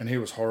 And he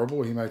was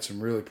horrible. He made some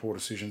really poor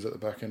decisions at the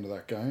back end of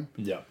that game.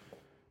 Yeah.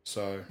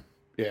 So,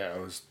 yeah,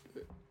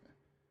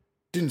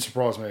 didn't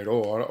surprise me at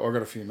all. I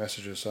got a few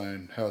messages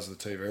saying, how's the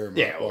TV remote?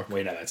 Yeah, well,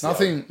 we know that's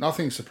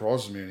nothing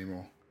surprises me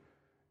anymore.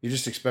 You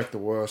just expect the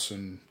worst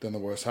and then the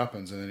worst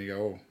happens and then you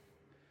go,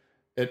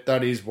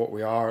 that is what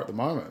we are at the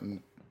moment.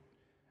 And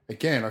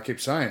again, I keep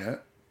saying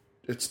it,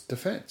 it's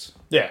defence.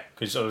 Yeah,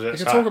 because you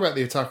can talk about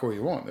the attack all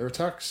you want. Their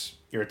attacks,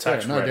 your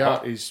attack's no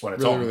doubt, is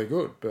really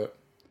good, but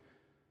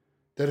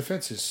their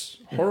defence is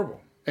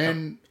horrible.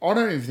 And I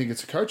don't even think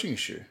it's a coaching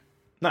issue.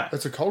 No.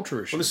 It's a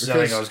culture issue. Well, this is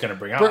something I was going to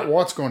bring up. Brett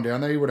White's gone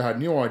down there. He would have had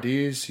new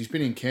ideas. He's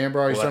been in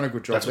Canberra. He's done a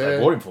good job there. That's what they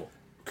bought him for.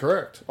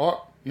 Correct.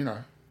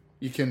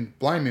 You can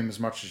blame him as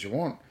much as you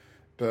want,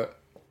 but,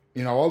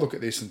 I look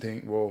at this and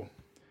think, well,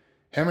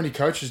 how many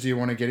coaches do you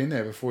want to get in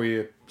there before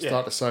you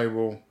start to say,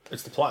 well...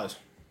 It's the players.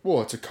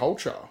 Well, it's a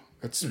culture.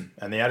 It's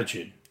and the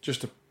attitude.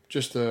 Just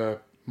a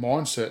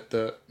mindset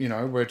that,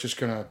 we're just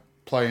going to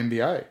play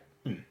NBA.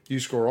 You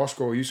score, I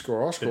score, you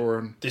score, I score.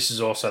 And this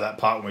is also that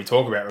part when we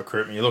talk about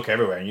recruitment. You look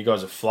everywhere and you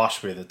guys are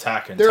flush with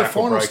attack and they're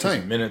tackle a finals breakers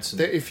team. And minutes.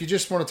 And, if you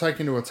just want to take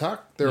into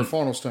attack, they're a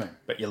finals team.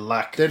 But you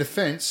lack... Their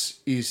defence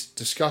is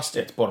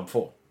disgusting. Yeah, it's bottom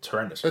four. It's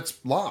horrendous.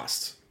 It's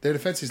last. Their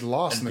defence is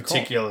last in the comp.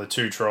 In particular,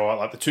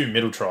 the two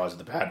middle tries are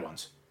the bad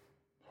ones.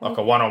 Like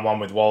a one-on-one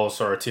with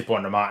Wallace or a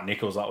tip-on to Martin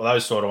Nichols. Like,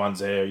 those sort of ones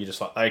there, you're just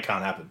like, they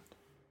can't happen.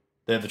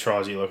 They're the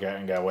tries you look at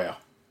and go, wow.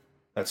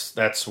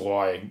 That's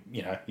why,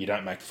 you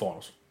don't make the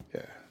finals.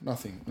 Yeah,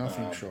 nothing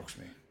shocks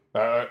me.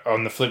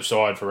 On the flip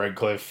side for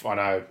Redcliffe, I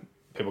know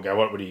people go,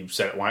 what would he have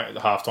said at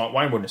the half-time?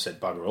 Wayne wouldn't have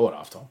said bugger all at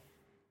half-time.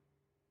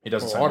 He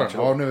doesn't say much at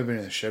all. I've never been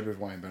in the shed with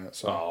Wayne Bennett.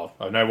 So.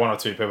 I know one or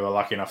two people are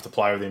lucky enough to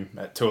play with him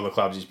at two of the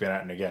clubs he's been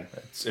at, and again,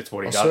 it's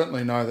what he does. I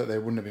certainly know that there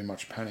wouldn't have been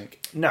much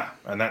panic. No,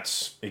 and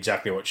that's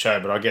exactly what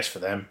showed. But I guess for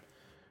them,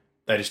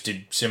 they just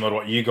did similar to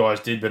what you guys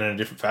did, but in a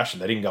different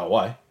fashion. They didn't go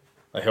away.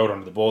 They held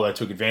onto the ball. They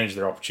took advantage of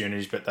their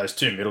opportunities, but those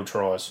two middle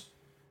tries,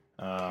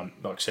 like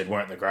I said,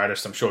 weren't the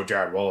greatest. I'm sure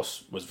Jared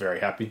Wallace was very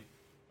happy.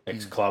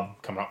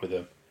 Ex-club, coming up with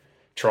a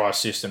try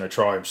assist and a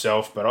try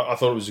himself. But I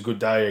thought it was a good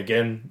day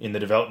again in the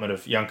development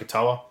of young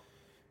Katoa.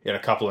 He had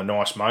a couple of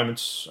nice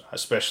moments,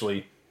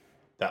 especially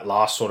that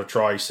last sort of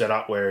try he set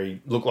up where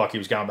he looked like he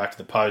was going back to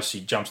the post. He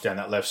jumps down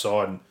that left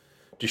side and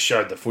just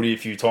showed the footy a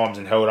few times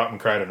and held up and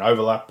created an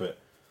overlap. But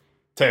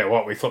tell you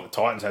what, we thought the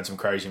Titans had some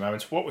crazy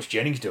moments. What was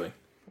Jennings doing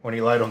when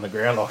he laid on the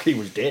ground like he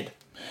was dead?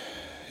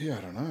 Yeah,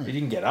 I don't know. He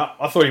didn't get up.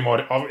 I thought he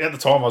might. At the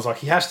time, I was like,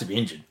 he has to be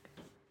injured.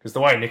 Because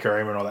the way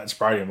Nicarima and all that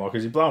sprayed him, like,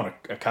 is he blowing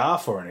a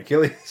calf or an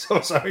Achilles?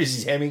 or so is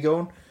his hammy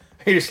gone?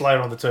 He just laid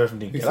on the turf and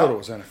didn't get up. He thought it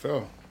was NFL.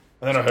 And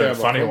then I heard a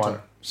funny one.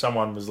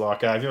 Someone was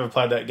like, have you ever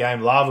played that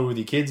game Lava with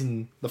your kids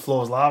and the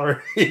floor's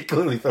lava? He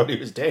clearly thought he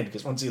was dead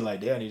because once he lay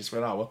down, he just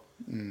went, oh, well.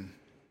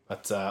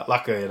 But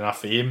luckily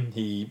enough for him,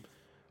 he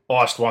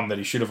iced one that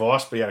he should have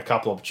iced, but he had a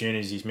couple of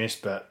opportunities he's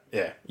missed. But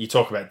yeah, you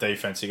talk about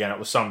defence again. It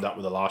was summed up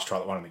with the last try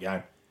that won him the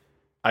game.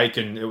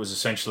 Aiken, it was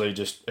essentially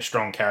just a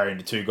strong carry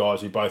into two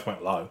guys who both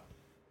went low.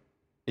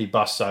 He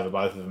busts over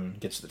both of them and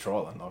gets to the try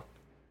line. Like,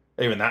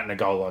 even that in a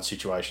goal line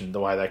situation, the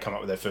way they come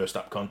up with their first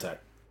up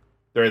contact.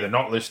 They're either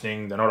not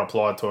listening, they're not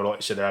applied to it, like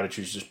you said, their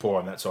attitude's just poor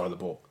on that side of the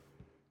ball.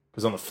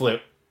 Because on the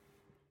flip,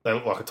 they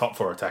look like a top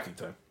 4 attacking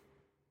team.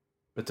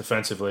 But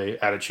defensively,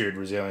 attitude,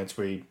 resilience,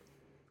 we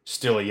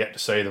still are yet to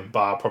see them,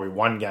 bar probably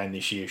one game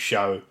this year,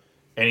 show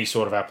any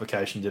sort of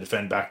application to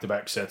defend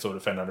back-to-back sets or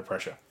defend under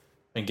pressure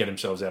and get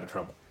themselves out of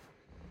trouble.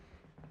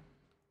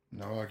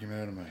 No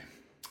argument out of me.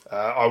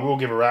 I will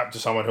give a rap to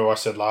someone who I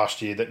said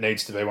last year that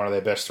needs to be one of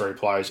their best 3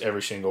 players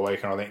every single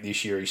week, and I think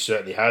this year he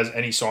certainly has.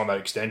 And he signed that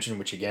extension,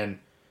 which again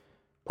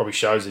probably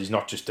shows that he's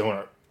not just doing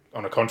it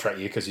on a contract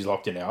year because he's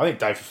locked in now. I think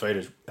Dave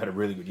Fafita's had a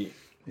really good year.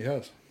 He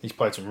has. He's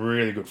played some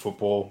really good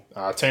football.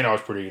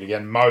 Tino's pretty good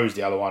again. Mo's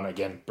the other one.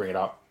 Again, bring it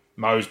up.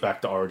 Mo's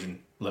back to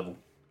Origin level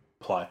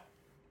play.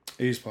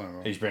 He's playing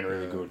well. He's been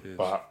really good.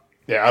 But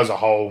yeah, as a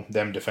whole,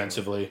 them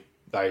defensively,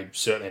 they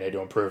certainly need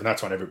to improve, and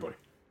that's on everybody.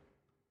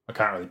 I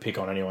can't really pick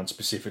on anyone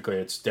specifically.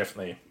 It's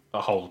definitely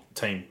a whole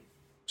team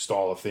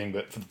style of thing.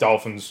 But for the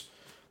Dolphins,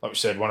 like we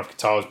said, one of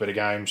Katoa's better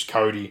games.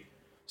 Cody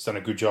has done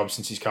a good job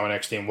since he's come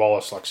next in.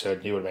 Wallace, like I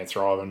said, he would have been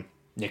thriving.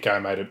 Nico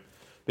made a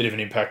bit of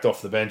an impact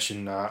off the bench,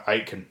 and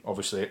Aitken,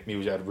 obviously, he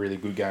was had a really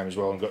good game as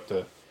well and got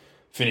to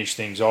finish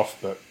things off.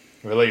 But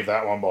we leave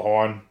that one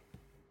behind,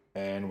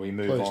 and we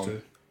move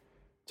on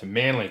to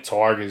Manly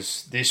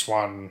Tigers. This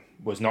one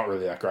was not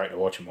really that great to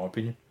watch, in my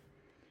opinion.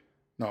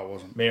 No, it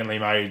wasn't. Manly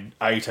made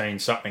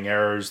 18-something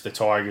errors. The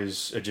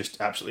Tigers are just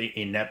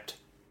absolutely inept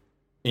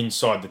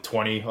inside the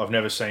 20. I've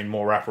never seen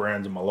more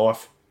wraparounds in my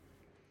life.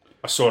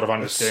 I sort of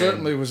understand. It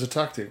certainly was a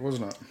tactic,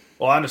 wasn't it?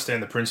 Well, I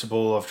understand the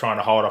principle of trying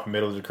to hold up a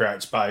middle to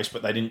create space,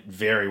 but they didn't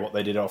vary what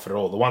they did off at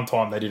all. The one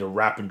time they did a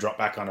wrap and drop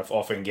back on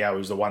off Ngao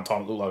was the one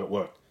time it looked like it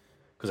worked.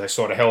 Because they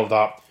sort of held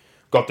up,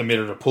 got the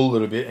middle to pull a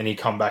little bit, and he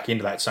come back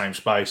into that same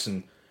space,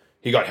 and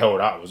he got held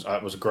up.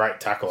 It was a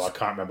great tackle. I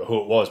can't remember who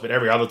it was, but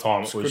every other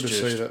time it was good to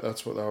just... see that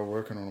that's what they were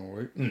working on all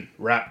week.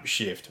 Wrap,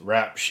 shift,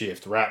 wrap,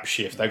 shift, wrap,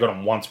 shift. They got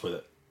him once with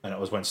it, and it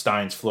was when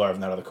Staines flew over in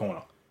that other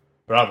corner.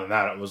 But other than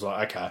that, it was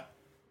like, okay,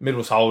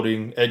 middle's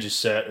holding, edge is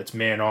set, it's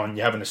man on,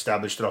 you haven't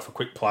established it off a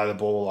quick play of the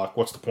ball, like,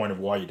 what's the point of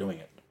why you're doing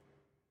it?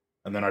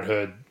 And then I'd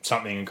heard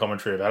something in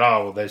commentary about,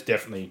 oh, well, there's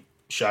definitely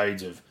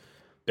shades of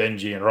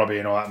Benji and Robbie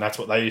and all that, and that's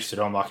what they used to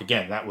do. I'm like,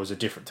 again, that was a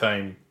different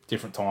team,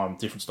 different time,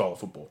 different style of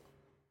football.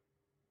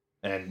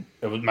 And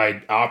it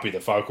made Arpey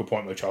the focal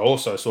point, which I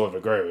also sort of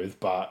agree with,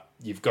 but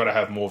you've got to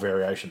have more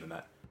variation than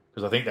that.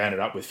 Because I think they ended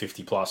up with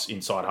 50-plus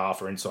inside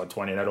half or inside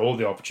 20 and had all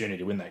the opportunity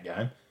to win that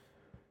game.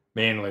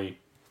 Manly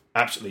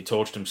absolutely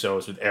torched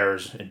themselves with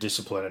errors and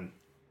discipline and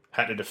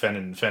had to defend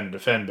and defend and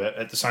defend. But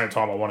at the same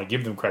time, I want to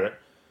give them credit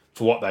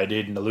for what they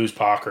did and to lose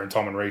Parker and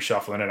Tom and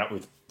reshuffle and end up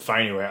with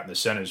Fainu out in the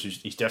centres,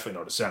 he's definitely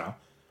not a centre.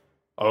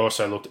 I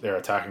also looked at their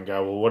attack and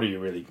go, well, what are you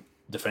really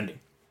defending?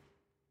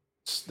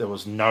 There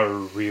was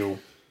no real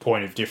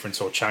point of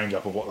difference or change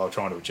up of what they were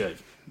trying to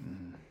achieve.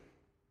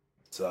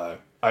 So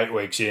 8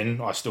 weeks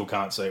in, I still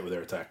can't see it with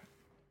their attack.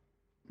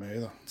 Me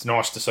either. It's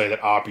nice to see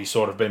that Arpey's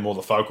sort of been more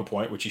the focal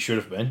point, which he should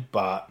have been,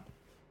 but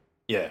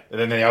yeah. And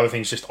then the other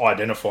thing's just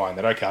identifying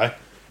that, okay,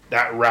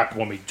 that wrap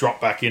when we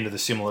dropped back into the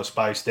similar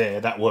space there,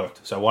 that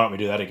worked. So why don't we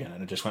do that again?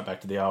 And it just went back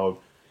to the old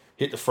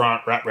hit the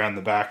front, wrap round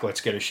the back,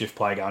 let's get a shift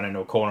play going into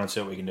a corner and see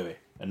what we can do here.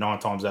 And 9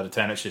 times out of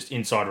 10, it's just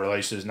inside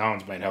releases, no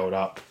one's been held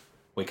up,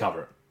 we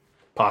cover it.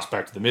 Pass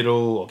back to the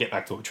middle or get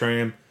back to a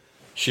trim,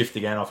 shift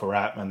again off a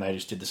wrap, and they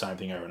just did the same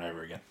thing over and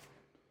over again.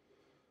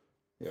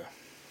 Yeah.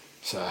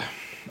 So,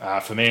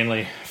 for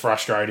Manly,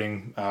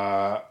 frustrating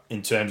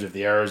in terms of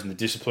the errors and the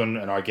discipline,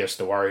 and I guess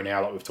the worry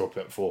now, like we've talked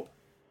about before.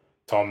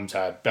 Tom's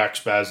had back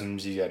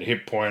spasms, he's had a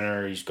hip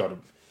pointer, he's got a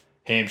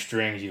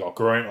hamstring, he's got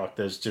groin. Like,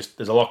 there's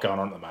a lot going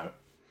on at the moment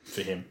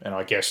for him. And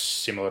I guess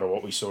similar to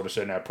what we sort of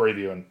said in our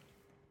preview, and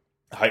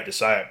I hate to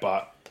say it,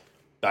 but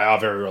they are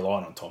very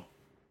reliant on Tom.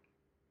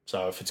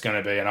 So if it's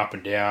going to be an up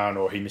and down,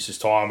 or he misses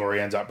time, or he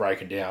ends up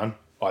breaking down,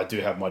 I do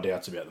have my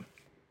doubts about them.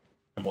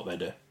 and what they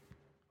do.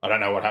 I don't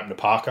know what happened to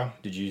Parker.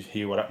 Did you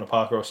hear what happened to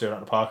Parker or see what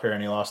happened to Parker?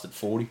 And he lasted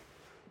 40.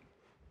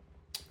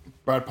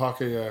 Brad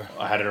Parker, yeah.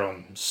 I had it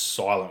on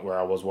silent where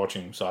I was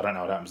watching, so I don't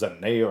know what happened. Was that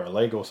a knee or a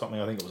leg or something?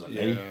 I think it was a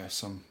knee. Yeah,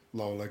 some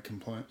lower leg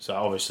complaint. So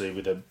obviously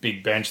with a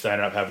big bench, they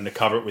ended up having to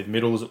cover it with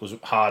middles. It was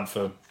hard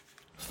for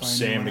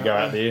Sam to go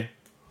out there.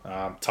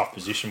 Tough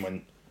position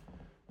when,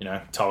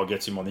 Toa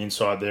gets him on the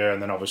inside there.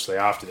 And then obviously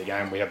after the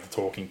game, we have the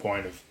talking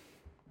point of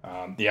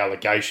the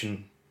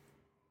allegation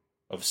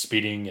of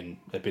spitting and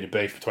a bit of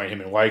beef between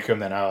him and Wakeham.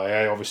 Then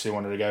LAA obviously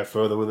wanted to go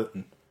further with it.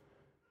 And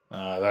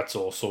that's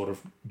all sort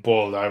of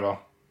boiled over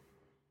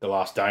the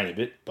last day in a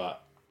bit.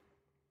 But,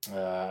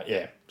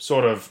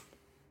 sort of,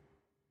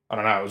 I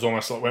don't know, it was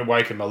almost like when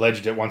Wakeham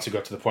alleged it once it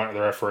got to the point of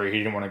the referee, he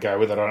didn't want to go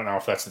with it. I don't know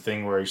if that's the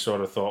thing where he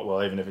sort of thought,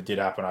 well, even if it did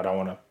happen, I don't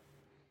want to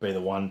be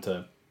the one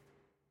to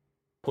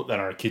put that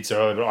on a kid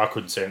so early, but I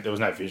couldn't see it. There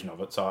was no vision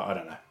of it, so I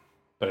don't know.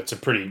 But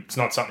it's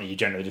not something you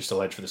generally just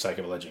allege for the sake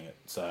of alleging it.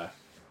 So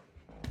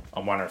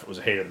I'm wondering if it was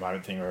a heat of the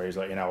moment thing where he's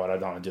like, you know what, I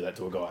don't want to do that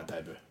to a guy on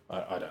debut.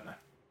 I don't know.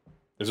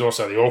 There's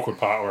also the awkward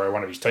part where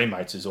one of his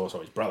teammates is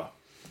also his brother.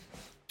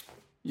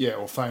 Yeah,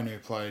 well,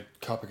 Fainu played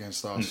Cup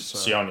against us.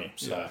 Sione.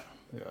 So.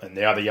 Yeah. And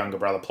the other younger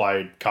brother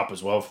played Cup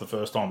as well for the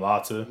first time,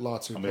 Latu.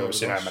 And we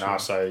obviously know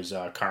Manasseh is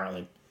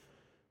currently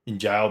in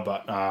jail,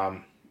 but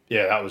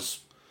that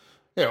was...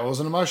 Yeah, it was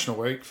an emotional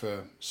week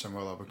for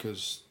Samuela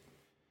because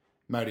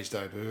made his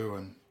debut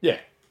and... Yeah.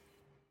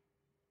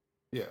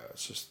 Yeah,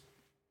 it's just...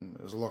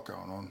 There's a lot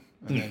going on.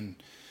 And then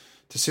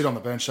to sit on the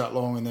bench that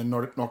long and then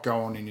not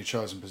go on in your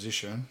chosen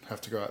position,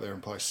 have to go out there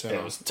and play centre.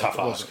 Yeah, it was a tough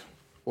ask.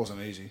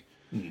 Wasn't easy.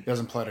 He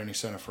hasn't played any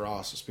centre for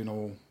us. It's been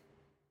all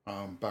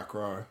back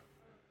row.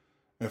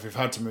 And if we've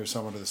had to move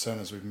someone to the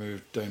centres, we've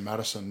moved Dean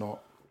Madison,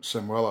 not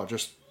Samuela,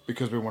 just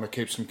because we want to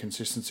keep some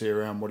consistency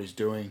around what he's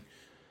doing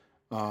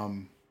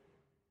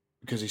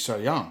because he's so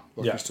young.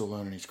 He's still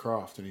learning his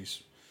craft and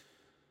he's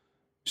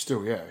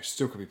still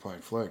could be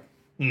playing flag.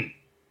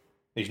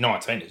 He's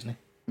 19, isn't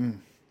he?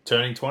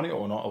 Turning 20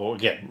 or not? Or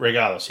again,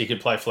 regardless, he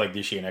could play flag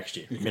this year, next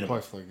year. He could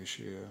play flag this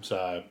year, yeah.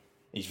 So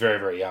he's very,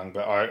 very young.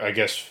 But I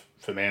guess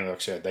for me, like I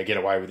said, they get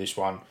away with this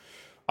one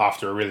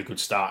after a really good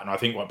start. And I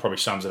think what probably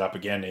sums it up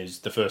again is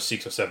the first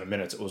 6 or 7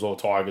 minutes, it was all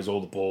Tigers,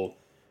 all the ball,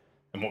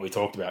 and what we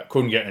talked about.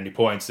 Couldn't get any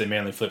points. Then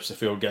Manly flips the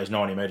field, goes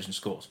 90 metres and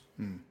scores.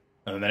 And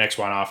then the next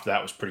one after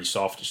that was pretty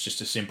soft. It's just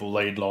a simple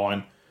lead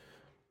line.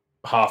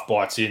 Half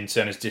bites in,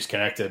 centre's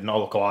disconnected, and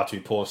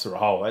Olokalatu pours through a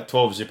hole. At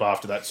 12 zip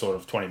after that sort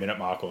of 20-minute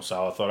mark or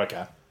so, I thought,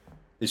 okay,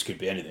 this could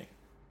be anything.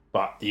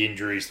 But the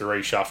injuries, the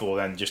reshuffle,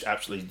 then just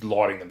absolutely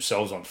lighting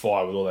themselves on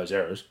fire with all those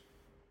errors.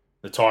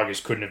 The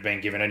Tigers couldn't have been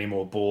given any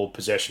more ball,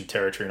 possession,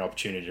 territory, and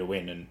opportunity to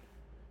win. And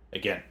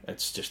again,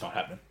 it's just not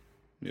happening.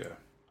 Yeah.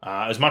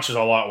 As much as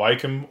I like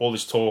Wakeham, all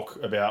this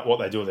talk about what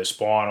they do with their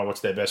spine or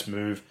what's their best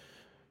move,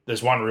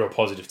 there's one real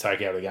positive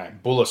take out of the game.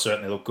 Buller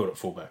certainly looked good at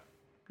fullback.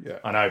 Yeah.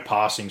 I know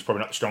passing's probably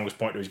not the strongest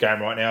point to his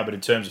game right now, but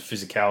in terms of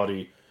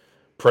physicality,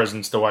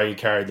 presence, the way he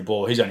carried the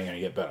ball, he's only going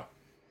to get better.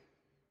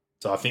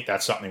 So I think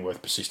that's something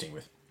worth persisting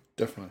with.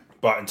 Definitely.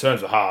 But in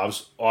terms of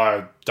halves,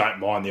 I don't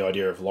mind the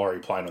idea of Laurie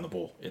playing on the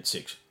ball at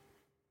 6.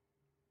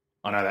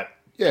 I know that.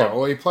 Yeah,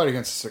 well, he played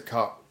against us at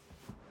Cup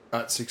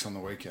at 6 on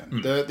the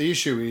weekend. The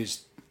issue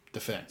is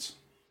defence.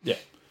 Yeah.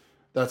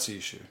 That's the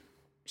issue.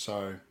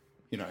 So,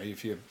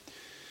 if you...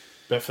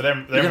 But for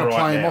them you're going to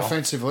play him now,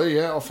 offensively.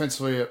 Yeah,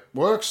 offensively it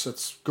works.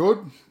 It's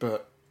good.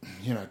 But,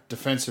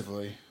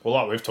 defensively... Well,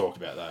 like we've talked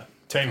about, though.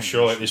 Teams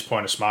surely at this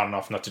point are smart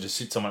enough not to just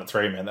sit someone at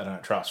 3 man they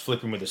don't trust.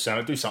 Flip him with the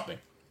centre. Do something.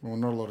 Well,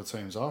 not a lot of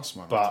teams are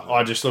smart. But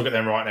I just look at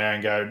them right now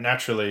and go,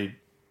 naturally,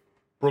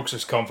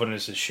 Brooks'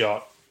 confidence is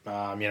shot.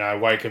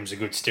 Wakeham's a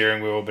good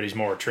steering wheel, but he's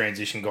more a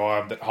transition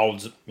guy that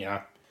holds,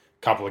 a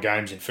couple of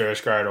games in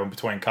first grade or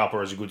between couple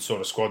as a good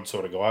sort of squad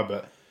sort of guy.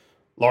 But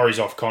Laurie's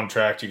off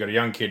contract. You've got a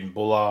young kid in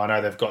Buller. I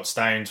know they've got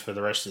Staines for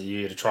the rest of the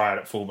year to try out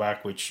at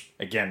fullback, which,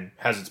 again,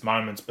 has its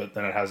moments, but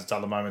then it has its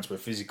other moments where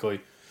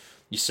physically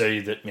you see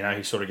that,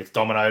 he sort of gets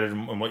dominated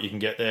and what you can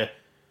get there.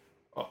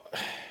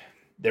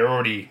 They're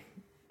already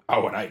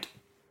 0-8.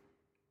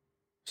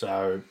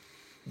 So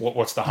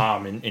what's the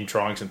harm in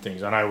trying some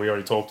things? I know we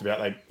already talked about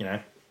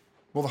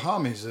Well, the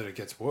harm is that it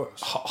gets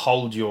worse.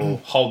 Hold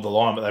the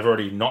line, but they've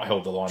already not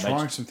held the line.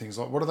 Trying some things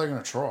like what are they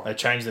going to try? They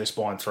changed their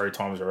spine 3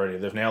 times already.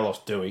 They've now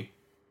lost Dewey.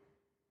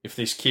 If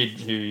this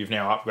kid who you've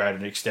now upgraded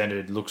and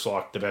extended looks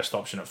like the best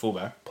option at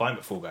fullback, play him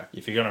at fullback.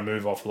 If you're going to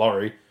move off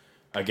Laurie,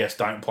 I guess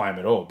don't play him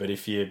at all. But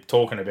if you're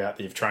talking about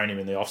that you've trained him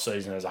in the off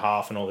season as a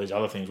half and all these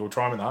other things, we'll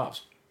try him in the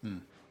halves.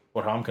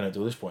 What harm can it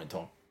do at this point in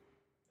time?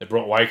 They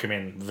brought Wakeham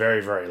in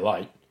very, very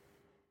late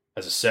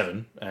as a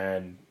 7,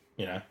 and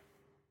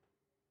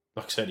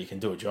like I said, he can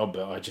do a job,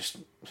 but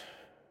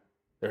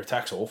their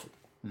attack's awful.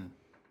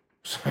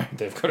 So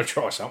they've got to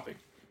try something.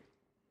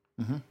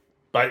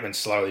 Bateman's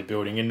slowly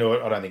building into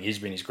it. I don't think he's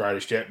been his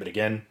greatest yet, but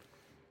again,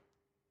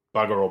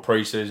 bugger all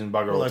pre-season,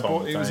 bugger all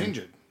time. He was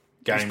injured.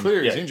 It's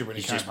clear he's injured when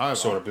he came over.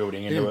 Sort of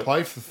building into it. He didn't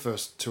play for the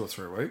first 2 or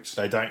 3 weeks.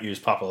 They don't use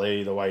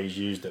Papali'i the way he's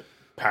used at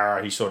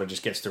Para. He sort of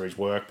just gets to his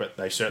work, but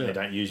they certainly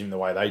don't use him the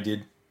way they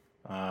did.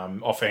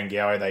 Off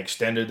Angawi, they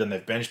extended and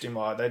they've benched him.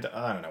 I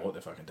don't know what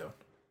they're fucking doing.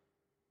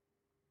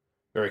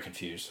 Very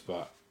confused,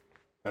 but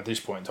at this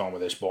point in time,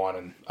 with their spine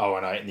and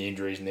 0-8 and the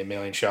injuries and the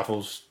million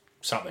shuffles,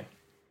 something.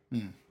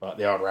 Like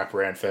the old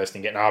wraparound first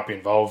and getting Harpy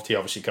involved. He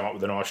obviously come up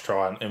with a nice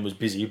try and was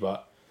busy,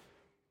 but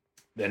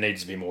there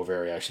needs to be more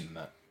variation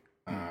than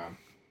that.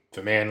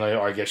 For Manly,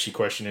 I guess your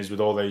question is, with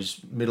all these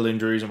middle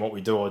injuries and what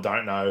we do or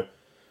don't know,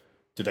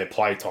 do they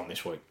play Tom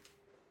this week?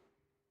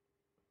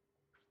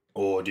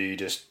 Or do you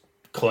just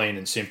clean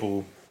and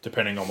simple,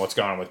 depending on what's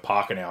going on with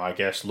Parker now, I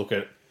guess, look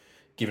at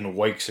giving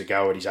weeks a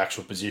go at his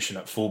actual position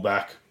at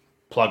fullback,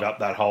 plug up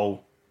that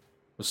hole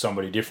with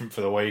somebody different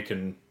for the week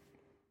and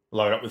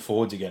load up with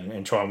forwards again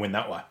and try and win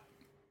that way.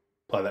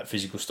 Play that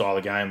physical style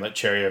of game, let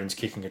Cherry Evans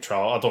kick and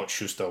control. I thought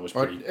Schuster was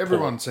pretty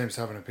Everyone poor. seems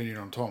to have an opinion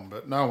on Tom,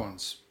 but no one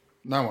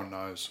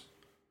knows.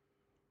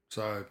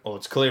 So, Well,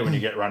 it's clear when you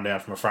get run down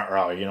from a front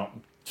row, you're not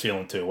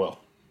feeling too well.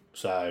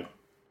 So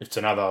it's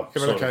another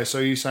so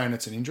you're saying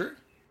it's an injury?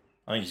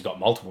 I think he's got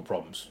multiple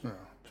problems. Yeah.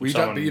 Well,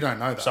 you don't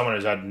know that. Someone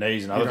who's had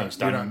knees and other things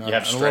done. You don't know You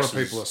have that. And stresses. a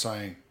lot of people are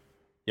saying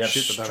You have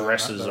shit that they don't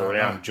stresses know.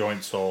 around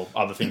joints or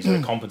other things that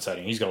are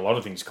compensating. He's got a lot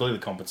of things clearly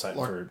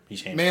compensating for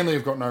his hand. Manly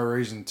have got no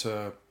reason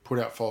to put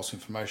out false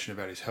information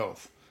about his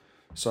health.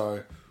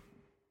 So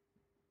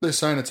they're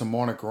saying it's a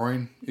minor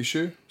groin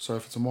issue. So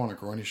if it's a minor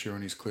groin issue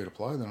and he's clear to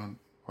play, then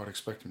I'd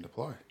expect him to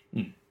play.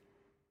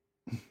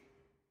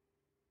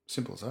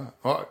 Simple as that.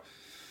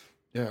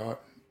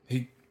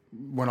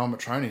 When I'm at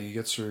training, he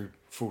gets through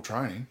full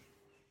training.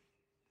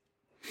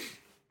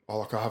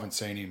 I haven't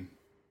seen him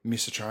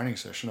miss a training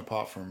session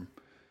apart from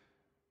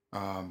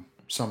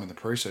some in the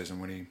preseason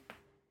when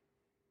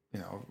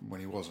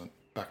he wasn't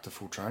back to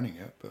full training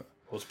yet. But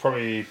It's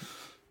probably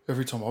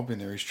every time I've been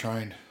there, he's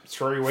trained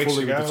 3 weeks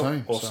fully ago. with the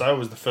team, Also,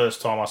 was the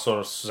first time I sort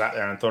of sat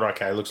there and thought,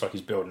 okay, it looks like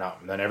he's building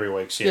up. And then every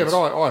week since, yeah,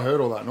 but I heard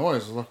all that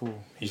noise. I was like,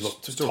 well, he's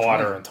looked still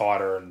tighter training. and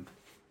tighter. And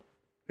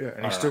Yeah,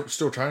 and he's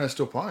still training,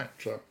 still playing.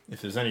 So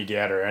if there's any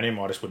doubt around him,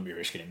 I just wouldn't be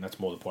risking him. That's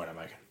more the point I'm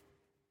making.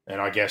 And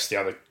I guess the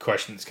other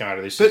question that's come out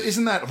of this But is...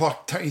 isn't that,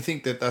 don't you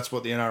think that that's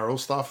what the NRL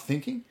staff are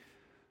thinking?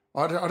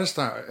 I just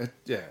don't...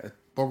 It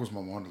boggles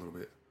my mind a little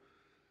bit.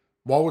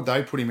 Why would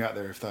they put him out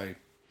there if they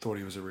thought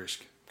he was a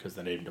risk? Because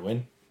they need him to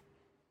win.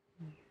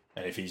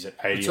 And if he's at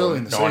 80 It's or early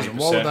in the 90%, season.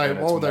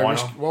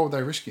 Why would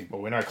they risk him?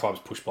 Well, we know clubs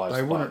push players.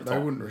 They to play at wouldn't. the They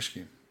time. wouldn't risk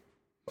him.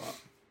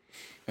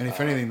 And if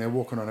anything, they're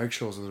walking on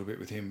eggshells a little bit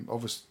with him,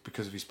 obviously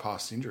because of his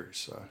past injuries.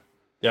 So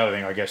The other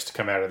thing, I guess, to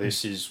come out of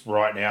this is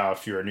right now,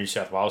 if you're a New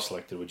South Wales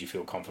selected, would you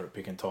feel confident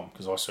picking Tom?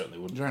 Because I certainly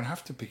you wouldn't. don't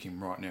have to pick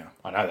him right now.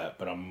 I know that,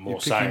 but I'm more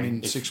pick him saying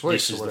in if 6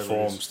 weeks this or is the whatever it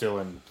form is. still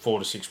in 4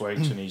 to 6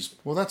 weeks and he's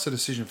Well, that's a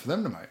decision for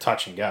them to make.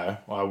 touch and go,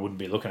 I wouldn't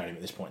be looking at him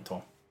at this point in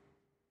time.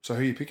 So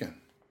who are you picking?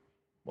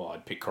 Well,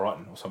 I'd pick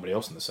Crichton or somebody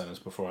else in the centres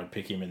before I'd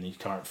pick him in the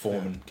current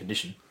form and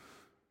condition.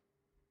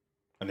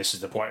 And this is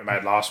the point we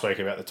made last week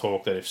about the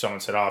talk that if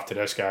someone said, after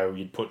Tedesco,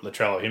 you'd put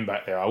Latrell or him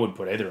back there, I wouldn't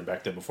put either of them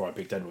back there before I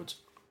picked Edwards.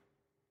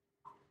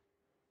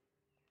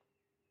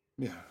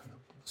 Yeah,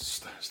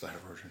 state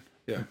of origin.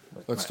 Yeah,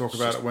 let's Mate, talk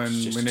about it when it's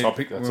we just a need topic,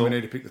 to pick that's when we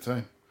all. need to pick the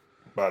team.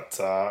 But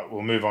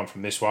we'll move on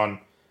from this one.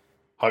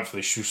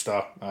 Hopefully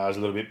Schuster is a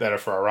little bit better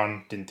for a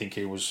run. Didn't think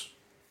he was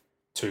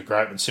too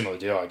great, but similar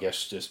deal, I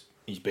guess. Just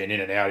he's been in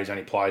and out. He's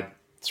only played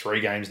 3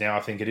 games now,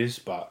 I think it is.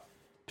 But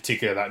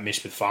particularly that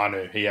miss with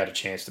Fanu, he had a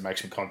chance to make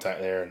some contact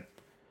there and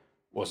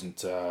wasn't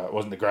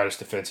the greatest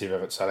defensive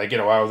effort. So they get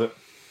away with it,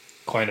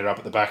 cleaned it up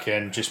at the back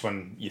end, just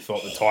when you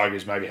thought the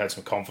Tigers maybe had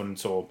some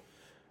confidence or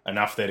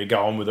enough there to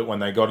go on with it. When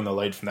they got in the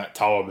lead from that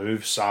Toa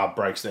move, Saab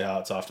breaks their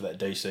hearts after that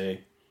DC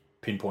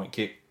pinpoint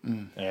kick.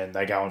 And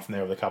they go on from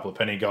there with a couple of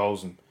penny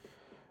goals and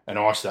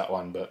ice that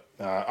one. But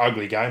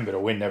ugly game, but a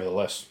win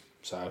nevertheless.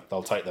 So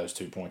they'll take those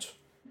 2 points.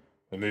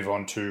 We move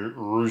on to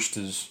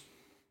Roosters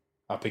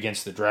up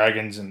against the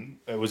Dragons, and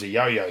it was a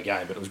yo-yo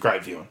game, but it was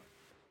great viewing.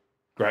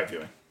 Great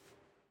viewing.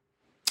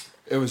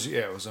 It was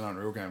an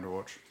unreal game to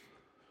watch.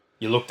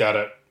 You looked at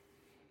it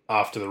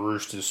after the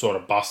Roosters sort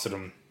of busted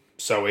them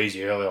so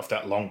easy early off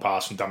that long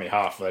pass from dummy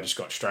half. They just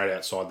got straight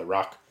outside the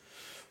ruck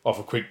off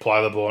a quick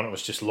play the ball, and it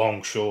was just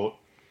long, short,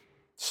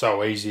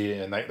 so easy.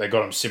 And they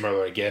got them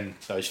similar again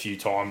those few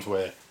times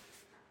where,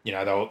 you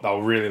know, they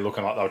were really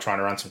looking like they were trying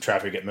to run some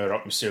traffic at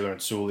Murdoch, Masila and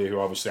Sulia, who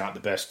obviously aren't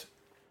the best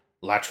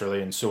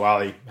laterally. And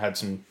Suali had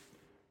some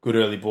good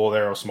early ball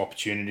there or some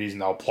opportunities,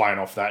 and they were playing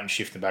off that and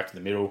shifting back to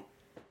the middle.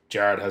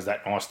 Jared has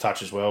that nice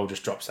touch as well,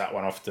 just drops that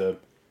one off to,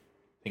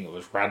 I think it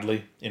was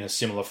Radley, in a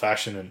similar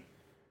fashion. And,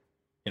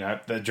 you know,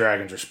 the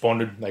Dragons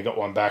responded. They got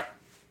one back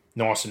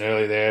nice and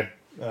early there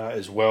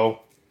as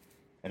well.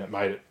 And it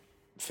made it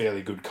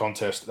fairly good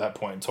contest at that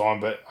point in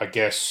time. But I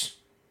guess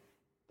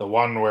the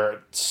one where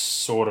it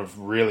sort of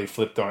really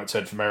flipped on its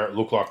head from where it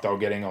looked like they were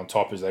getting on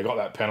top is they got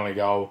that penalty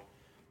goal.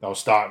 They were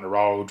starting to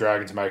roll.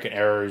 Dragons making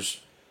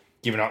errors,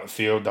 giving up the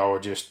field. They were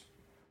just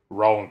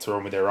rolling through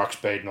them with their ruck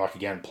speed and, like,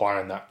 again,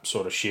 playing that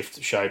sort of shift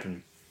shape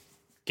and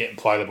getting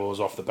play the balls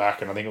off the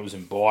back. And I think it was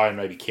in Bly and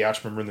maybe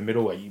Couch, remember, in the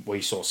middle where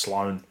we saw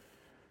Sloan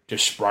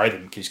just spray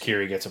them because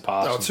Kiri gets a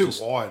pass. Oh, and too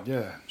just wide,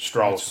 yeah.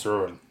 strolls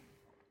through and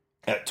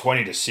At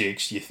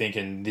 20-6, you're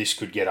thinking this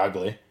could get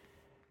ugly.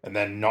 And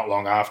then not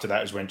long after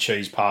that is when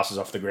Cheese passes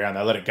off the ground.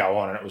 They let it go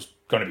on, and it was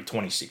going to be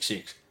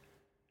 26-6.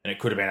 And it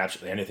could have been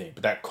absolutely anything.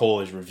 But that call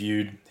is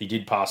reviewed. He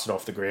did pass it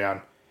off the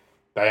ground.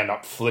 They end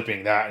up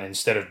flipping that, and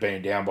instead of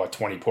being down by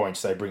 20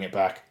 points, they bring it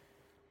back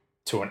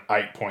to an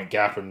 8-point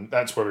gap. And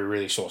that's where we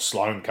really saw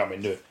Sloane come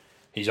into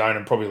his own.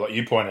 And probably like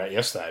you pointed out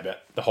yesterday about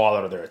the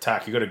highlight of their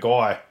attack. You've got a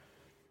guy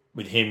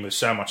with him with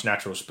so much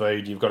natural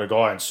speed. You've got a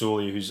guy in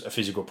Sully who's a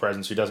physical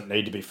presence who doesn't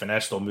need to be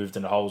finessed or moved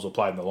into holes or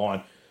played in the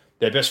line.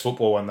 Their best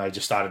football when they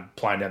just started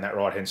playing down that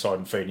right-hand side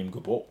and feeding him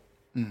good ball.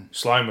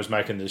 Sloane was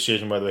making the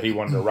decision whether he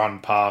wanted to run,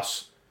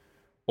 pass,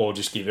 or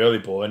just give early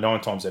ball, and 9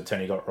 times out of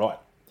 10 he got it right.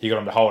 He got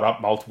him to hold up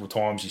multiple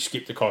times. He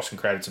skipped across and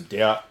created some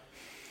doubt.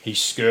 He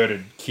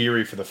skirted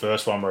Kiri for the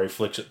first one where he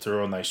flicks it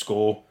through and they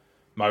score.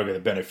 Moga the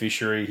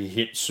beneficiary. He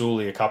hit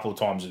Sully a couple of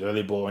times at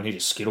early ball and he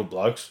just skittled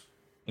blokes,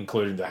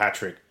 including the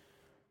hat-trick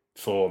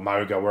for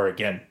Moga, where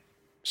again,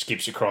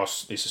 skips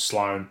across. This is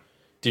Sloane,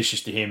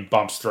 dishes to him,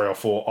 bumps 3 or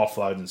 4,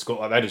 offloads and score.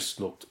 Like, they just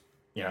looked,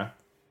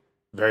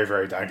 very,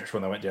 very dangerous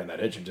when they went down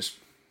that edge. And just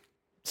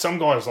some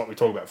guys, like we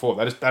talked about before,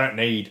 they don't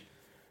need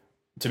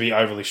to be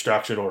overly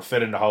structured or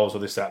fed into holes or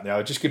this, that, and the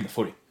other. Just give them the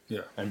footy.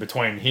 Yeah. And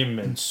between him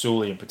and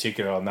Sully in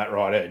particular on that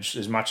right edge,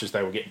 as much as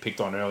they were getting picked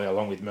on earlier,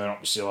 along with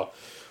Murdoch, Masilla,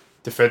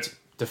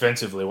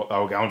 defensively, what they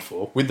were going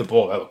for, with the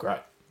ball, they look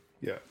great.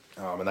 Yeah.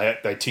 And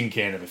they tin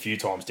canned him a few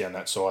times down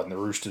that side, and the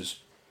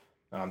Roosters,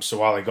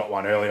 Sawali got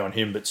one early on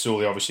him, but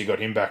Sully obviously got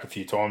him back a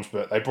few times,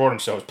 but they brought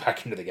themselves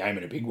back into the game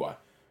in a big way.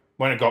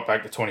 When it got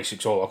back to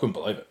 26-all, I couldn't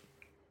believe it.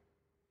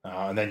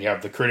 And then you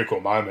have the critical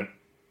moment.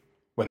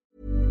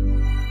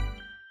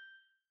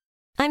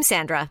 I'm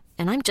Sandra,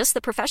 and I'm just the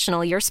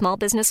professional your small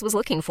business was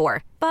looking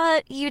for.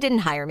 But you didn't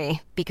hire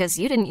me because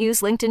you didn't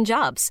use LinkedIn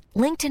Jobs.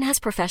 LinkedIn has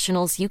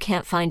professionals you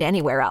can't find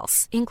anywhere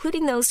else,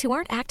 including those who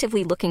aren't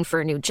actively looking for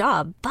a new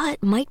job,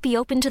 but might be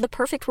open to the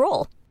perfect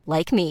role,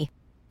 like me.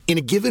 In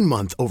a given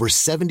month, over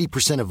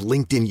 70% of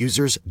LinkedIn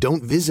users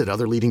don't visit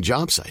other leading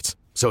job sites.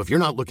 So if you're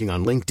not looking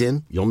on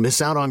LinkedIn, you'll miss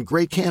out on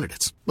great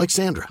candidates like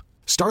Sandra.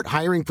 Start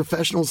hiring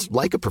professionals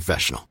like a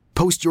professional.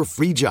 Post your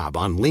free job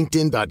on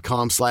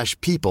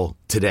linkedin.com/people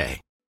today.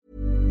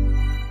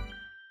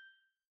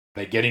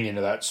 They're getting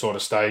into that sort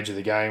of stage of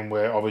the game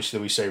where obviously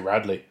we see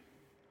Radley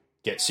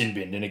get sin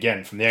binned. And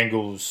again, from the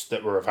angles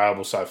that were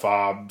available so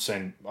far, I've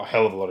seen a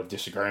hell of a lot of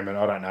disagreement.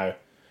 I don't know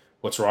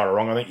what's right or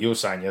wrong. I think you were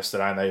saying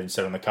yesterday, and they even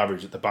said on the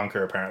coverage that the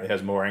bunker apparently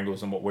has more angles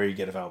than what we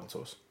get available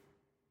to us.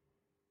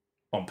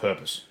 On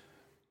purpose.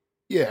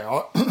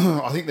 Yeah,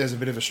 I think there's a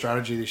bit of a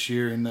strategy this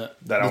year in that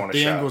They don't want to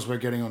the show. angles we're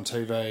getting on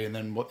TV and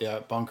then what the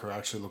out bunker are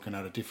actually looking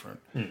at are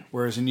different.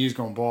 Whereas in years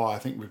gone by, I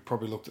think we've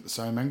probably looked at the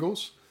same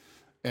angles,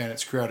 and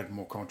it's created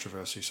more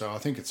controversy. So I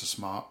think it's a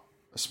smart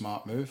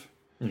move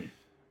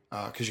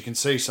because you can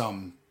see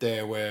some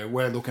there where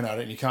we're looking at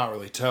it and you can't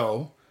really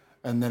tell,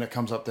 and then it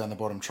comes up down the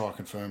bottom, try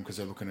confirm because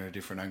they're looking at a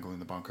different angle in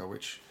the bunker.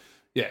 Which,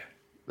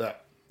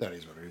 that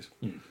is what it is.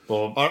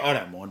 Well, I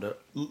don't mind it.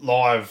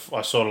 live,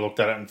 I sort of looked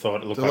at it and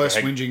thought it looked The like less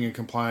a heck. whinging and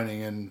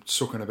complaining and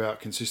sooking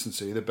about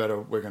consistency, the better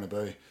we're going to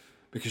be,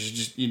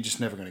 because you're just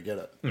never going to get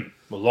it.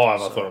 Well,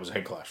 live, I thought it was a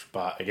head clash.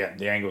 But again,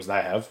 the angles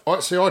they have, I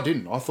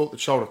didn't. I thought the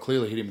shoulder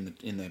clearly hit him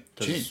in the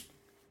chin.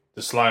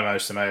 the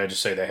slow-mos to me, I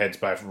just see their heads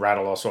both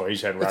rattle. I saw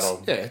his head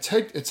rattle. It's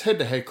head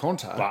to head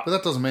contact, but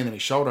that doesn't mean that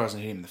his shoulder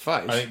hasn't hit him in the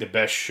face. I think the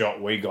best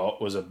shot we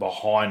got was a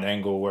behind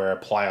angle where a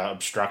player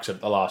obstructs it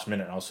at the last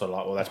minute. And I was sort of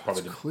like, well, that's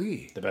probably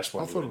clear. the best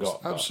one I thought we it was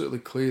got. But absolutely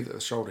clear that the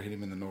shoulder hit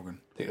him in the noggin.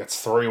 I think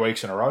that's 3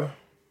 weeks in a row.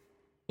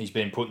 He's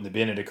been put in the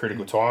bin at a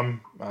critical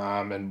time,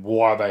 and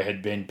why they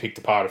had been picked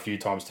apart a few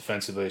times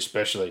defensively,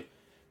 especially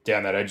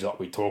down that edge like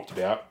we talked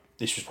about.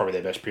 This was probably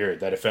their best period.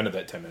 They defended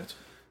that 10 minutes.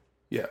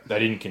 Yeah, They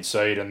didn't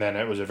concede, and then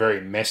it was a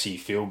very messy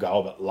field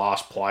goal, but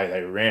last play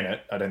they ran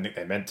it. I don't think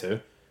they meant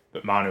to,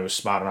 but Manu was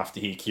smart enough to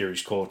hear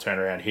Kiri's call, turn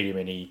around, hit him,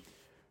 and he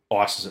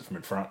ices it from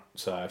in front.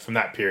 So from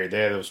that period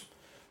there was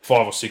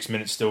 5 or 6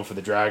 minutes still for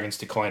the Dragons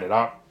to clean it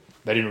up.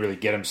 They didn't really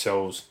get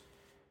themselves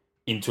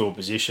into a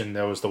position.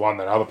 There was the one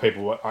that other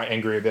people were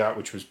angry about,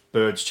 which was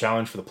Bird's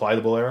challenge for the play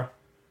the ball error,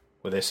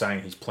 where they're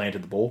saying he's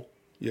planted the ball.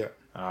 yeah.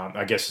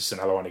 I guess it's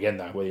another one again,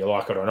 though, whether you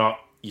like it or not.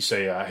 You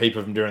see a heap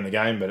of them during the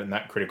game, but in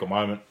that critical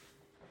moment,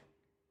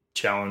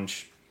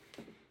 challenge.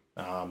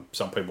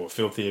 Some people were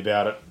filthy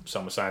about it.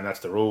 Some were saying that's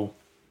the rule.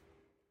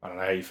 I don't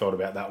know how you felt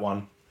about that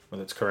one,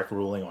 whether it's correct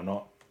ruling or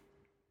not.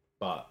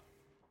 But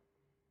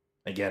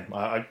again,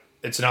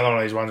 it's another one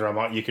of these ones where I'm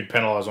like, you could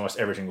penalise almost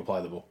every single play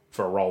of the ball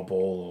for a roll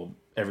ball, or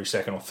every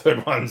second or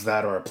third one's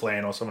that, or a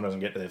plan, or someone doesn't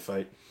get to their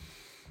feet.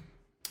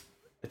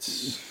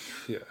 It's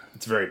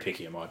very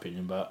picky in my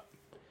opinion, but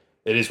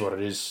it is what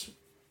it is.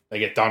 They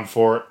get done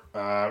for it,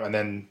 and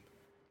then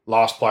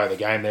last play of the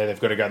game there, they've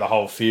got to go the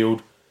whole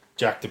field.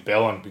 Jack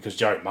DeBellin, because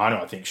Joey Manu,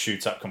 I think,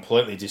 shoots up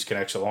completely,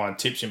 disconnects the line,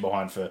 tips him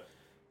behind for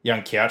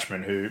young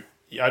Couchman, who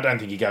I don't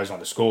think he goes on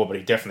to score, but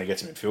he definitely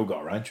gets him in field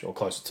goal range, or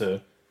closer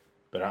to.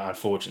 But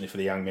unfortunately for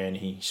the young man,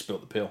 he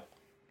spilt the pill.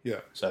 Yeah.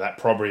 So that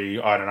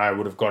probably, I don't know,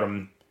 would have got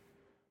him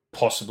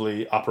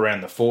possibly up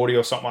around the 40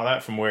 or something like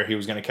that from where he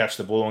was going to catch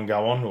the ball and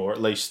go on, or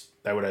at least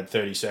they would have had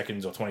 30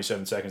 seconds or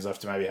 27 seconds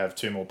left to maybe have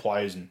 2 more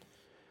plays and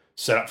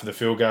set up for the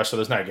field goal. So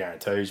there's no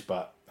guarantees,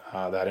 but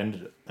that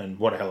ended it. And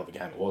what a hell of a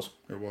game it was.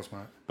 It was,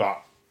 mate.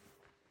 But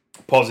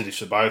positives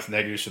for both,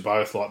 negatives for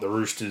both, like the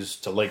Roosters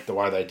to leak the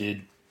way they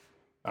did.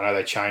 I know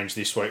they changed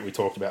this week. We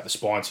talked about the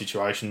spine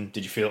situation.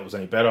 Did you feel it was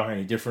any better,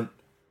 any different?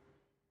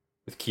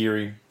 With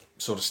Kiri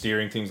sort of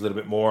steering things a little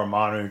bit more and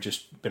Manu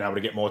just been able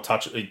to get more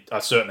touch. I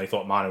certainly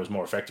thought Manu was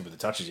more effective with the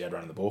touches he had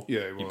running the ball.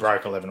 Yeah, he was. He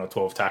broke 11 or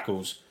 12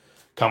 tackles,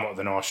 come up with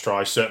a nice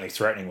try, certainly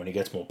threatening when he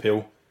gets more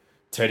pill.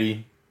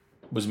 Teddy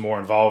was more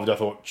involved. I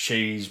thought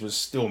Cheese was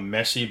still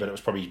messy, but it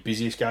was probably his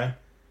busiest game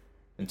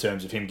in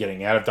terms of him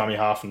getting out of dummy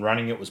half and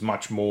running. It was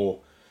much more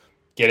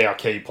get our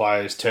key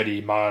players,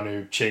 Teddy,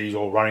 Manu, Cheese,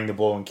 all running the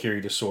ball and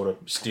Kiri to sort of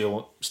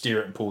steer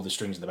it and pull the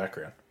strings in the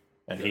background.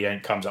 And he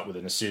comes up with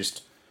an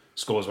assist,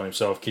 scores one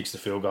himself, kicks the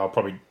field goal,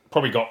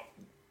 probably got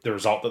the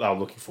result that they were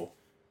looking for.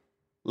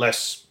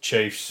 Less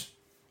Chiefs,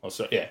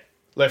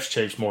 less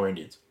Chiefs, more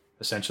Indians,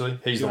 essentially.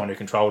 He's the one who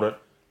controlled it.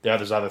 The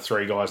other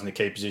 3 guys in the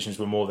key positions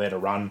were more there to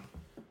run,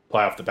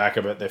 play off the back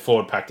of it. Their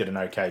forward pack did an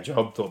okay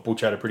job. Thought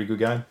Butch had a pretty good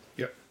game.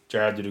 Yep.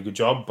 Jared did a good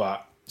job,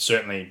 but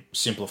certainly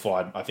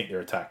simplified, I think, their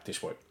attack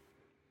this week.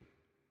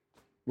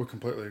 We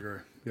completely agree.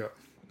 Yep.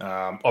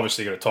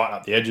 Obviously, got to tighten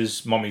up the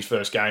edges. Mommy's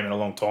first game in a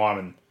long time,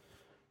 and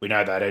we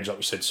know that edge, like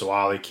we said,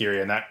 Suwali, Kiri,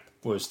 and that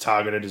was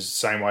targeted as the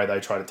same way they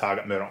try to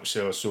target Murdoch,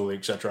 Suli,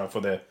 etc., for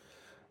their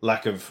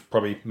lack of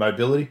probably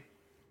mobility.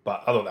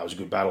 But I thought that was a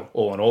good battle.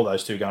 All in all,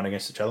 those two going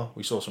against each other.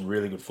 We saw some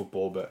really good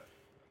football, but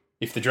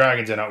if the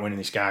Dragons end up winning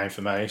this game,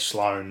 for me,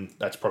 Sloane,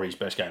 that's probably his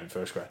best game in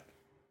first grade.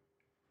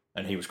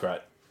 And he was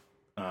great.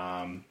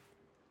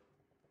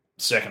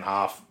 Second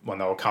half, when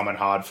they were coming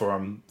hard for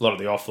him, a lot of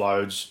the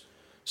offloads,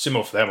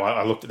 similar for them.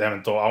 I looked at them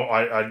and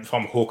thought, if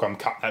I'm Hook, I'm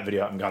cutting that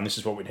video up and going, this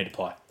is what we need to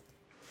play.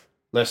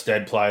 Less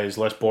dead plays,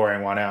 less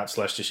boring one-outs,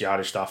 less just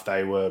yardage stuff.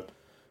 They were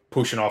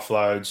pushing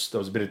offloads. There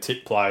was a bit of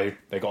tip play.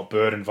 They got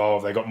Bird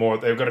involved. They've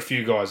got a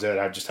few guys there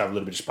that just have a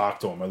little bit of spark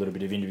to them, a little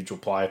bit of individual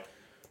play.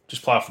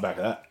 Just play off the back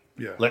of that.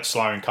 Yeah. Let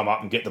Sloane come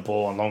up and get the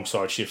ball on long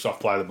side shifts off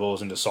play the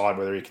balls and decide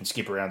whether he can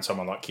skip around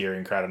someone like Kiri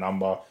and create a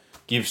number.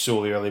 Give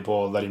Sewell the early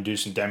ball, let him do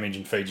some damage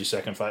and feed you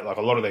second phase. Like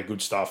a lot of their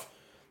good stuff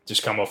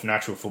just come off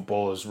natural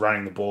footballers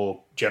running the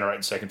ball,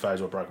 generating second phase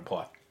or broken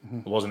play. Mm-hmm.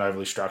 It wasn't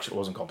overly structured. It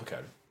wasn't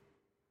complicated.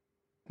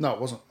 No,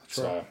 it wasn't. That's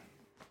right.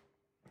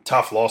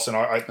 Tough loss.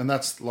 And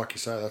that's, like you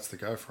say, that's the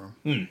go for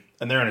them.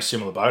 And they're in a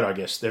similar boat, I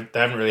guess. They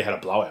haven't really had a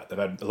blowout. They've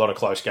had a lot of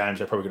close games.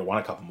 They probably could have won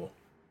a couple more.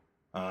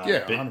 But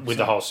 100%. With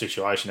the whole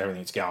situation,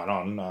 everything that's going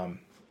on,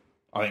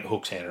 I think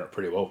Hook's handled it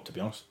pretty well, to be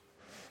honest.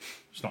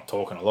 He's not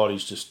talking a lot.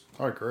 He's just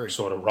I agree.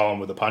 Sort of rolling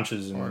with the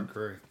punches. And I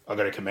agree. I've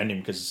got to commend him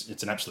because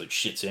it's an absolute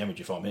shit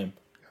sandwich if I'm him.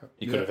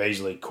 He could have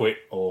easily quit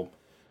or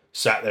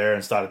sat there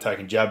and started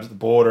taking jabs at the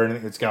board or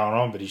anything that's going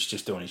on, but he's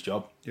just doing his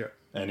job. Yeah.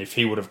 And if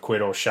he would have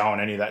quit or shown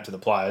any of that to the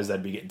players,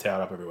 they'd be getting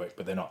towed up every week,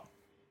 but they're not.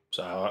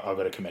 So I've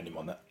got to commend him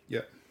on that.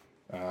 Yeah.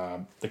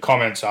 The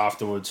comments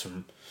afterwards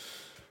from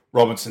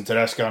Robinson,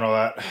 Tedesco and all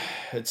that,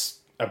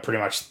 I pretty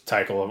much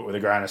take all of it with a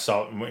grain of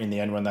salt. In the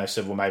end, when they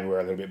said, well, maybe we're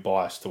a little bit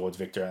biased towards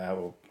Victor, and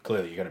well,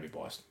 clearly you're going to be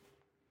biased.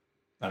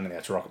 I don't think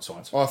that's rocket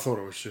science. I thought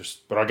it was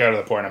just... But I go to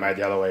the point I made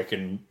the other week,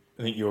 and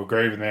I think you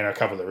agree with me, and a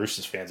couple of the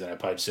Roosters fans on our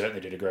page certainly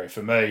did agree.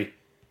 For me,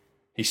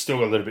 he's still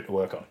got a little bit to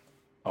work on,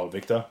 old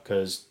Victor,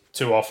 because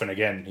too often,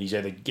 again, he's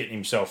either getting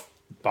himself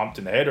bumped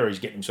in the head or he's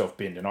getting himself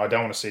binned. And I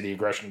don't want to see the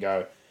aggression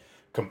go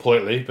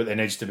completely, but there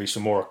needs to be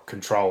some more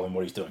control in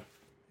what he's doing.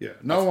 Yeah,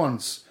 no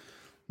one's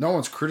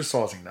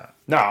criticising that.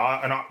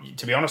 No,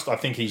 to be honest, I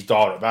think he's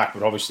dialed it back,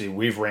 but obviously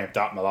we've ramped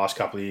up in the last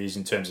couple of years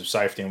in terms of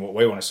safety and what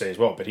we want to see as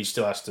well, but he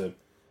still has to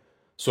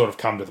sort of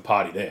come to the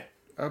party there.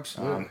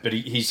 Absolutely. But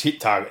he's hit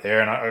target there,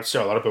 and I see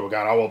a lot of people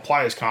going, oh, well,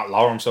 players can't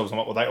lower themselves.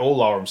 Well, they all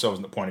lower themselves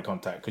in the point of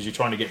contact because you're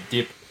trying to get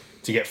dip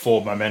to get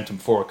forward momentum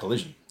for a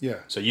collision. Yeah.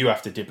 So you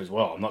have to dip as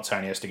well. I'm not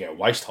saying he has to go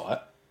waist height,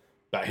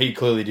 but he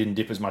clearly didn't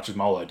dip as much as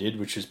Molo did,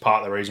 which is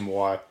part of the reason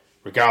why,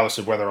 regardless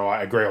of whether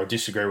I agree or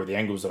disagree with the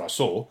angles that I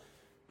saw,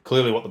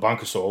 clearly what the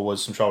bunker saw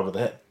was some shoulder to the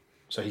head.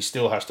 So he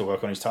still has to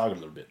work on his target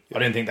a little bit. Yeah. I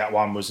didn't think that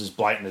one was as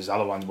blatant as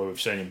other ones where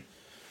we've seen him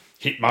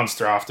hit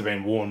Munster after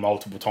being warned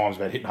multiple times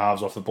about hitting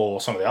halves off the ball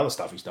or some of the other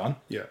stuff he's done.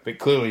 Yeah. But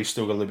clearly he's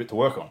still got a little bit to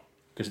work on.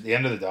 Because at the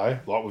end of the day,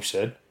 like we've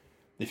said,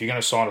 if you're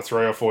going to sign a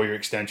 3 or 4 year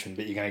extension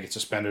but you're going to get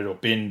suspended or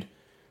binned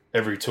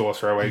every 2 or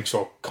 3 weeks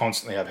or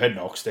constantly have head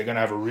knocks, they're going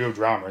to have a real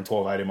drama in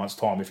 12, 18 months'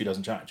 time if he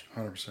doesn't change.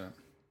 100%.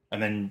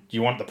 And then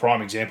you want the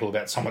prime example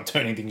about someone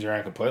turning things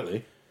around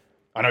completely.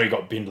 I know he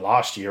got binned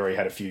last year or he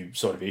had a few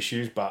sort of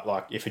issues, but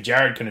like if a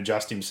Jared can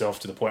adjust himself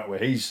to the point where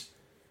he's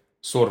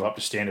sort of up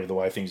to standard with the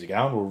way things are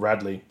going, well,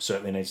 Radley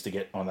certainly needs to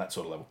get on that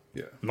sort of level.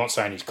 Yeah. I'm not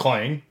saying he's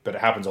clean, but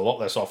it happens a lot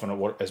less often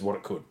as what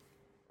it could.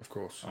 Of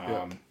course.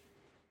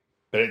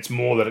 But it's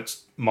more that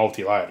it's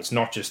multi-layered. It's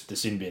not just the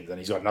sin bins, and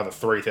he's got another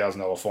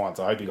 $3,000 fine.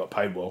 So I hope he got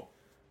paid well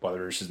by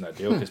the Roosters in that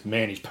deal, because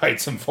man, he's paid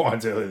some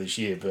fines earlier this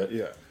year. But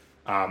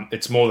yeah,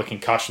 it's more the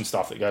concussion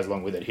stuff that goes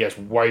along with it. He has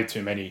way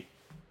too many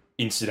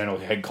incidental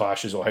head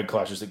clashes or head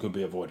clashes that could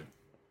be avoided.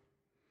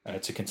 And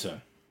it's a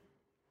concern.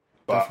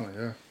 But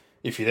Definitely, yeah.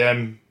 if you're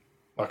them,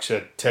 like I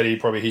said, Teddy,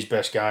 probably his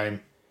best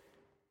game.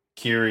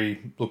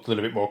 Kiri looked a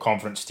little bit more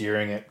confident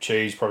steering it.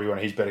 Cheese, probably one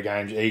of his better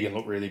games. Egan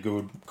looked really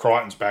good.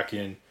 Crichton's back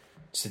in.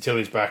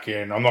 Statili's back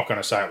in. I'm not going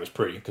to say it was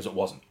pretty because it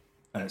wasn't.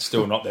 And it's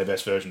still not their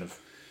best version of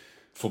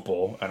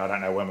football. And I don't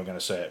know when we're going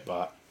to see it.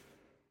 But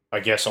I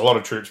guess a lot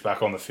of troops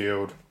back on the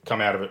field. Come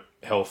out of it,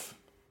 health,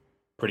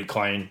 pretty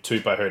clean.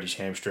 Tupou hurt his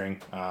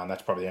hamstring.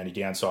 That's probably the only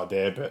downside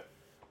there. But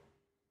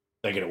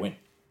they get a win.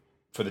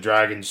 For the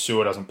Dragons,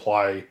 Sewer doesn't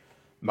play.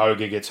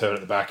 Moga gets hurt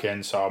at the back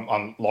end, so I'm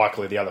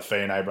unlikely the other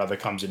Fionney brother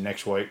comes in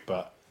next week,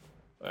 but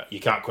you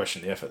can't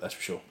question the effort, that's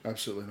for sure.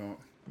 Absolutely not.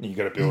 You've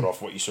got to build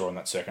off what you saw in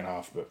that second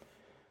half, but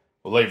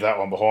we'll leave that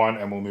one behind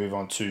and we'll move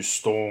on to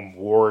Storm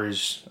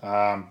Warriors.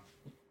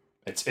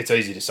 It's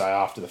easy to say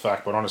after the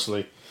fact, but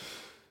honestly,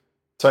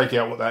 take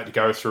out what they had to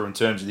go through in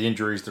terms of the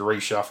injuries, the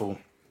reshuffle,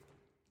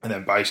 and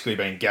then basically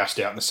being gassed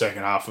out in the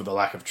second half with the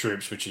lack of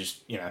troops, which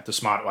is, the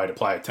smart way to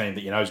play a team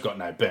that has got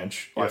no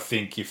bench. Yeah. I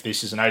think if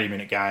this is an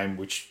 80-minute game,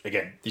 which,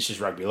 again, this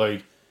is rugby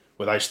league,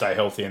 where they stay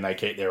healthy and they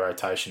keep their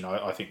rotation,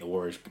 I think the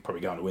Warriors are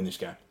probably going to win this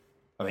game.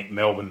 I think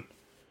Melbourne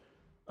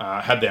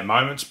had their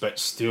moments, but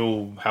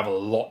still have a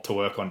lot to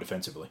work on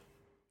defensively.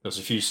 There's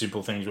a few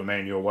simple things with me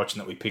and you were watching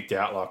that we picked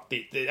out,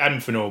 like the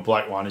Adam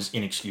Fanua-Blake one is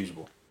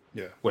inexcusable.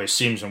 Yeah. Where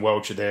Sims and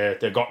Welch are there,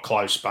 they've got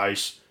close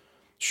space,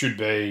 should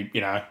be,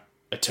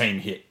 a team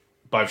hit.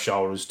 Both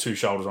shoulders, two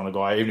shoulders on a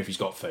guy, even if he's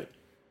got feet.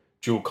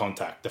 Dual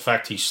contact. The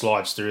fact he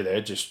slides through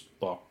there, just,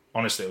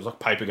 honestly, it was like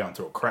paper going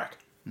through a crack.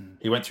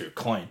 He went through it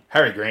clean.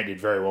 Harry Grant did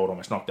very well to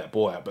almost knock that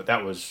ball out, but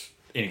that was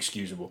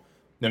inexcusable.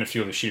 Then a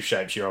few of the shift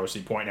shapes you're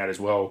obviously pointing out as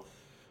well.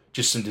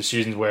 Just some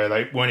decisions where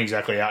they weren't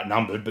exactly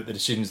outnumbered, but the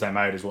decisions they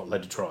made is what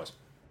led to tries.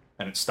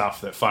 And it's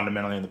stuff that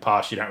fundamentally in the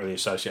past you don't really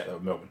associate that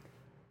with Melbourne.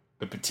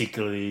 But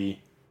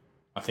particularly,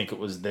 I think it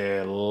was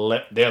their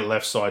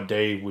left side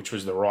D, which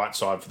was the right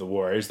side for the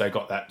Warriors. They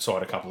got that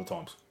side a couple of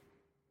times.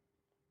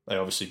 They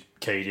obviously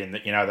keyed in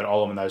that, that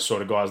Olam and those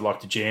sort of guys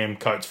like to jam.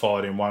 Coates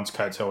followed in once,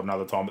 Coates held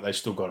another time, but they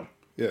still got him.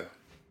 Yeah.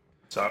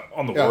 So,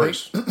 on the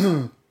Warriors.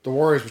 The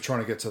Warriors were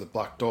trying to get to the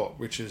black dot,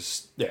 which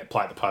is... Yeah,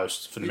 play at the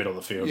post for the middle of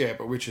the field. Yeah,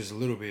 but which is a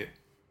little bit...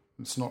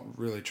 It's not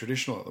really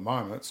traditional at the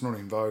moment. It's not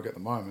in vogue at the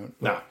moment.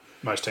 No,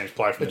 most teams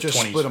play from the 20s. Just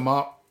split them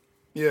up.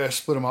 Yeah,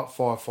 split them up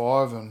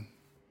 5-5 and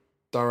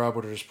they were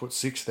able to just put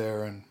 6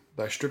 there and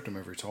they stripped them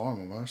every time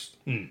almost.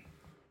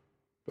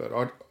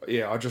 But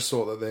I just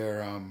thought that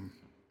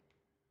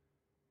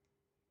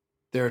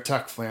their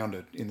attack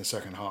floundered in the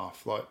second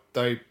half. Like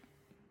they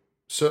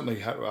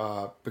certainly had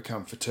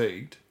become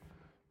fatigued,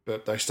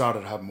 but they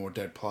started having more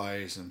dead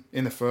plays. And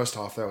in the first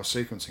half, they were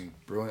sequencing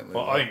brilliantly.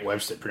 Well, I think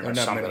Webster pretty much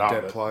summed it up.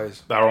 Dead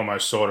plays. They were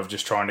almost sort of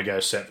just trying to go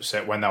set for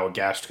set when they were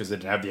gassed because they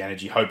didn't have the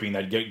energy, hoping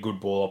they'd get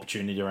good ball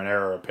opportunity or an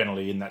error or a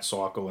penalty in that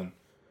cycle. And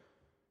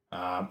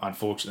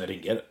unfortunately, they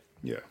didn't get it.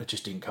 Yeah. It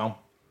just didn't come.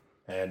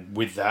 And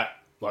with that,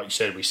 like you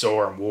said, we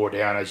saw them wore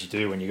down as you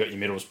do when you got your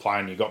middles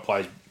playing, you got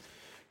players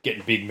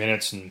getting big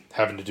minutes and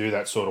having to do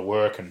that sort of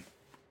work. And,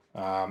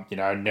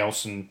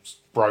 Nelson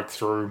broke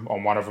through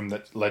on one of them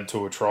that led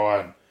to a try.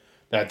 And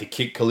they had the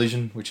kick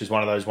collision, which is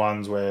one of those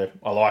ones where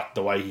I liked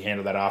the way he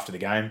handled that after the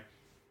game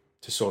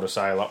to sort of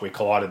say, like, we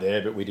collided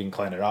there, but we didn't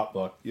clean it up.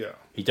 Like, yeah.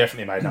 He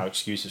definitely made no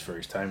excuses for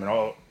his team.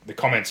 And the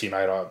comments he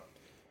made, I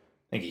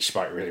think he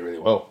spoke really, really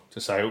well to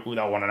say, I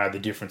want to know the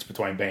difference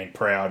between being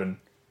proud and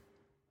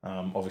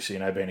obviously,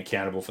 being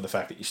accountable for the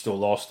fact that you still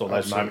lost or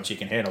those moments you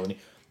can handle. And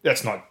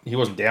he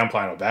wasn't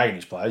downplaying or bagging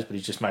his players, but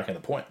he's just making the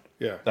point.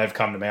 Yeah. They've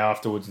come to me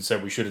afterwards and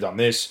said, we should have done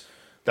this.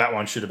 That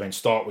one should have been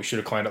stopped. We should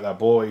have cleaned up that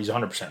ball. He's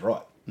 100%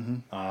 right.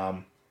 Mm-hmm.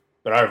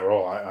 But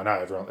overall, I know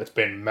everyone, it's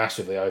been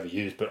massively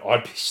overused, but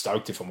I'd be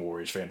stoked if I'm a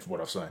Warriors fan for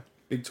what I've seen.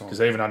 Big time.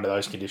 Because even under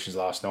those conditions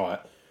last night,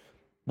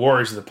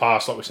 Warriors of the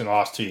past, like we've seen the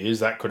last 2 years,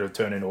 that could have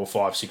turned into a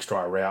 5-6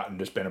 try route and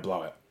just been a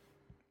blowout.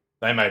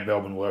 They made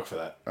Melbourne work for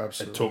that.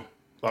 Absolutely. It took,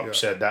 like we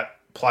said, that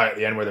play at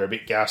the end where they're a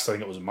bit gassed. I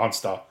think it was a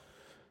Munster.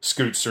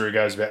 Scoots through,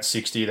 goes about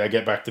 60. They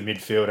get back to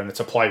midfield, and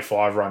it's a play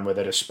 5 run where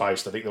they're just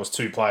spaced. I think there was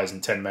 2 players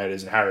in 10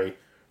 metres, and Harry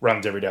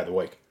runs every day of the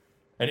week.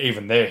 And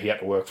even there, he had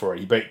to work for it.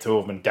 He beat 2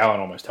 of them, and Dallin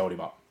almost held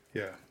him up.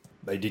 Yeah.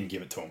 They didn't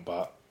give it to him,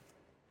 but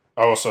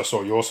I also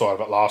saw your side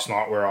of it last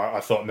night where I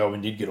thought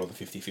Melbourne did get all the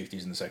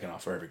 50-50s in the second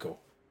half for every call.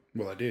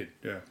 Well, they did,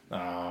 yeah.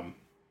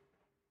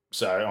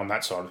 So on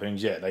that side of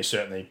things, yeah, they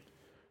certainly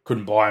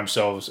couldn't buy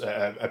themselves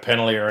a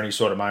penalty or any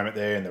sort of moment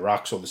there in the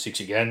rucks or the 6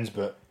 agains,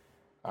 but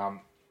I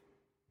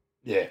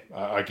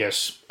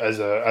guess as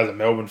a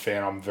Melbourne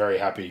fan, I'm very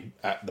happy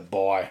at the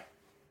bye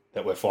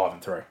that we're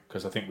 5-3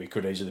 because I think we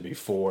could easily be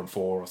 4-4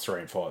 or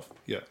 3-5.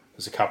 Yeah,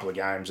 there's a couple of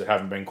games that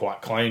haven't been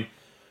quite clean.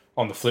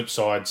 On the flip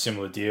side,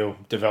 similar deal.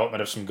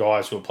 Development of some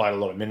guys who have played a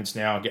lot of minutes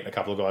now, getting a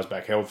couple of guys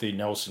back healthy.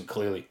 Nelson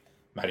clearly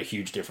made a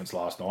huge difference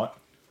last night,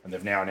 and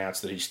they've now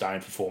announced that he's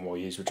staying for 4 more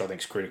years, which I think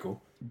is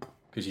critical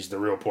because he's the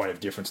real point of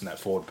difference in that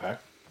forward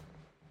pack.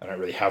 They don't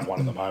really have one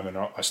at the moment.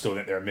 I still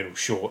think they're a middle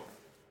short.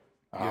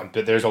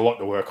 But there's a lot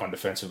to work on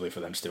defensively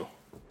for them still.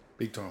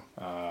 Big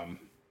time.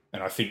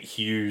 And I think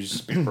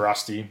Hughes a bit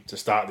rusty to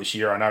start this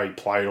year. I know he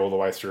played all the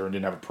way through and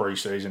didn't have a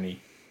pre-season.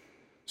 He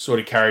sort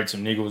of carried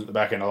some niggles at the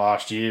back end of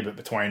last year, but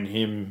between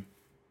him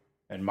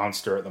and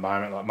Munster at the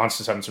moment, like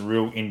Munster's having some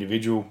real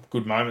individual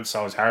good moments,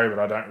 so is Harry, but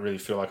I don't really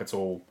feel like it's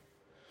all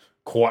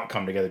quite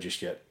come together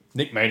just yet.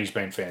 Nick Meaney's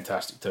been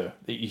fantastic too.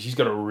 He's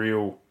got a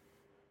real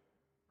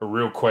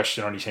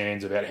question on his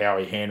hands about how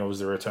he handles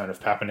the return of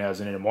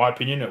Papenhuyzen, and in my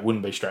opinion, it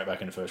wouldn't be straight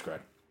back into first grade.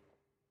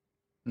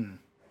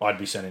 I'd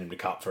be sending him to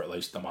Cup for at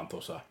least a month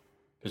or so.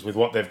 Because with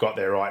what they've got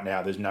there right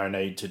now, there's no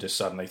need to just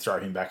suddenly throw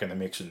him back in the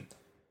mix and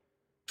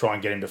try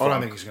and get him to I don't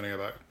think he's going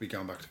to be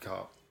going back to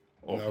Cup.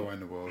 No way in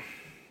the world.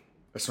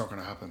 It's not going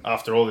to happen.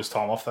 After all this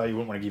time off, though, you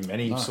wouldn't want to give him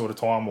any sort of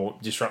time or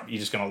disrupt. You're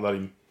just going to let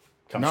him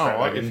come straight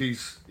back in.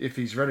 If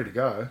he's ready to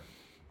go.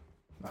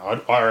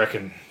 No, I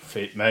reckon, for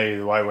me,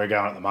 the way we're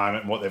going at the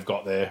moment and what they've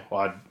got there,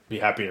 I'd be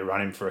happy to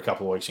run him for a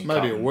couple of weeks in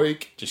maybe a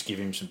week. Just give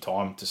him some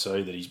time to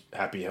see that he's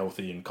happy,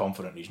 healthy and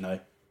confident in his knee.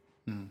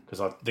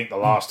 Because I think the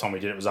last time we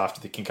did it was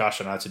after the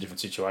concussion. That's a different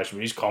situation,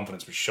 but his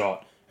confidence was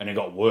shot and it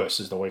got worse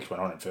as the weeks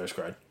went on in first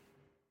grade.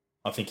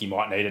 I think he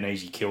might need an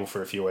easy kill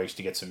for a few weeks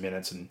to get some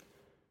minutes and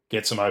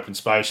get some open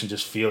space and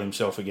just feel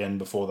himself again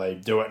before they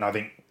do it. And I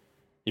think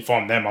if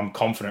I'm them, I'm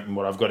confident in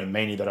what I've got in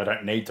Meaney that I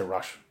don't need to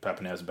rush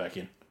Papenhuyzen back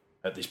in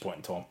at this point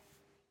in time.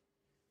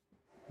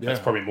 Yeah.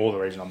 That's probably more the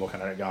reason I'm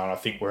looking at it going, I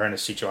think we're in a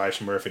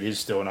situation where if it is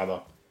still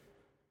another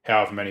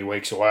however many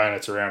weeks away and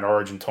it's around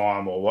Origin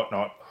time or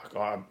whatnot,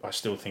 I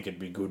still think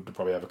it'd be good to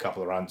probably have a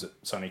couple of runs at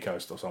Sunny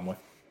Coast or somewhere.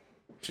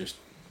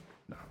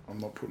 No, I'm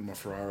not putting my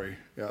Ferrari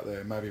out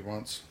there. Maybe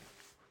once.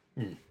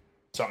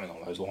 Something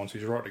along those lines. If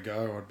he's right to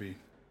go, I'd be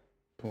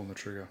pulling the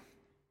trigger.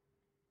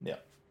 Yeah.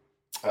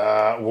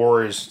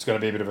 Warriors, it's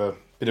going to be a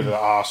bit of an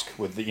ask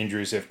with the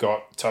injuries they've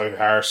got. Tohu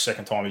Harris,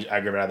 second time he's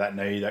aggravated that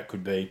knee. That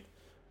could be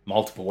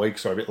multiple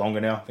weeks or a bit longer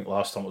now. I think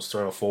last time it was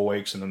 3 or 4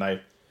 weeks and then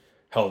they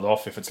held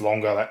off. If it's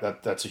longer,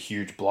 that's a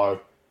huge blow.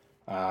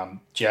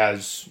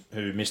 Jazz,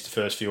 who missed the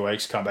first few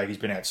weeks, come back. He's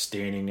been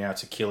outstanding now.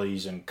 It's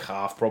Achilles and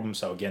calf problems.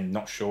 So, again,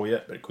 not sure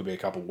yet, but it could be a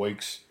couple of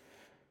weeks.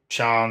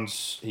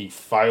 Chance, he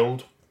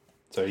failed.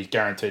 So, he's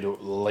guaranteed to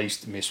at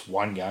least miss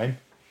one game.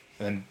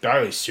 And then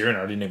Bailey Sirener,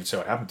 I didn't even see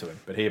what happened to him,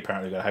 but he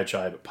apparently got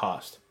HIA but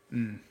passed.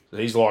 So,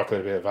 he's likely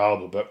to be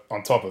available. But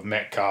on top of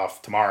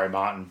Metcalf, Tamari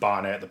Martin,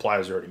 Barnett, the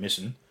players are already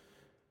missing.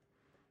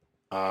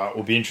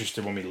 We'll be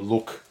interested when we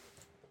look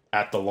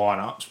at the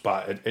lineups,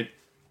 but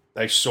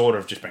they've sort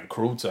of just been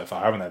cruel so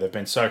far, haven't they? They've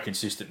been so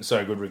consistent and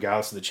so good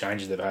regardless of the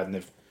changes they've had, and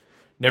they've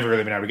never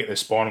really been able to get their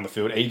spine on the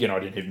field. Egan, I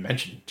didn't even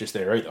mention just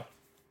there either.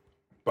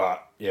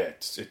 But yeah,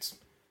 it's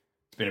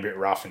been a bit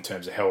rough in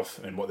terms of health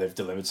and what they've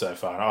delivered so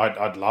far. And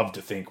I'd love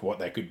to think what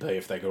they could be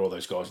if they got all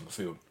those guys on the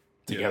field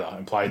together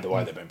and played the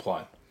way they've been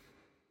playing.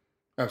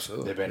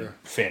 Absolutely. They've been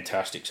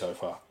fantastic so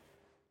far.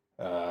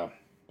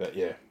 But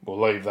yeah, we'll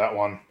leave that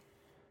one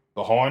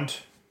behind.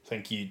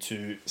 Thank you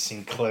to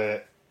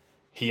Sinclair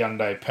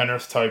Hyundai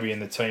Penrith, Toby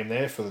and the team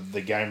there for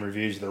the game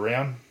reviews of the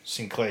round.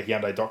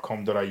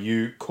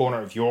 SinclairHyundai.com.au,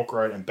 corner of York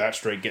Road and Bat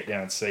Street. Get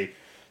down and see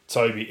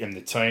Toby and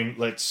the team.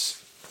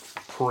 Let's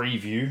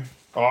preview.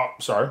 Oh,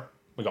 sorry.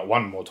 We got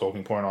one more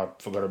talking point I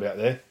forgot about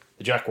there.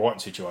 The Jack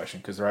White situation,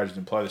 because the Raiders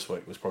didn't play this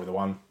week, was probably the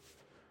one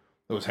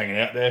that was hanging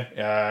out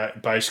there.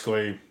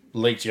 Basically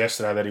leaked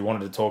yesterday that he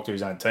wanted to talk to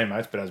his own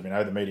teammates, but as we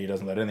know, the media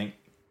doesn't let anything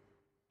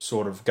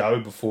sort of go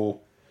before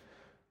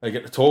they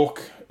get to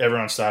talk.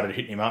 Everyone started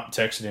hitting him up,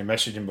 texting him,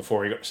 messaging him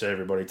before he got to see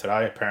everybody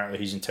today. Apparently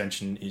his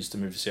intention is to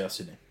move to South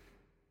Sydney.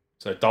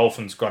 So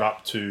Dolphins got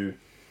up to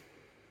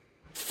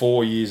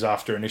 4 years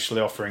after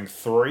initially offering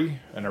 3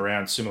 and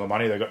around similar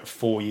money. They got to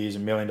 4 years,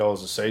 $1 million a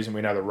season.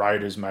 We know the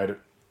Raiders made it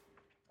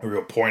a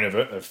real point of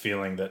it, of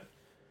feeling that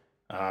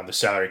the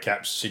salary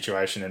cap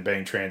situation and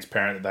being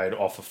transparent, that they'd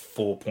offer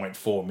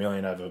 $4.4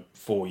 million over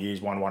 4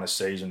 years, one a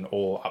season,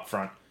 all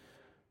upfront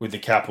with the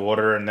cap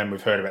order. And then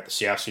we've heard about the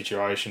South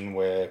situation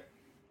where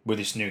with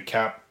this new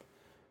cap,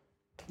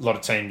 a lot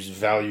of teams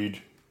valued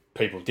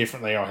people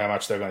differently on how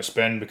much they're going to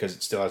spend because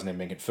it still hasn't even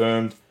been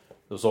confirmed.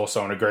 There was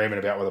also an agreement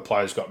about whether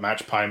players got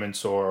match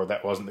payments or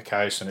that wasn't the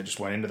case and it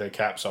just went into their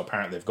cap. So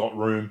apparently they've got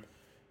room.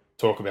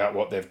 Talk about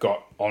what they've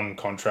got on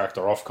contract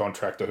or off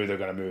contract or who they're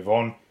going to move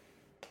on.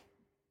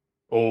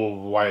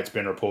 All the way it's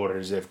been reported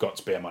is they've got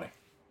spare money.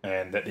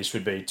 And that this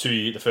would be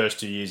the first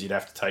 2 years you'd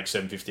have to take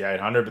 750,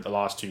 800, but the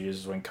last 2 years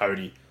is when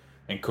Cody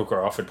and Cook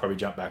are offered, probably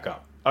jump back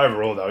up.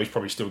 Overall, though, he's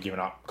probably still given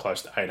up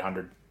close to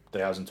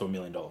 800,000 to $1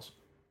 million.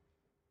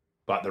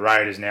 But the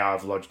Raiders now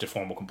have lodged a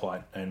formal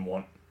complaint and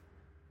want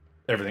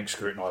everything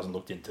scrutinised and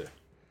looked into.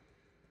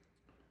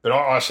 But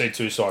I see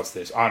two sides to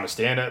this. I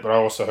understand it, but I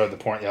also heard the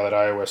point the other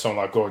day where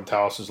someone like Gordon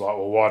Tallis is like,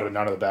 well, why do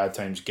none of the bad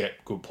teams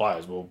get good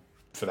players? Well,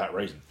 for that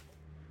reason.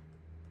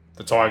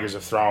 The Tigers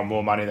have thrown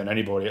more money than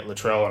anybody at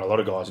Latrell and a lot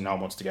of guys, and no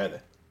one wants to go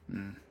there.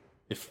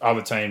 If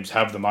other teams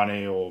have the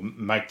money or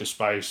make the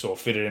space or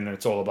fit it in and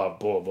it's all above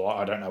board, well,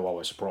 I don't know why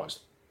we're surprised.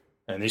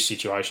 And in this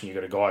situation, you've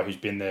got a guy who's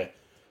been there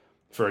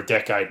for a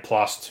decade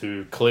plus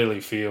who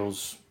clearly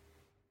feels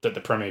that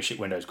the premiership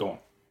window's gone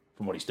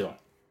from what he's doing.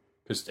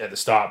 Because at the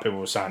start, people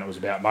were saying it was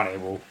about money.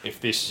 Well,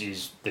 if this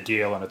is the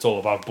deal and it's all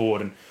above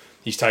board and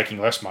he's taking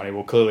less money,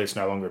 well, clearly it's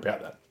no longer about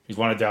that. He's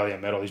won a Dally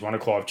M medal. He's won a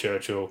Clive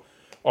Churchill,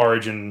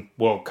 Origin,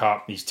 World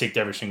Cup. He's ticked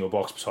every single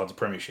box besides the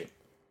Premiership.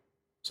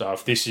 So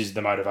if this is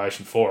the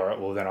motivation for it,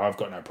 well, then I've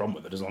got no problem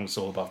with it as long as it's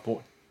all above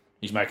board.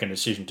 He's making a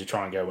decision to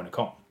try and go win a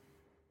comp.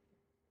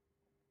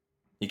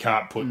 You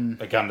can't put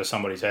a gun to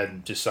somebody's head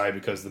and just say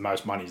because the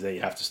most money's there, you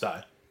have to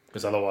stay.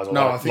 Because otherwise, a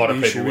lot of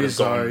people would have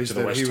gone to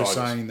the West Tigers. He was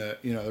saying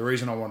that, the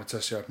reason I want to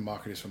test the open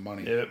market is for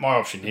money. Yeah, my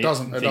option here,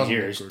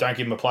 don't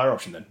give him a player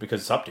option then, because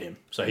it's up to him.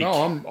 So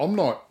I'm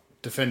not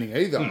defending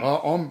either.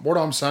 What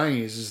I'm saying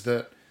is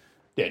that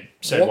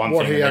said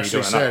what he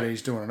actually said,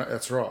 he's doing it.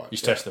 That's right.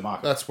 He's test the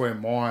market. That's where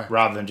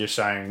rather than just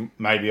saying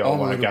maybe I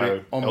want to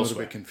go. I'm a little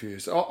bit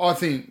confused. I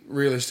think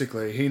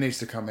realistically, he needs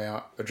to come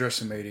out, address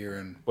the media,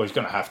 and he's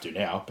going to have to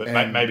now.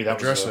 But maybe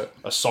that was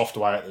a soft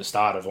way at the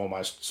start of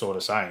almost sort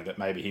of saying that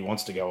maybe he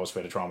wants to go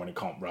elsewhere to try and win a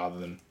comp rather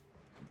than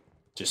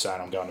just saying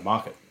I'm going to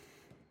market.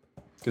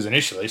 Because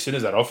initially, as soon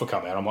as that offer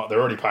come out, I'm like, they're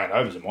already paying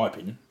overs in my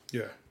opinion.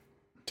 Yeah.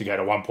 To go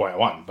to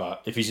 1.1,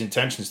 but if his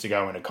intention is to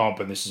go in a comp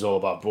and this is all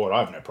above board,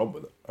 I have no problem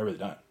with it. I really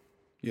don't.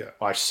 Yeah.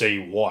 I see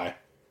why.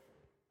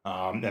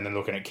 And then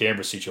looking at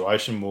Canberra's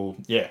situation, well,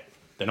 yeah,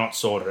 they're not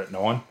sorted at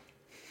 9.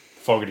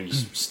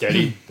 Fogarty's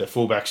steady. The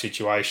fullback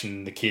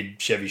situation, the kid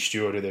Chevy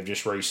Stewart, who they've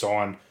just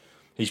re-signed,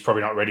 he's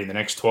probably not ready in the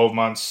next 12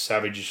 months.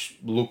 Savage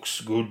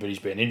looks good, but he's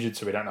been injured,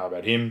 so we don't know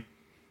about him.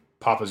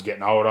 Papa's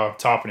getting older.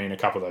 Tarpany and a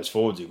couple of those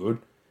forwards are good.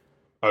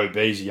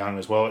 OB's young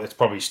as well. It's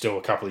probably still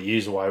a couple of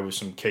years away with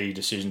some key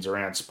decisions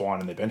around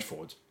spine and their bench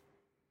forwards.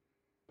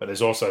 But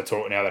there's also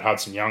talk now that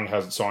Hudson Young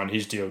hasn't signed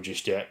his deal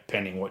just yet,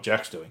 pending what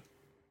Jack's doing.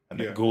 And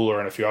that Gula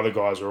and a few other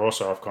guys are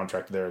also off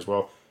contract there as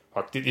well.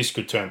 Like, this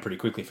could turn pretty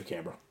quickly for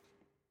Canberra.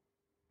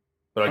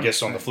 But I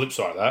guess on the flip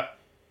side of that,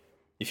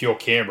 if you're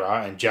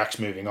Canberra and Jack's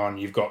moving on,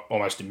 you've got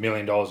almost $1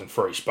 million in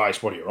free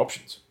space. What are your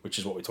options? Which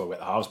is what we talk about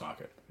the halves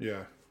market.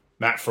 Yeah.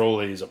 Matt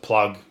Frawley is a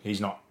plug. He's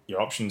not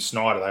your option.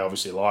 Snyder, they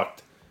obviously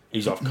liked.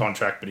 He's off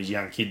contract, but he's a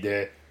young kid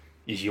there.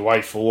 Is your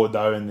way forward,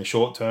 though, in the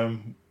short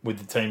term with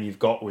the team you've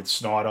got with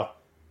Snyder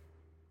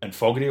and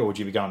Fogarty, or would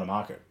you be going to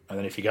market? And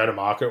then if you go to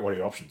market, what are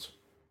your options?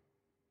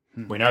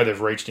 We know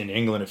they've reached into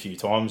England a few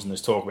times, and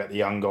there's talk about the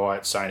young guy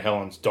at St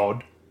Helens,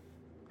 Dodd,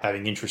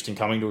 having interest in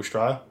coming to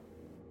Australia.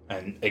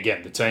 And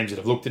again, the teams that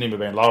have looked at him have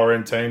been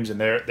lower-end teams, and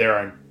their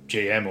own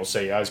GM or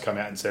CEOs come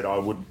out and said, I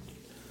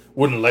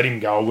wouldn't let him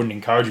go, I wouldn't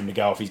encourage him to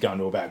go if he's going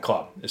to a bad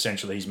club.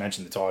 Essentially, he's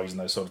mentioned the Tigers and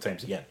those sort of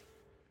teams again.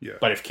 Yeah.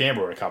 But if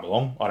Canberra were to come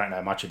along, I don't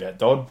know much about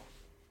Dodd.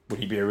 Would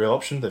he be a real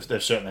option? They've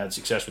certainly had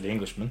success with the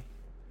Englishman.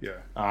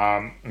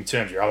 Yeah. In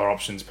terms of your other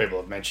options, people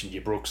have mentioned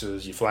your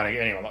Brookses, your Flanagan,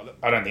 anyone like that.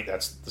 I don't think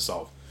that's the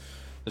solve.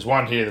 There's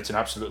one here that's an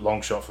absolute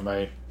long shot for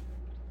me,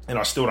 and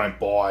I still don't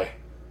buy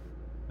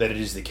that it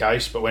is the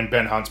case. But when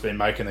Ben Hunt's been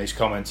making these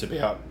comments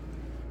about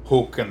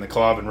Hook and the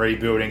club and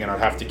rebuilding, and I'd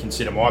have to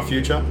consider my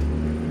future,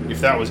 if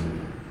that was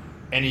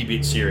any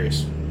bit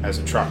serious, as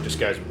a truck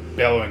just goes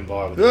bellowing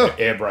by with the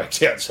air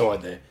brakes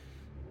outside there,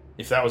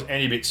 if that was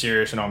any bit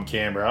serious and I'm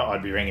Canberra,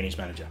 I'd be ringing his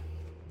manager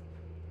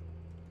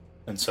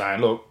and saying,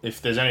 look,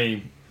 if there's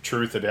any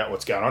truth about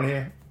what's going on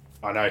here,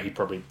 I know he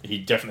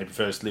definitely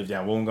prefers to live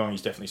down Wollongong.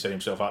 He's definitely set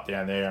himself up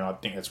down there, and I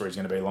think that's where he's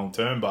going to be long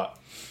term. But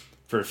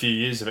for a few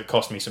years, if it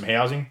cost me some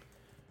housing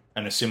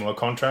and a similar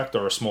contract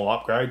or a small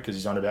upgrade, because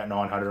he's on about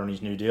 900 on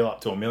his new deal,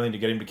 up to $1 million to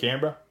get him to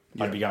Canberra,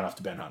 I'd be going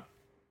after Ben Hunt.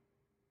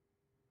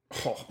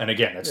 And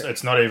again,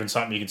 it's not even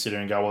something you consider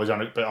and go, well, he's on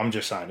it. But I'm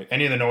just saying,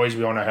 any of the noise,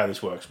 we all know how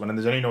this works. When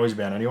there's any noise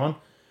about anyone,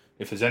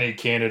 if there's any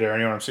candidate or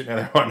anyone I'm sitting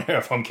there right now,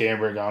 if I'm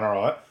Canberra going, all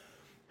right,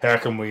 how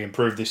can we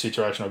improve this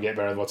situation or get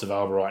better than what's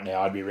available right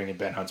now? I'd be ringing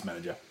Ben Hunt's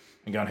manager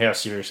and going, how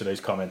serious are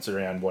these comments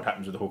around what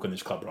happens with the Hook in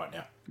this club right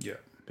now? Yeah.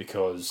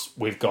 Because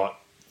we've got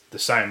the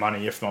same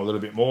money, if not a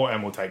little bit more,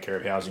 and we'll take care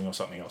of housing or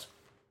something else.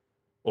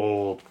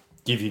 Or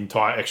give him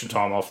extra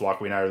time off like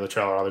we know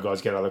Latrell or other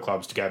guys get other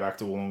clubs to go back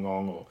to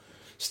Wollongong, or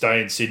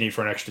stay in Sydney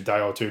for an extra day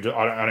or two.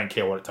 I don't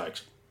care what it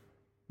takes.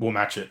 We'll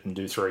match it and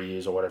do 3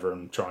 years or whatever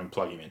and try and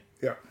plug him in.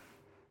 Yeah.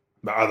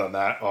 But other than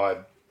that,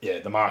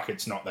 the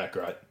market's not that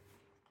great.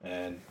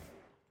 And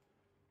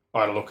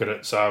I had a look at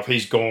it. So if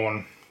he's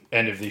gone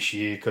end of this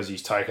year because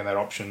he's taken that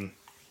option,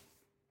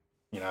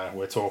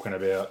 we're talking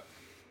about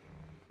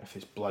if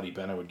this bloody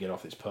banner would get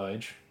off this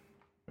page,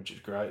 which is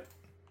great.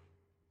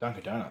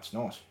 Dunkin' Donuts,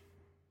 nice.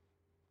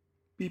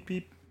 Beep,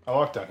 beep. I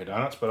like Dunkin'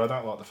 Donuts, but I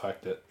don't like the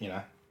fact that,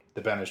 the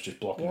banner's just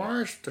blocking it.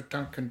 Why is the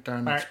Dunkin'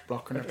 Donuts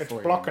blocking it for you?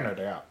 It's blocking it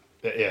out.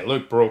 Yeah,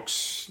 Luke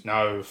Brooks,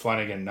 no.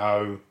 Flanagan,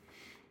 no.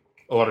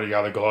 A lot of the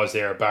other guys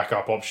there are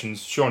backup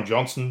options. Sean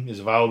Johnson is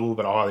available,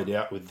 but I highly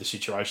doubt with the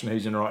situation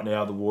he's in right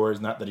now, the Warriors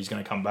and that he's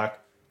going to come back.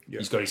 Yep.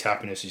 He's got his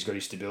happiness, he's got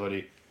his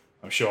stability.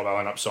 I'm sure they'll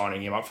end up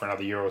signing him up for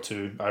another year or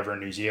two over in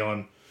New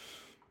Zealand.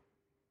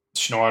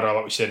 Schneider,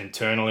 like we said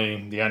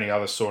internally, the only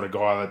other sort of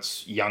guy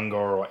that's younger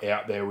or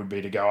out there would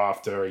be to go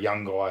after a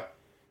young guy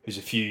who's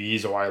a few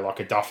years away, like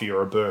a Duffy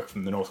or a Burke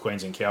from the North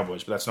Queensland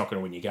Cowboys, but that's not going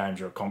to win you games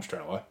or a comp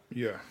straight away.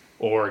 Yeah.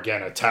 Or,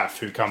 again, a Taff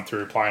who come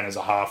through playing as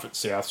a half at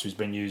Souths who's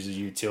been used as a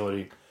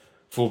utility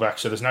fullback.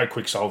 So there's no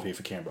quick solve here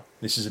for Canberra.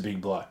 This is a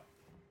big blow.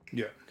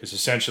 Yeah. Because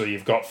essentially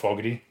you've got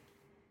Fogarty,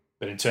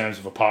 but in terms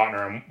of a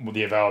partner and with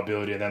the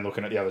availability, and then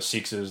looking at the other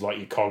sixes like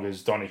your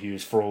Coggers,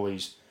 Donohues,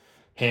 Frawleys,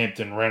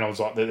 Hampton,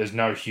 Reynolds, like there's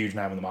no huge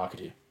name in the market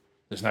here.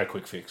 There's no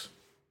quick fix.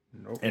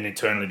 Nope. And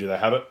internally, do they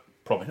have it?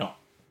 Probably not.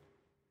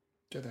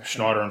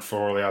 Schneider and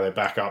Frawley are their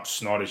backups.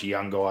 Schneider's a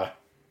young guy,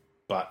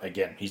 but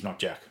again, he's not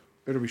Jack.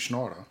 It'll be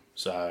Schneider.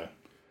 So,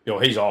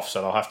 he's off,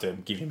 so they'll have to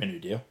give him a new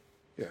deal.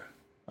 Yeah.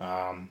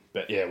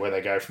 But yeah, where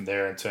they go from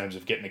there in terms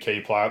of getting the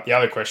key player. The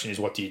other question is,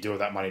 what do you do with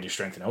that money to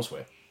strengthen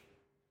elsewhere?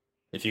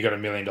 If you got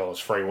 $1 million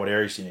free, what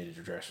areas do you need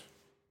to address?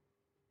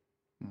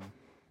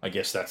 I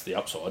guess that's the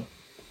upside.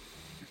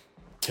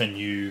 Can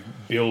you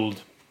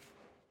build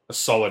a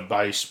solid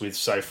base with,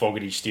 say,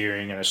 Fogarty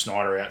steering and a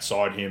Schneider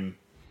outside him,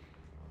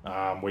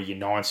 where your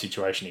 9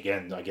 situation,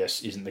 again, I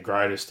guess, isn't the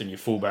greatest, and your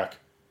fullback,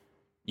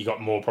 you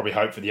got more probably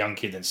hope for the young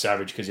kid than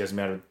Savage because he hasn't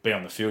been able to be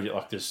on the field yet.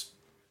 Like this,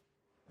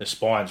 the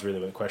spine's really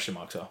where the question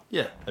marks are.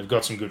 Yeah. They've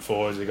got some good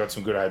forwards, they've got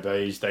some good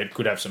ABs, they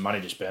could have some money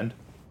to spend,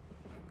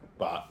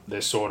 but they're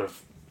sort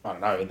of, I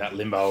don't know, in that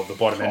limbo of the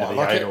bottom end of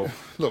the eight.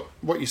 Look,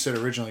 what you said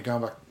originally,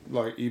 going back,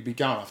 like, you'd be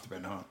going after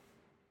Ben Hunt.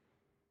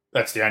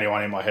 That's the only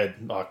one in my head.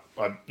 Like,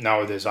 I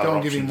know there's other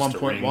options. Go and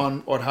give him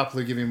 1.1. I'd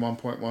happily give him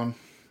 1.1.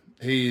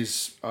 He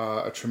is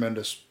a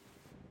tremendous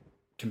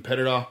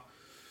competitor.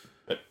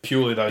 But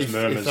purely those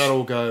murmurs. If that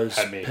all goes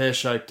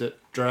pear-shaped at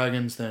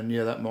Dragons, then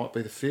yeah, that might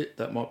be the fit.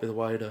 That might be the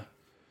way to,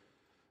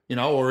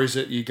 or is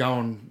it you go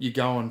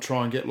and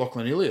try and get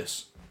Lachlan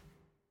Ilias?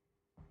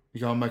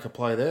 You go and make a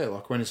play there.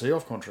 Like, when is he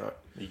off contract?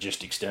 You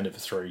just extend it for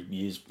 3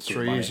 years.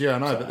 3 years, yeah, I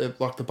know. So.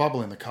 But the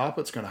bubble in the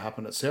carpet's going to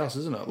happen at South,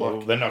 isn't it?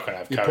 Well, they're not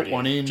going to have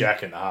Cody and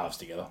Jack and the halves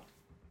together.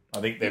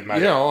 I think they've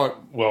made it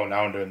well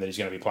known to him that he's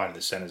going to be playing in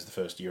the centres the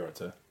first year or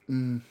two.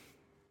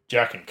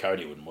 Jack and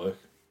Cody wouldn't work.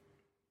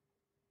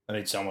 They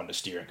need someone to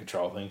steer and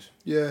control things.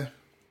 Yeah.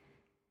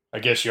 I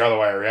guess your other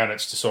way around,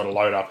 it's to sort of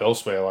load up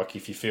elsewhere. Like,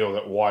 if you feel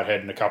that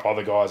Whitehead and a couple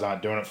other guys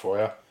aren't doing it for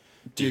you.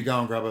 Do you go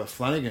and grab a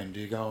Flanagan? Do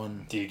you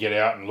get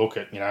out and look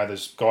at,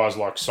 there's guys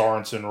like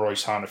Sorensen,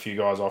 Royce Hunt, a few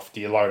guys off.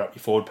 Do you load up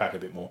your forward pack a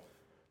bit more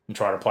and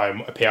try to play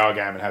a power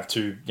game and have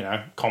 2,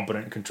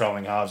 competent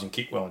controlling halves and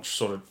kick well and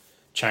sort of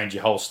change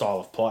your whole style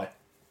of play?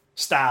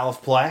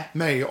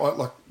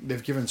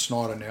 They've given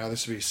Schneider now,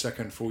 this will be his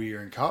second full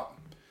year in Cup.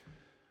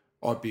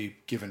 I'd be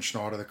giving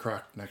Schneider the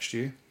crack next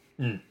year.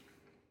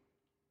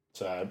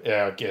 So,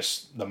 yeah, I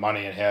guess the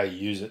money and how you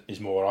use it is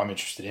more what I'm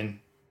interested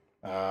in.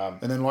 And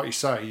then, like you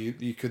say,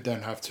 you could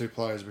then have 2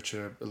 players which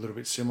are a little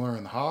bit similar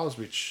in the halves,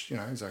 which,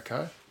 is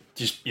okay.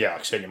 Just, like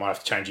I said, you might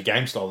have to change your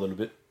game style a little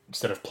bit.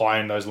 Instead of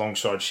playing those long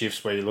side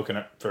shifts where you're looking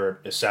at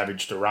for a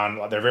Savage to run,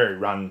 like, they're very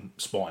run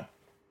spine.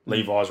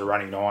 Levi's are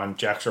running 9,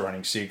 Jacks are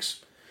running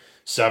 6,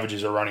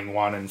 Savages are running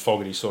 1, and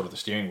Fogarty's sort of the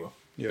steering wheel.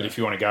 Yeah. But if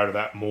you want to go to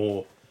that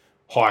more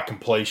high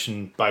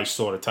completion based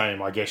sort of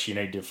team, I guess you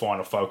need to find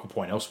a focal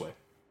point elsewhere.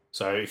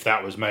 So if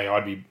that was me,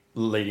 I'd be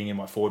leading in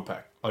my forward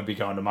pack. I'd be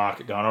going to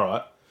market going, all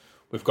right,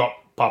 we've got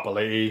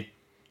Papali'i,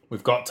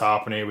 we've got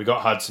Tarpany, we've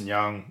got Hudson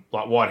Young.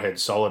 Like,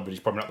 Whitehead's solid, but he's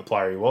probably not the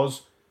player he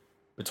was.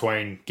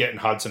 Between getting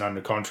Hudson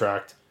under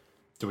contract,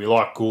 do we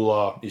like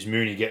Gula? Is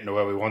Mooney getting to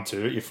where we want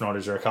to? If not,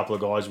 is there a couple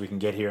of guys we can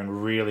get here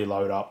and really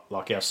load up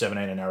like our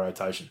 17 in our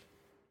rotation?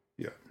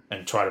 Yeah.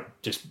 And try to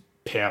just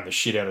pound the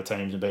shit out of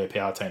teams and be a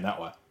power team that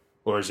way.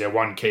 Or is there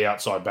one key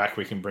outside back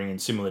we can bring in,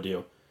 similar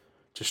deal,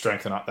 to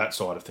strengthen up that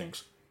side of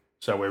things?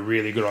 So we're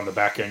really good on the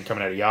back end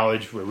coming out of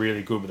yardage. We're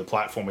really good with the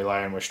platform we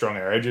lay and we're strong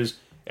at our edges.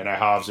 And our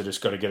halves are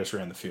just got to get us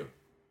around the field.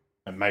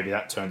 And maybe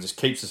that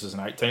keeps us as an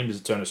 8 team. Does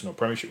it turn us into a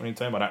premiership winning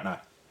team? I don't know.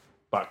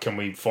 But can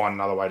we find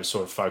another way to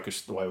sort of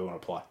focus the way we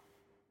want to play?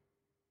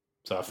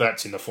 So if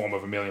that's in the form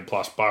of $1 million+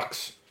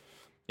 bucks,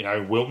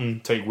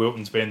 Wilton, Teague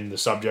Wilton's been the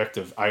subject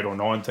of 8 or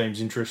 9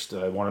 teams' interest.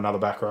 They want another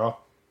back row.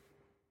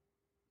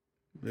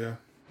 Yeah.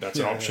 That's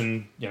an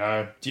option.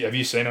 Have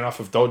you seen enough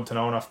of Dodd to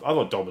know enough? I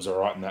thought Dodd was all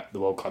right in the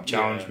World Club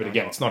Challenge, but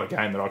again, it's not a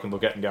game that I can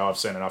look at and go, I've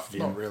seen enough of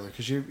him. Not really,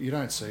 because you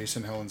don't see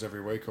St Helens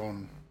every week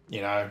on... Do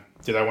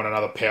they want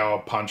another power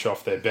punch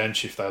off their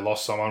bench if they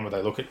lost someone? Would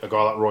they look at a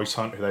guy like Royce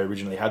Hunt, who they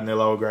originally had in their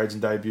lower grades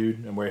and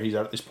debuted, and where he's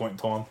at this point in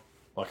time?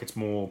 Like, it's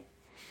more,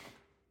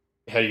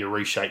 how do you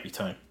reshape your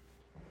team?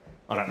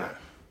 I don't know.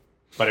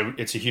 But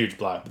it's a huge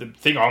blow. But the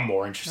thing I'm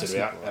more interested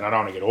about, and I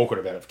don't want to get awkward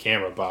about it for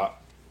Canberra, but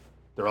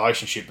the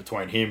relationship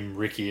between him,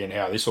 Ricky, and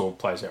how this all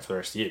plays out for the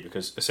rest of the year,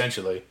 because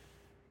essentially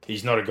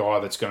he's not a guy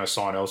that's going to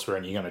sign elsewhere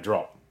and you're going to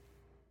drop.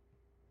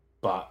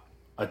 But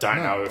I don't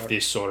know if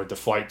this sort of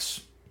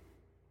deflates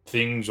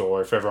things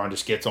or if everyone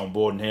just gets on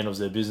board and handles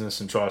their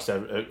business and tries to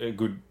have a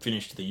good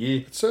finish to the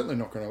year. It's certainly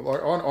not going to...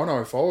 I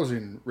know if I was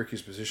in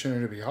Ricky's position,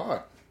 it'd be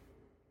hard.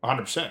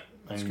 100%.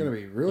 It's going to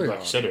be really hard. Like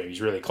you said,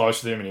 he's really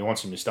close with him and he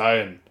wants him to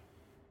stay, and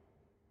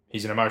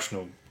he's an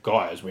emotional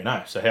guy, as we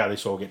know. So how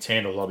this all gets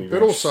handled, I'll be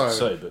very interested to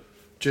see. But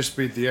just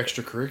with the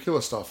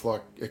extracurricular stuff,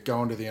 like it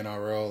going to the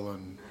NRL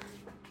and...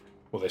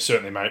 Well, they're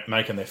certainly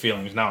making their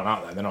feelings known,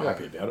 aren't they? They're not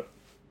happy about it.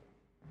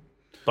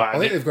 But I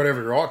think they've got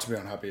every right to be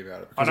unhappy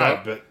about it. I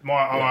know, but on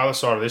my other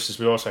side of this is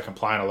we also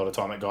complain a lot of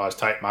time that guys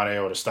take money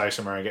or to stay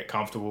somewhere and get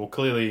comfortable.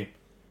 Clearly,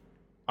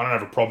 I don't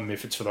have a problem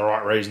if it's for the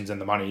right reasons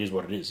and the money is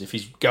what it is. If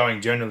he's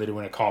going generally to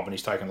win a comp and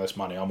he's taking less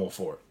money, I'm all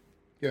for it.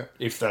 Yeah.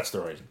 If that's the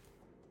reason.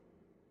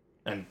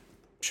 And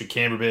should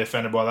Canberra be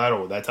offended by that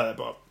or would they take that?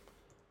 But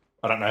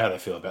I don't know how they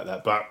feel about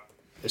that. But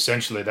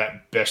essentially,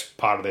 that best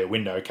part of their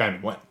window came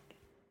and went.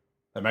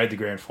 They made the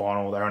grand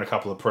final. They were in a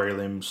couple of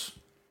prelims.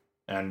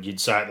 And you'd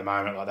say at the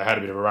moment, like they had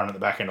a bit of a run at the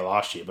back end of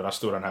last year, but I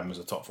still don't have them as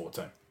a top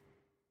 14.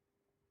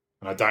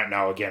 And I don't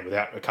know, again,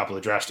 without a couple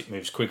of drastic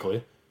moves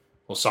quickly,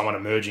 or someone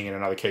emerging in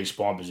another key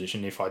spine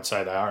position, if I'd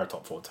say they are a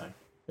top 14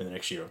 in the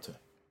next year or two.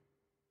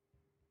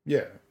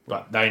 Yeah.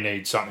 But they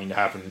need something to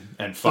happen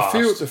and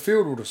fast. The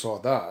field will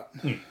decide that.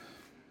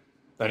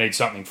 They need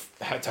something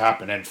to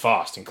happen and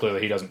fast, and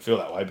clearly he doesn't feel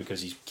that way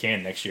because he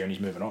can next year and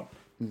he's moving on.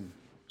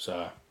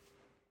 So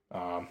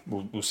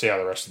we'll see how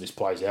the rest of this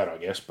plays out, I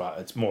guess, but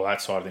it's more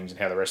that side of things and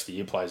how the rest of the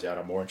year plays out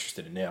I'm more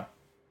interested in now,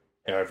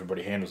 how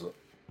everybody handles it.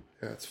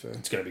 Yeah, that's fair.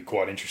 It's going to be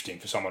quite interesting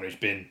for someone who's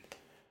been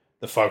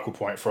the focal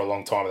point for a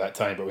long time of that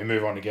team. But we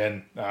move on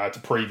again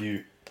to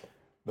preview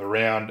the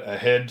round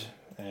ahead,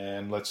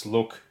 and let's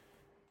look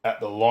at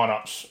the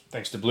lineups.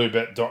 Thanks to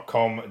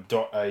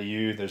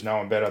bluebet.com.au. There's no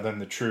one better than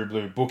the True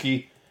Blue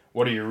bookie.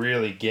 What are you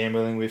really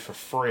gambling with? For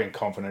free and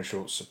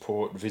confidential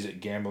support,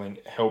 visit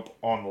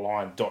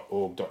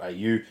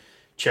gamblinghelponline.org.au.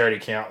 Charity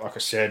account, like I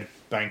said,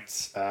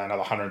 banked another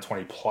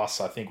 120 plus.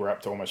 I think we're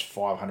up to almost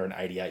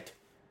 588.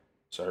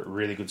 So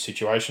really good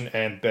situation.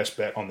 And best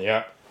bet on the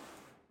app,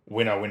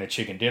 winner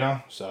chicken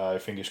dinner. So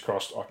fingers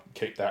crossed I can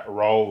keep that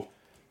roll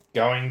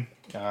going.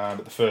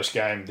 But the first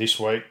game this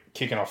week,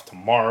 kicking off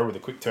tomorrow with a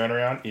quick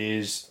turnaround,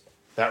 is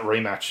that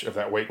rematch of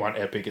that week 1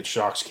 epic at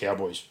Sharks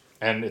Cowboys.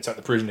 And it's at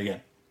the Prison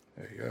again.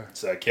 There you go.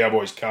 So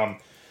Cowboys come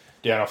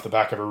down off the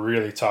back of a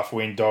really tough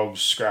win. Dogs,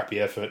 scrappy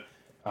effort.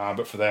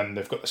 But for them,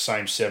 they've got the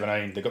same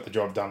 17. They got the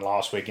job done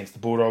last week against the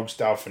Bulldogs.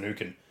 Dale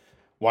Finucane,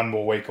 one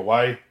more week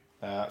away.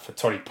 For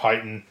Toddy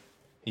Payton,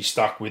 he's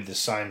stuck with the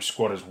same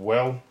squad as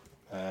well.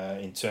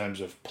 In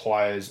terms of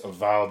players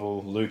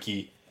available,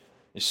 Lukey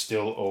is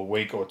still a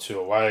week or two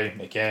away.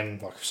 Again,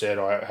 like I said,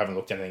 I haven't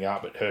looked anything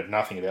up, but heard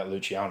nothing about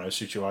Luciano's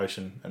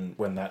situation and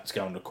when that's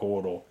going to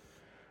court or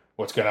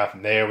what's going to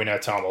happen there. We know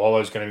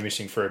Tamalolo's going to be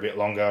missing for a bit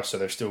longer, so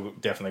they've still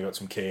definitely got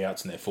some key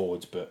outs in their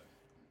forwards. But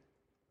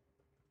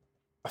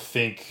I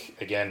think,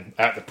 again,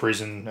 at the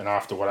Prison and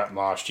after what happened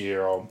last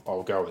year,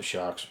 I'll go with the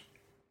Sharks.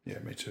 Yeah,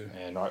 me too.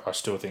 And I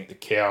still think the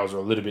Cows are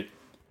a little bit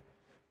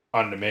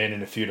undermanned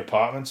in a few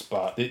departments,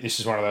 but this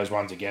is one of those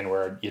ones, again,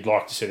 where you'd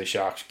like to see the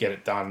Sharks get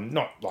it done,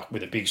 not like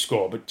with a big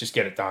score, but just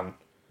get it done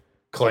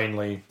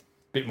cleanly, a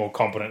bit more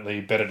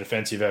competently, better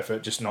defensive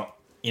effort, just not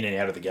in and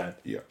out of the game.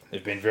 Yeah.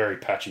 They've been very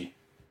patchy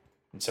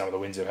in some of the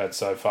wins they've had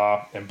so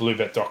far. And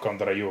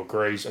bluebet.com.au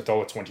agrees,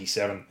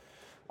 $1.27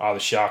 are the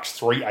Sharks,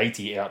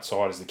 $3.80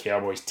 outside as the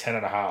Cowboys,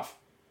 10.5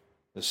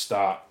 the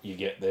start you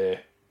get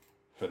there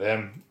for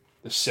them.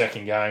 The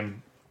second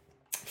game,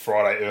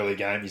 Friday early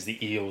game, is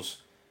the Eels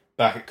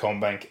back at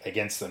CommBank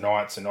against the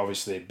Knights, and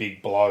obviously a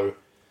big blow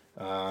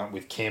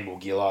with Campbell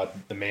Gillard,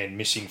 the man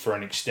missing for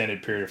an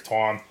extended period of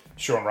time.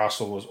 Sean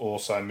Russell was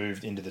also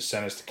moved into the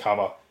centres to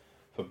cover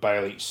for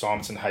Bailey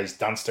Simonson. Hayes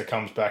Dunster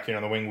comes back in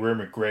on the wing.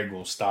 Rumour Greg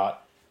will start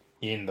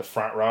in the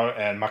front row,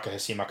 and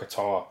Makahesi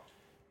Makatoa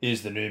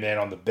is the new man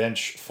on the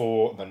bench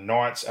for the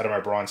Knights. Adam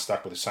O'Brien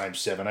stuck with the same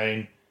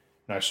 17.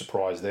 No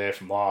surprise there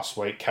from last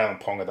week.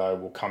 Kalen Ponga, though,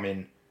 will come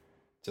in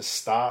to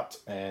start,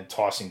 and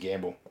Tyson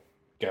Gamble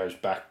goes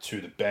back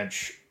to the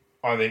bench.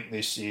 I think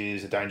this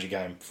is a danger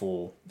game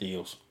for the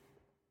Eels,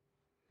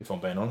 if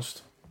I'm being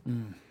honest.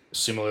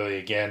 Similarly,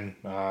 again,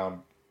 I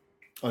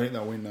think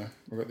they'll win, though.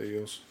 I've got the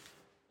Eels.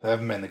 they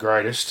haven't been the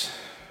greatest,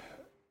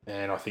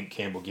 and I think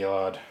Campbell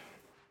Gillard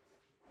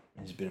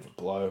is a bit of a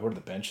blow. What are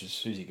the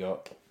benches? Who's he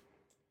got?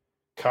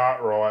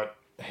 Cartwright,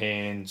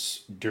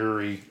 Hands,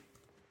 Dury,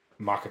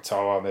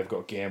 Makatoa. They've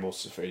got Gamble,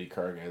 Safidi,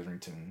 Crowe,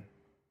 Etherington.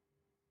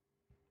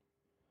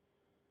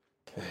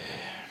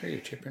 Who are you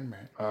chipping,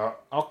 man?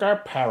 I'll go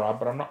Para,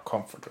 but I'm not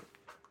confident.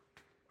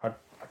 I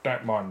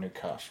don't mind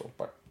Newcastle,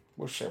 but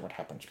we'll see what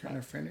happens. Can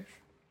I finish?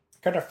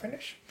 Can I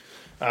finish?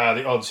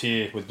 The odds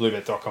here with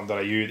bluebet.com.au.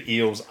 The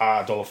Eels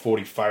are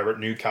 $1.40 favourite.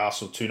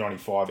 Newcastle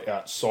 $2.95.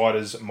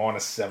 Outsiders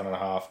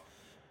 -7.5.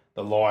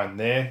 The line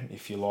there,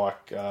 if you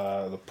like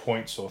the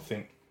points or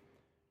think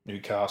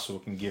Newcastle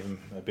can give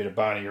them a bit of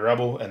bone in your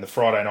rubble. And the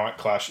Friday night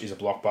clash is a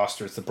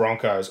blockbuster. It's the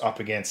Broncos up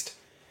against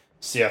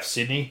South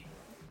Sydney.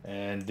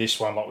 And this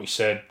one, like we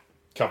said,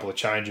 a couple of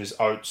changes.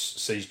 Oates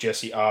sees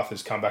Jesse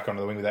Arthurs come back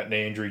onto the wing with that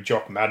knee injury.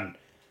 Jock Madden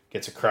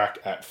gets a crack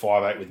at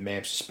 5'8" with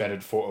Mam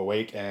suspended for a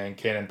week. And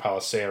Kenan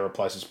Palacia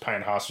replaces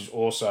Payne Haas, who's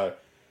also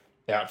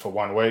out for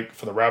 1 week.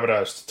 For the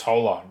Rabbitohs,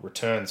 Tola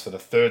returns for the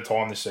third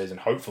time this season.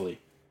 Hopefully,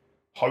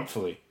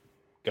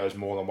 goes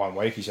more than 1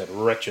 week. He's had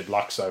wretched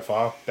luck so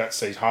far. That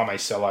sees Hame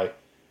Sele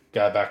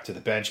go back to the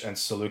bench and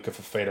Saluka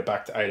Fafita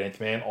back to 18th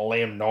man.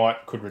 Liam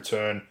Knight could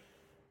return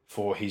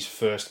for his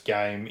first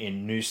game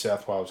in New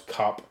South Wales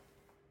Cup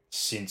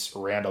since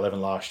round 11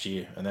 last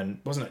year. And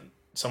then, wasn't it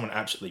someone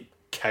absolutely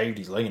caved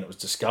his leg and it was a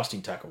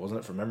disgusting tackle,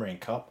 wasn't it, from memory in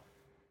Cup?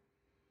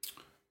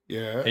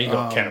 Yeah. He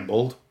got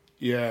cannonballed.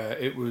 Yeah,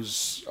 it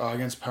was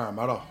against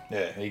Parramatta.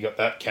 Yeah, he got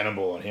that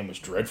cannonball on him, was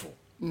dreadful.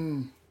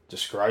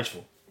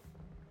 Disgraceful.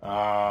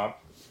 I'm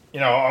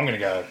going to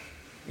go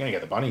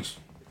the Bunnies.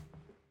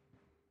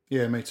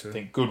 Yeah, me too. I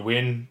think good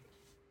win,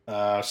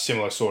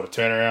 similar sort of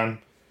turnaround.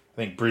 I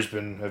think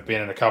Brisbane have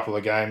been in a couple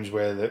of games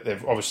where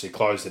they've obviously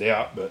closed it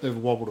out, but They've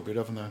wobbled a bit,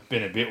 haven't they?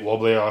 been a bit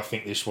wobbly. I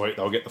think this week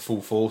they'll get the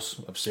full force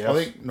of South.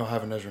 I think not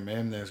having Ezra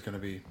Mam there is going to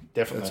be...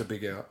 Definitely. That's a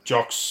big out.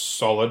 Jock's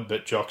solid,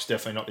 but Jock's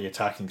definitely not the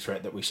attacking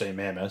threat that we see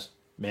Mam as.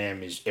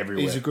 Mam is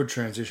everywhere. He's a good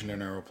transition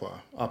NRL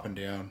player. Up and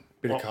down.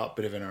 Bit of cup,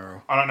 bit of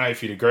NRL. I don't know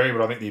if you'd agree,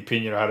 but I think the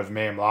opinion I had of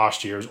Mam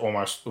last year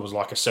was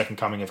like a second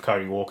coming of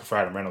Cody Walker for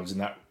Adam Reynolds in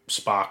that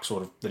spark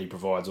sort of that he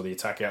provides, or the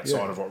attack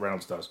outside of what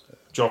Reynolds does.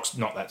 Jock's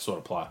not that sort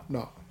of player.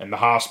 No. And the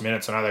Haas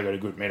minutes, I know they got a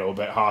good medal,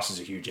 but Haas is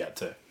a huge out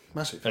too.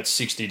 Massive. That's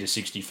 60 to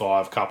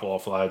 65, couple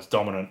offloads,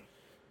 dominant,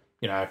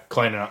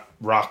 cleaning up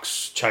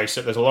rucks, chase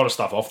it. There's a lot of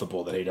stuff off the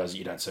ball that he does that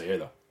you don't see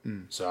either.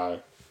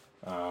 So,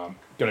 going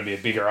to be a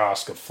bigger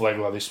ask of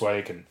Flegler this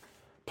week, and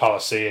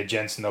Palacia,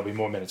 Jensen, there'll be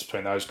more minutes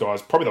between those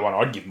guys. Probably the one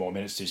I'd give more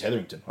minutes to is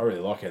Hetherington. I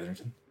really like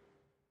Hetherington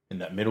in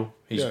that middle.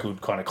 He's a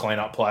good kind of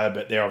clean-up player,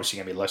 but they're obviously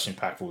going to be less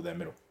impactful with their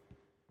middle.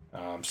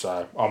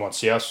 So I'm on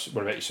South.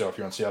 What about yourself?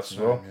 You're on South as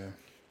well? Yeah.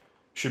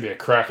 Should be a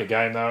cracker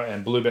game, though.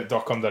 And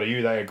bluebet.com.au,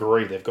 they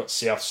agree. They've got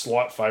South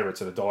slight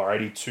favourites at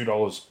 $1.80.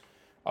 $2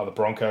 are the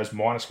Broncos,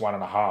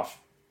 -1.5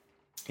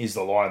 is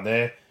the line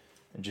there.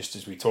 And just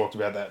as we talked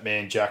about that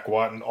man, Jack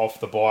Whiten, off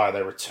the bye,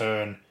 they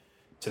return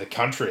to the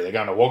country. They're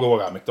going to Wagga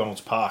Wagga,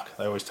 McDonald's Park.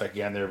 They always take a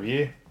game there every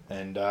year.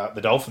 And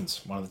the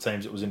Dolphins, one of the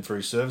teams that was in for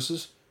his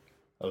services.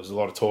 There was a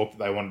lot of talk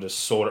that they wanted to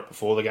sort it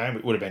before the game.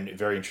 It would have been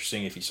very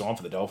interesting if he signed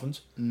for the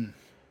Dolphins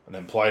and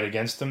then played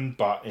against them.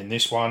 But in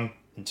this one,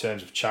 in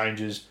terms of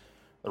changes,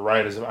 the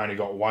Raiders have only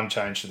got one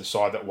change to the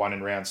side that won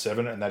in round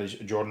 7, and that is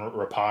Jordan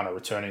Rapana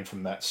returning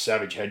from that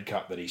savage head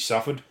cut that he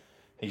suffered.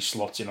 He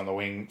slots in on the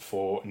wing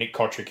for Nick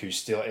Kotrick, who's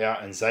still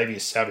out, and Xavier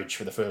Savage,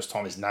 for the first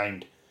time, is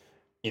named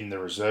in the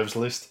reserves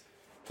list.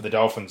 For the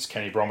Dolphins,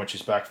 Kenny Bromwich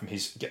is back from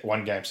his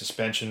one-game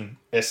suspension.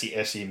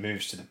 Essie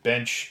moves to the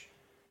bench,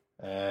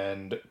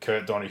 and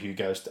Kurt Donahue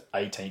goes to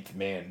 18th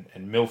man.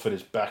 And Milford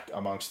is back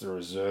amongst the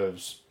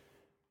reserves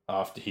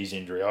after his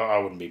injury. I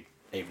wouldn't be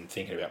even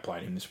thinking about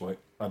playing him this week.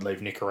 I'd leave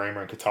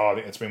Nicarima and Qatar. I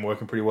think that's been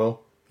working pretty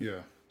well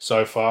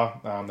so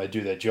far. They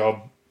do their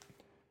job.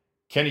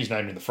 Kenny's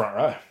named in the front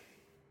row.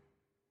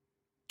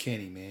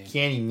 Kenny,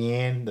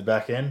 man. The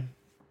back end.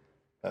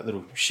 That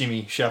little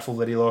shimmy shuffle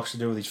that he likes to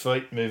do with his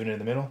feet, moving in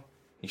the middle.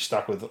 He's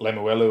stuck with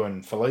Lemuelu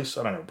and Felice.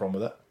 I don't have a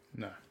problem with that.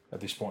 No. At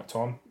this point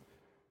in time.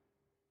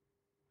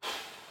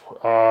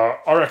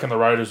 I reckon the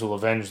Raiders will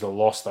avenge the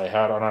loss they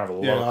had. I don't have a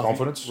lot of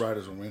confidence.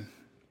 Raiders will win.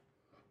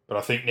 But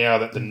I think now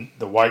that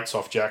the weight's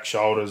off Jack's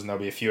shoulders and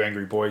there'll be a few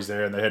angry boys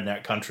there and they're heading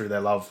out country, they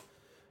love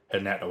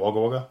heading out to Wagga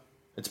Wagga.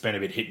 It's been a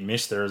bit hit and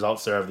miss, the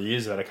results there over the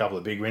years. They've had a couple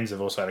of big wins.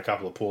 They've also had a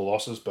couple of poor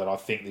losses. But I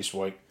think this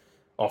week,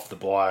 off the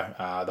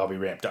bye, they'll be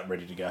ramped up and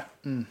ready to go.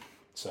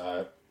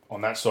 So on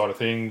that side of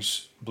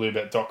things,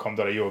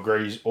 bluebet.com.au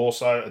agrees.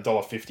 Also,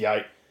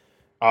 $1.58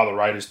 are the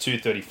Raiders,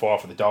 $2.35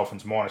 for the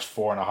Dolphins,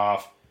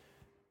 -4.5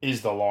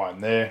 is the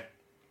line there.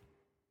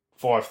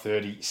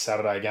 5:30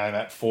 Saturday game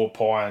at Four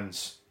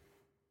Pines.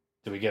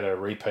 Do we get a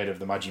repeat of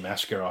the Mudgee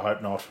Massacre? I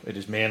hope not. It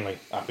is Manly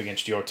up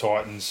against your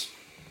Titans.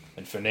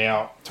 And for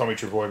now, Tommy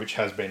Trbojevic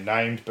has been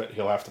named, but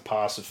he'll have to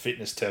pass a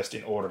fitness test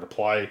in order to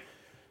play.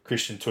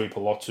 Christian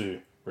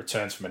Tuipulotu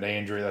returns from a knee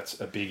injury. That's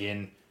a big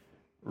in.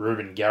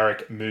 Ruben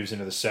Garrick moves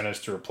into the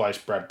centres to replace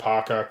Brad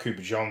Parker.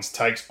 Cooper Johns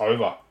takes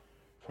over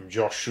from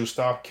Josh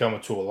Schuster.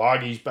 Kelma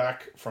Tuolagi's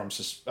back from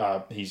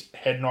his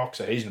head knock,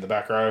 so he's in the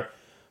back row.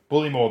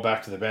 Bullymore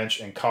back to the bench,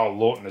 and Carl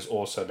Lawton has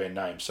also been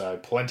named. So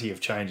plenty of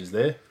changes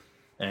there.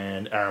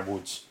 And Aaron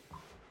Woods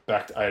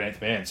back to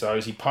 18th man. So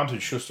has he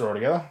punted Schuster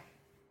altogether?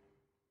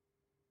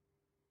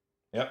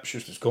 Yep,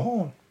 Schuster's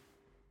gone.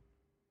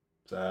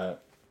 So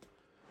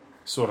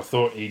sort of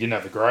thought he didn't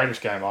have the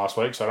greatest game last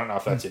week, so I don't know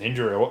if that's an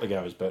injury or what the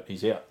go is, but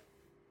he's out.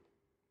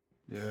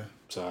 Yeah.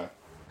 So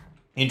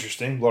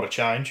interesting, a lot of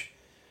change.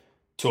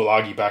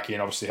 Tuolagi back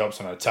in obviously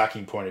helps on an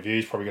attacking point of view.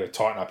 He's probably going to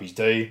tighten up his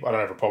D. I don't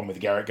have a problem with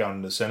Garrett going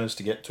into the centres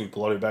to get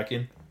Tuipulotu back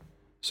in.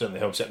 Certainly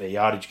helps out their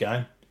yardage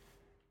game.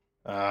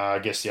 I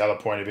guess the other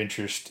point of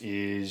interest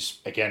is,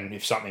 again,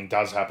 if something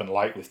does happen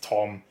late with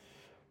Tom,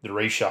 the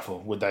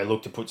reshuffle, would they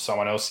look to put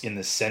someone else in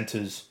the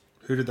centres?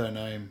 Who did they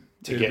name?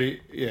 To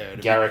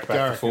get Garrick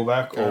back to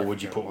fullback, or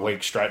would you put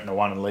Weeks straight into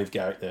one and leave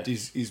Garrick there?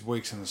 Is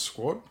Weeks in the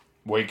squad?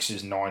 Weeks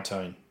is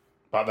 19,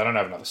 but they don't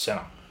have another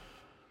centre.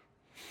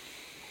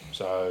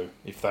 So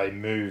if they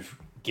move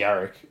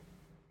Garrick,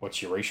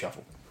 what's your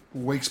reshuffle?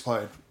 Weeks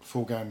played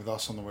full game with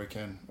us on the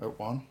weekend at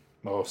 1.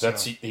 Well,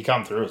 he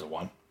come through as a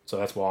 1. So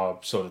that's why I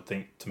sort of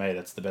think, to me,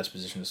 that's the best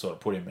position to sort of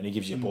put him. And he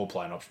gives you a ball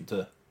playing option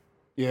too.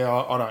 Yeah,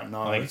 I don't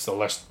know. I think it's the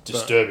less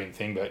disturbing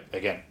thing, but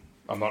again,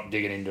 I'm not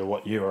digging into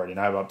what you already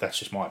know, but that's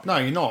just my opinion.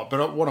 No, you're not.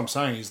 But what I'm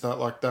saying is that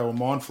like they were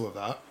mindful of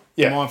that.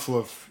 Yeah. They're mindful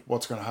of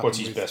what's going to happen. What's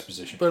his best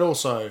position? But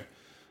also,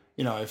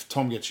 you know, if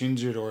Tom gets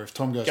injured or if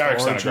Tom goes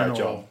Garrick's to done a Origin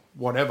great or job.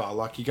 whatever,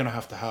 like you're going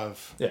to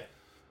have. Yeah.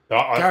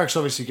 Garrick's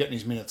obviously getting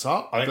his minutes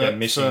up. I think but they're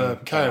missing for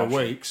an KO option.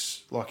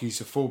 Weeks, like he's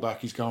a fullback,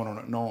 he's going on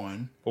at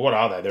 9. But what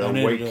are they? They're They a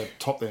needed week. to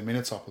top their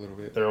minutes up a little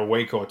bit. They're a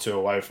week or two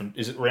away from.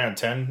 Is it round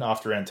 10?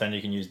 After round 10,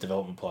 you can use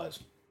development players.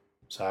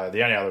 So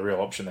the only other real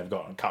option they've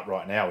got in cut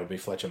right now would be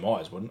Fletcher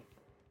Myers, wouldn't it?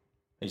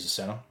 He's a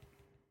centre.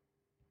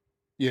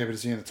 Yeah, but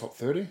is he in the top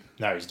 30?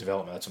 No, he's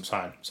development. That's what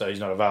I'm saying. So he's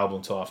not available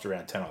until after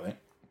round 10, I think.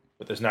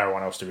 But there's no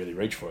one else to really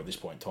reach for at this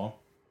point in time.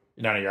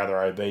 None of your other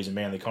OBs are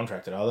Manly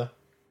contracted, are they?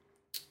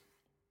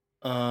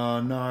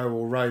 No,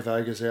 well, Ray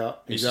Vega's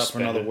out. He's out for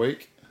another suspended.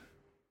 week.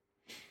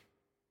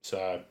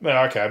 So,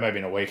 well, okay, maybe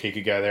in a week he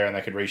could go there and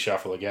they could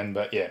reshuffle again.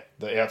 But yeah,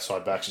 the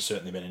outside backs has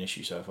certainly been an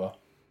issue so far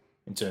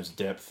in terms of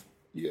depth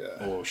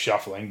Yeah. or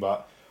shuffling.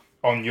 But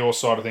on your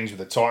side of things with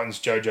the Titans,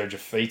 Jojo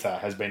Jafita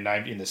has been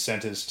named in the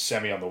centres,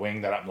 Sammy on the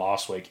wing. That happened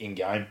last week in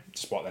game,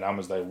 despite the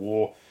numbers they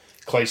wore.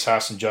 Cleese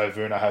Haas and Joe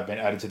Vuna have been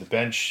added to the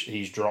bench.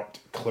 He's dropped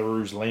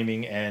Clarus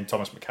Leeming and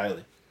Thomas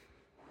McKaylee.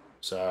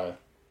 So,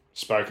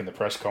 spoke in the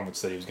press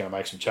conference that he was going to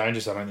make some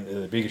changes. I don't think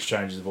they're the biggest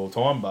changes of all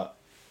time, but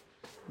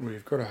Well,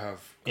 you've got to have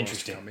guys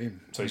interesting. come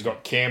in. So he's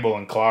got Campbell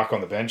and Clark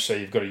on the bench. So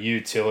you've got a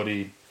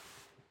utility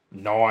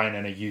 9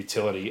 and a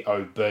utility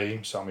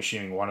OB. So I'm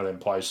assuming one of them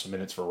plays some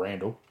minutes for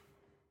Randall.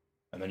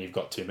 And then you've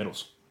got 2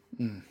 middles.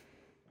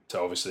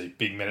 So obviously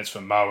big minutes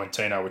for Mo and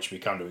Tino, which we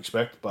come to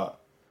expect. But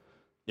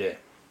yeah,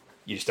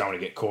 you just don't want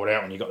to get caught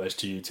out when you've got those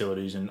 2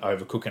 utilities and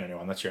overcooking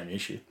anyone. That's your only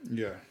issue.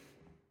 Yeah.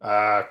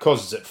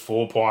 Cause it's at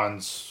 4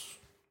 Pines,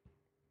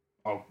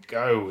 I'll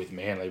go with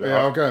Manly. But Yeah,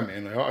 I'll go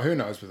Manly. Who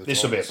knows with the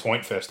this will be a Titans?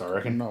 point fest, I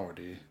reckon. No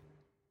idea.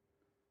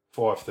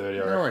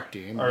 5:30, I No reckon.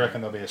 idea. I man.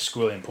 reckon there'll be a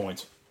squillion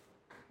point.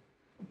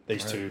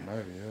 These two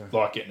Maybe, yeah.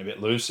 like getting a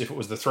bit loose. If it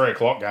was the 3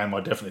 o'clock game, I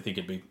definitely think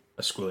it'd be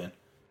a squillion.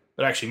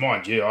 But actually,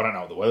 mind you, I don't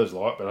know what the weather's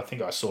like, but I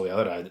think I saw the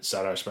other day that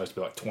Saturday's supposed to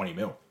be like 20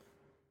 mil.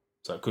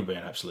 So it could be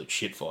an absolute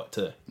shit fight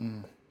too.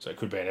 So it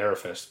could be an error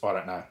fest. I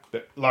don't know.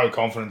 But low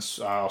confidence,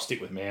 I'll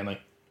stick with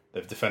Manly.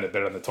 They've defended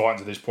better than the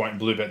Titans at this point.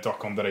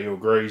 Bluebet.com.au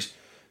agrees.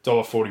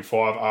 $1.45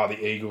 are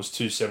the Eagles,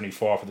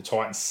 $2.75 for the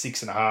Titans,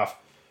 6.5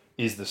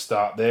 is the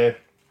start there.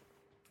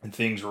 And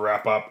things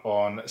wrap up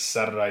on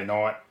Saturday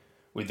night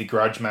with the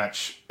grudge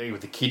match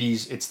with the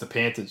Kiddies. It's the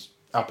Panthers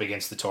up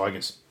against the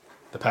Tigers,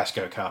 the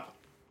Pasco Cup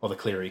or the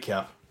Cleary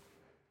Cup,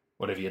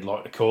 whatever you'd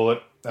like to call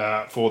it.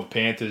 For the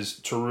Panthers,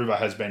 Taruva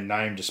has been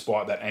named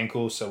despite that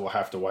ankle, so we'll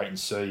have to wait and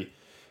see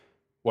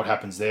what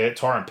happens there.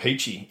 Tyron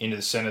Peachy into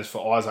the centres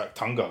for Isaac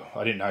Tungo.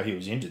 I didn't know he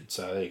was injured,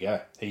 so there you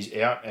go. He's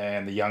out,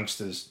 and the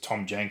youngsters,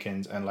 Tom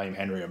Jenkins and Liam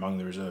Henry, are among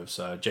the reserves.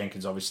 So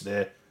Jenkins obviously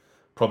there,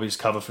 probably his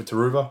cover for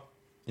Taruva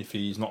if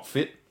he's not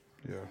fit.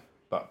 Yeah.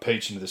 But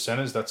Peach into the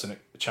centres, that's a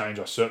change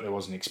I certainly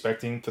wasn't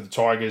expecting. For the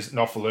Tigers,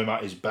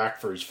 Nofaluma is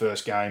back for his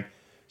first game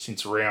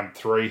since round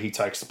 3. He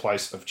takes the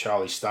place of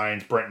Charlie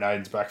Staines. Brent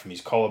Naden's back from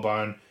his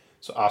collarbone.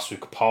 So Asu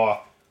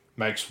Kapoa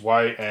makes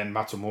way, and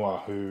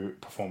Matamua, who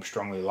performed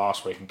strongly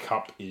last week in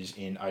Cup, is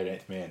in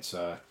 18th man.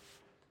 So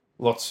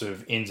lots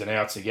of ins and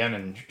outs again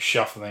and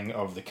shuffling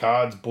of the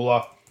cards.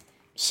 Buller,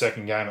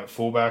 second game at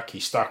fullback. He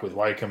stuck with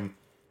Wakeham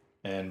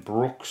and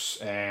Brooks,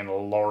 and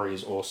Laurie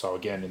is also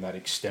again in that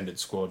extended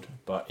squad,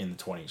 but in the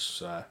 20s.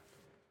 So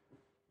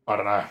I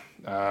don't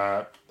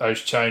know.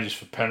 Those changes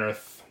for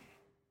Penrith,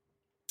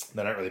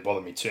 they don't really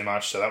bother me too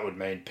much. So that would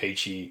mean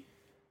Peachy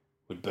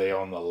would be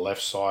on the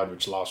left side,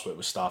 which last week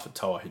was Stafford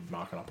Toa he'd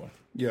marking up on.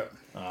 Yeah.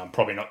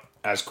 Probably not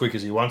as quick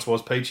as he once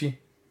was, Peachy,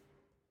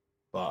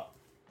 but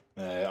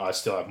I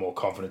still have more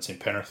confidence in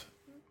Penrith,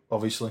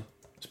 obviously,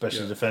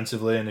 especially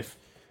defensively. And if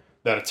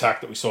that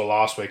attack that we saw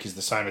last week is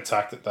the same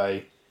attack that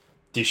they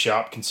dish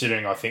up,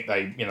 considering I think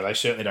they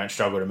certainly don't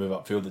struggle to move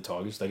upfield, the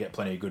Tigers. They get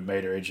plenty of good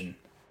meterage and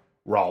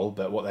roll,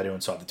 but what they do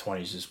inside the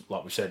 20s is,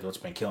 like we said, what's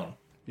been killing them.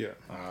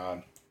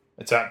 Yeah.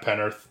 It's at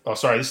Penrith. Oh,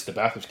 sorry, this is the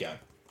Bathurst game.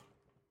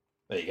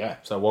 There you go.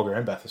 So Wagga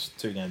and Bathurst,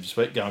 2 games this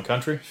week, going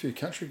country. A few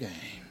country games.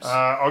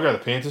 I'll go the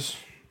Panthers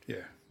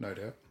Yeah, no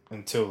doubt.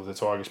 until the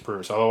Tigers prove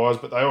us otherwise,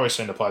 but they always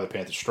seem to play the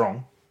Panthers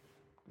strong.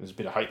 There's a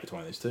bit of hate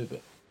between these two,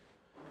 but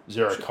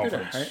zero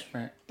confidence.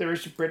 There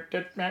is a bit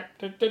that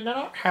they're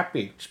not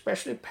happy,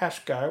 especially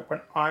Pascoe,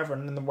 when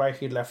Ivan and the way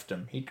he left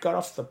him. He got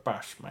off the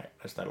bus, mate,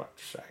 as they like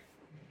to say.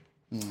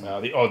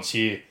 The odds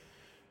here,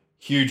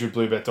 huge with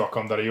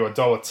bluebet.com.au.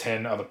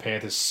 $1.10 are the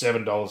Panthers,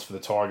 $7 for the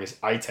Tigers,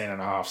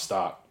 18.5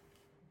 start.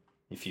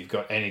 If you've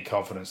got any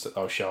confidence that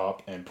they'll show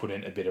up and put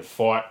in a bit of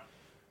fight.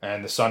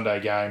 And the Sunday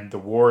game, the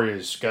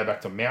Warriors go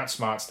back to Mount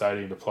Smart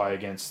Stadium to play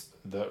against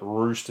the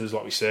Roosters,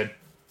 like we said,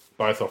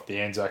 both off the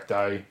Anzac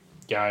Day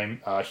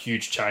game.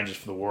 Huge changes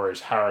for the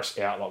Warriors. Harris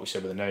out, like we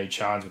said, with a knee.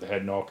 Charnes with a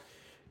head knock.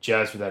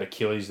 Jazz with that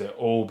Achilles. They're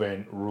all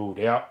been ruled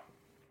out.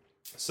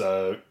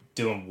 So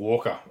Dylan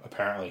Walker,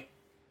 apparently,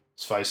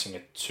 is facing a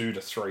 2 to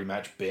 3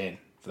 match ban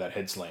for that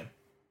head slam.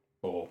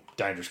 or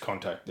dangerous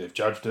contact. They've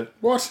judged it.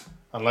 What?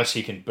 Unless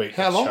he can beat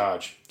How that long?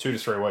 charge. 2 to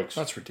 3 weeks.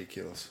 That's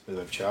ridiculous. That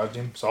they've charged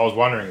him. So I was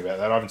wondering about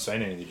that. I haven't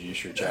seen any of the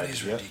judiciary That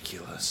charges is yet.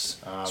 ridiculous.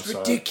 So It's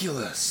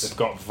ridiculous. They've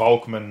got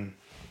Volkman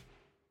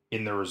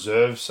in the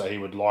reserves, so he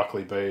would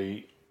likely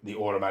be the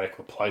automatic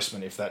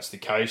replacement if that's the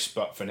case.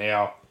 But for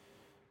now,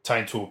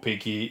 Tane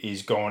Tuapiki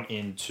is gone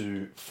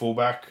into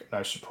fullback.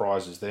 No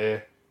surprises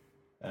there.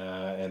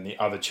 And the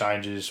other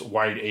changes,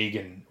 Wade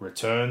Egan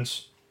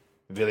returns.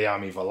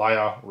 Viliami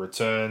Valea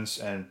returns.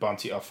 And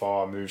Bunty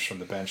Afar moves from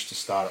the bench to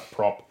start at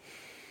prop.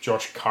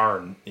 Josh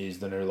Curran is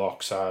the new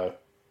lock. So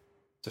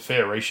it's a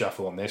fair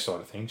reshuffle on their side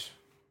of things.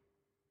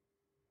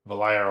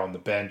 Valea on the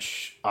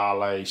bench.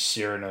 Ale,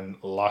 Sirinen,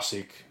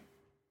 Lussick.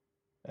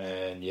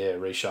 And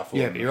reshuffle.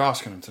 Yeah, but you're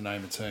asking him to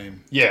name a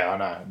team. Yeah, I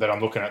know. But I'm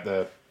looking at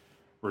the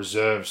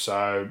reserve.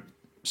 So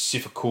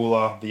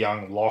Sifakula, the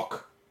young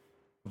lock.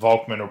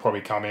 Volkman will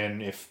probably come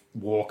in if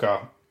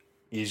Walker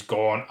is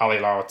gone. Ali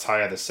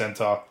Laratea, the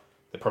centre.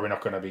 They're probably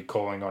not going to be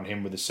calling on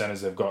him with the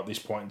centres they've got at this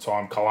point in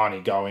time.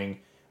 Kalani going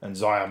and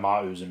Zaya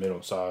Ma'u's in the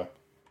middle. So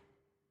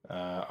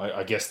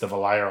I guess the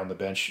Valea on the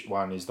bench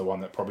one is the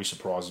one that probably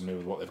surprises me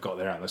with what they've got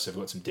there, unless they've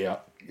got some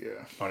doubt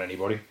on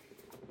anybody.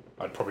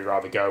 I'd probably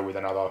rather go with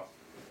another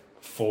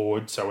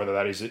forward. So whether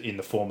that is in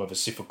the form of a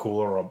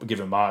Sifakula or give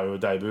a Ma'u a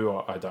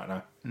debut, I don't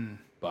know.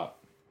 But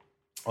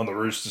on the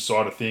Roosters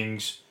side of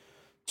things,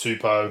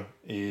 Tupou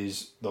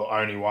is the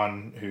only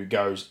one who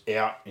goes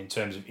out in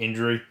terms of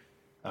injury.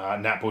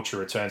 Nat Butcher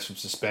returns from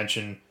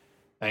suspension.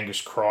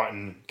 Angus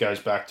Crichton goes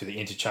back to the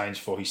interchange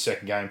for his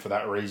second game for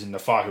that reason.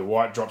 Nafahu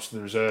White drops to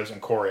the reserves,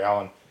 and Corey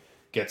Allen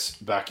gets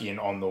back in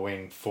on the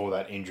wing for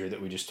that injury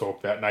that we just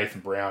talked about.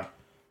 Nathan Brown,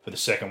 for the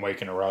second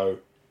week in a row,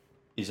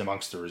 is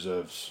amongst the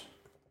reserves.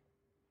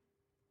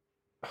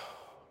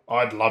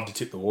 I'd love to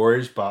tip the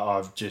Warriors, but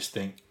I just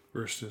think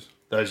Roosters.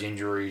 Those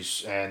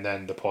injuries and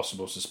then the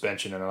possible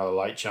suspension and another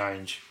late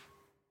change.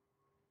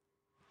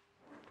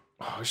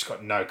 I just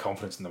got no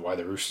confidence in the way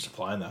the Roosters are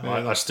playing, though.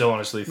 I still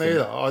honestly think... Me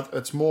either.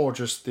 It's more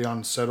just the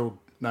unsettled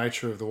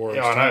nature of the Warriors.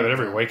 Yeah, I know, but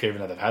every week,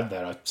 even though they've had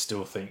that, I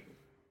still think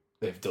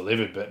they've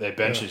delivered, but their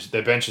bench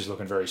is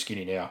looking very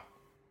skinny now.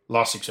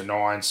 Lussick's a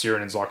 9,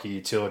 Sirenen's like a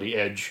utility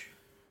edge,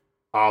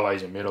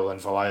 Arle's a middle, and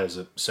Valea's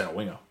a centre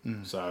winger.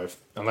 So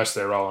unless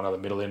they roll another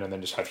middle in and then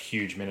just have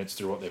huge minutes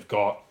through what they've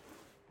got,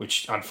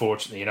 which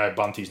unfortunately,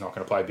 Bunty's not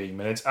going to play big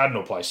minutes. Adden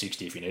will play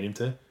 60 if you need him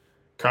to.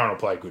 Curran will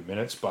play good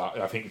minutes, but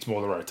I think it's more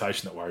the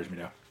rotation that worries me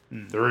now.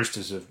 The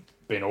Roosters have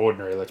been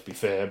ordinary, let's be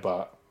fair,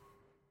 but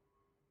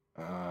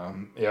I'll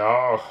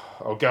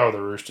go with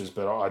the Roosters,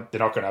 but they're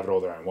not going to have it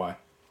all their own way.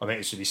 I think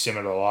this will be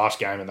similar to the last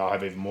game, and they'll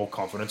have even more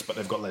confidence, but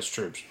they've got less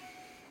troops.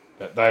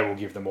 But they will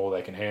give them all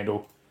they can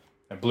handle.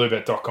 And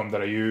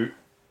bluebet.com.au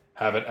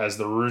have it as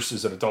the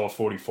Roosters at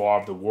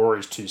 $1.45, the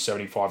Warriors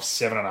 $2.75,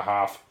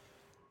 7.5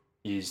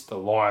 is the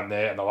line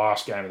there. And the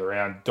last game of the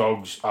round,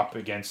 Dogs up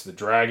against the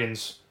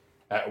Dragons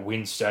at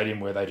Wynn Stadium,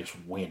 where they just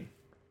win.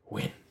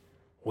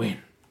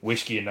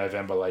 Whiskey in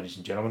November, ladies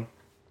and gentlemen.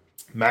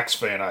 Max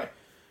Fianet,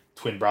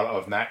 twin brother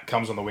of Matt,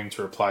 comes on the wing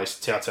to replace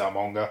Tautau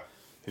Monga,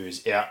 who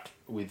is out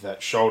with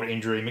that shoulder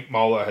injury. Mick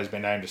Mola has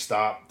been named to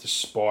start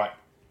despite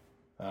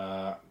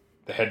the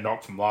head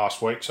knock from last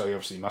week, so he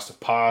obviously must have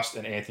passed.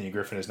 And Anthony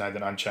Griffin has named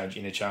an unchanged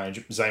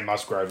interchange. Zane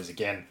Musgrove is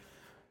again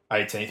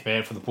 18th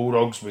man for the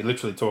Bulldogs. We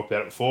literally talked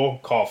about it before.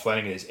 Kyle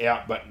Flanagan is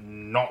out, but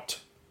not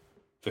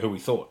for who we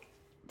thought.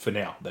 For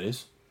now, that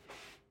is.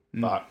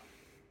 But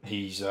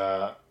he's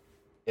out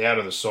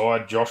of the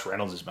side. Josh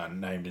Reynolds has been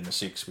named in the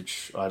 6,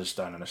 which I just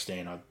don't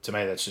understand. To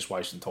me, that's just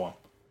wasting time.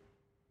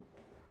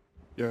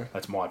 Yeah.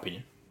 That's my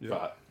opinion. Yeah.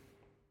 But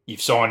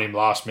you've signed him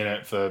last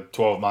minute for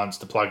 12 months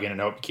to plug in and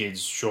help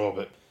kids, sure,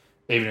 but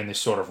even in this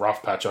sort of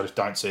rough patch, I just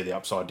don't see the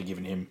upside to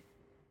giving him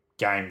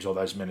games or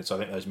those minutes. I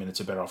think those minutes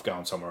are better off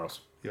going somewhere else.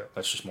 Yeah.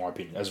 That's just my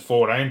opinion. As a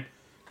 14,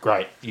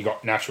 great. You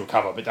got natural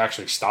cover, but to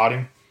actually start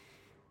him,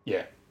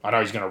 yeah. I know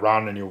he's going to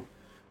run and he'll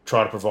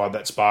try to provide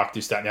that spark,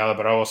 this, that, and the other,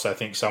 but I also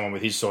think someone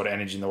with his sort of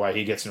energy in the way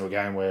he gets into a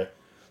game where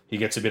he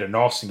gets a bit of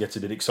nos and gets a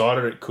bit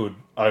excited, it could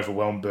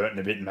overwhelm Burton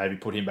a bit and maybe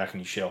put him back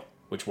in his shell,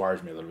 which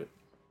worries me a little bit.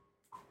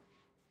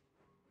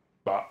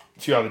 But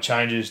a few other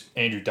changes.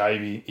 Andrew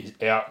Davey is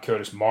out.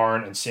 Curtis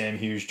Moran and Sam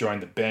Hughes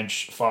joined the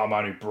bench.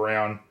 Faamanu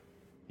Brown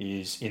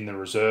is in the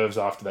reserves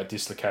after that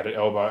dislocated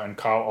elbow, and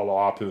Carl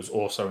Oloapu is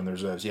also in the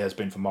reserves. He has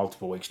been for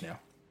multiple weeks now.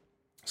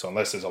 So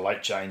unless there's a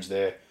late change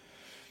there,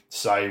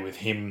 say with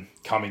him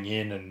coming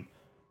in and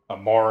a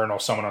Moran or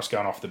someone else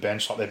going off the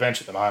bench, like their bench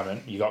at the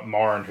moment, you got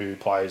Moran who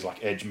plays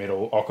like edge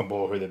middle,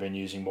 Ockenbaugh who they've been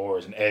using more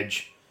as an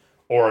edge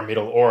or a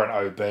middle or an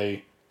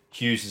OB,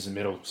 Hughes is a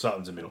middle,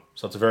 Sutton's a middle.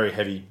 So it's a very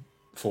heavy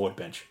forward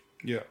bench.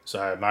 Yeah.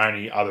 So my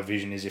only other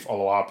vision is if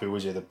Oloapu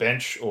was either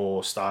bench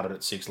or started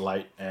at 6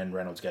 late and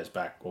Reynolds goes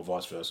back or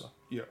vice versa.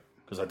 Yeah.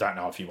 Because I don't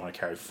know if you want to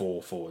carry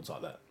 4 forwards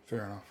like that.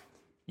 Fair enough.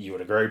 You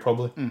would agree,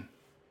 probably?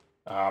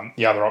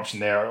 The other option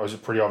there was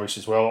pretty obvious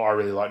as well. I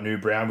really like New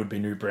Brown. Would be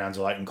New Brown's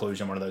a late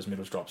inclusion. One of those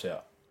middles drops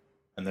out.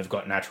 And they've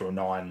got natural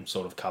 9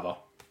 sort of cover,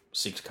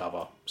 6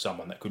 cover,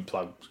 someone that could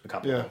plug a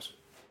couple of those.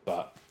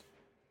 But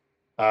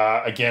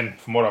Again,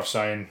 from what I've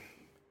seen,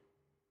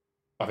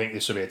 I think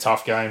this will be a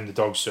tough game. The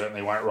Dogs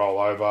certainly won't roll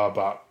over,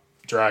 but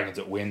Dragons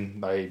that win,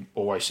 they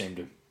always seem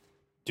to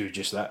do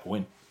just that,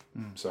 win.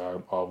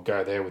 So I'll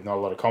go there with not a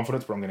lot of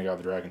confidence, but I'm going to go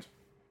with the Dragons.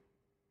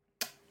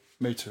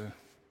 Me too.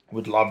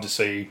 Would love to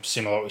see,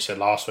 similar to what we said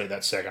last week,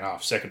 that second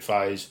half. Second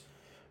phase,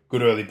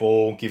 good early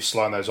ball, give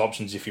Sloan those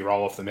options if you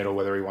roll off the middle,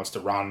 whether he wants to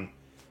run,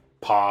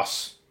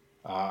 pass,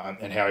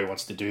 and how he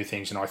wants to do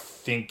things. And I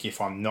think,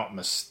 if I'm not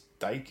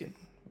mistaken,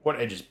 what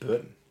edge is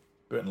Burton?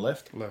 Burton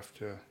left?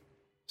 Left, yeah.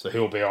 So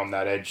he'll be on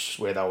that edge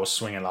where they were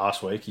swinging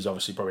last week. He's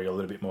obviously probably got a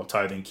little bit more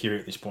toe than Kiri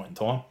at this point in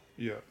time.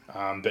 Yeah.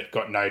 But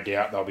got no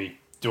doubt they'll be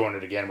doing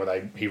it again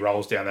where he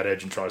rolls down that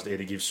edge and tries to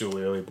either give Sewell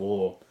the early ball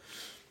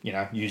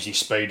or, use his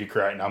speed to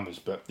create numbers.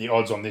 But the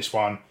odds on this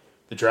one,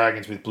 the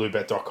Dragons with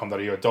bluebet.com.au,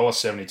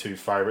 $1.72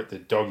 favourite. The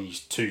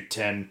Doggies,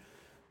 2.10,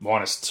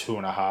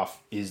 -2.5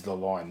 is the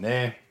line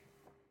there.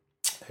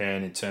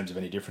 And in terms of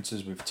any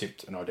differences, we've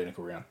tipped an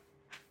identical round.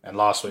 And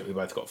last week we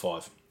both got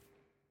 5.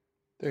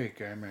 There you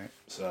go, mate.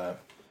 So,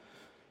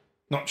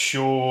 not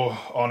sure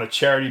on a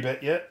charity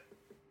bet yet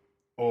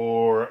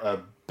or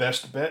a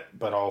best bet,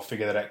 but I'll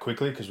figure that out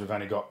quickly because we've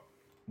only got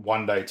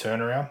 1 day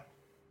turnaround.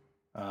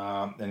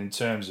 And in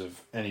terms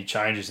of any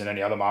changes in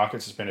any other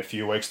markets, it's been a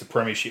few weeks. The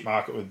Premiership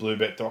market with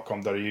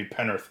bluebet.com.au,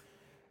 Penrith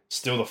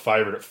still the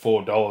favourite at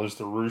 $4.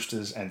 The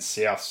Roosters and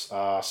Souths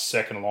are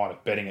second line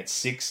of betting at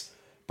 6.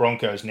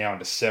 Broncos now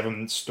into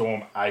 7.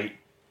 Storm 8.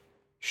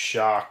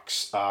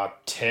 Sharks are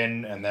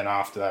 10. And then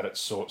after that, it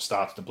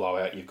starts to blow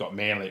out. You've got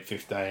Manly at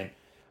 15.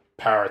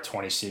 Para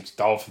 26.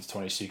 Dolphins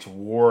 26.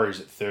 Warriors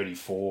at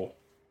 34.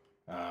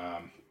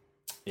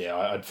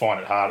 I'd find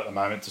it hard at the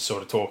moment to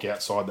sort of talk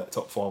outside that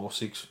top 5 or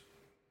 6.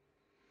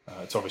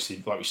 It's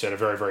obviously, like we said, a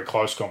very, very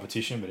close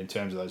competition, but in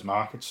terms of those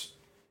markets.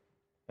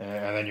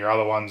 And then your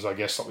other ones, I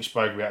guess, like we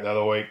spoke about the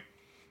other week,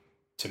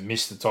 to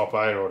miss the top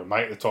 8 or to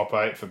make the top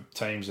 8 for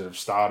teams that have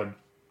started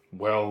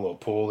well or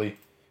poorly.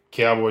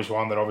 Cowboys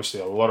one that obviously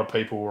a lot of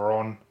people were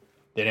on.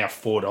 They're now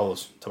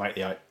 $4 to make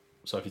the 8.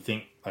 So if you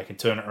think they can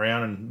turn it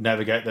around and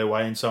navigate their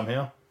way in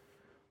somehow,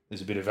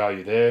 there's a bit of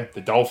value there.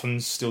 The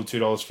Dolphins still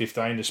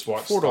 $2.15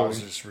 despite $4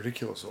 is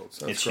ridiculous odds.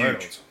 That's it's great huge.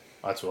 odds.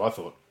 That's what I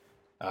thought.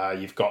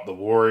 You've got the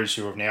Warriors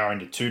who have now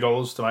into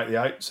 $2 to make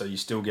the 8, so you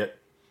still get,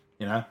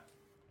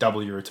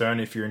 double your return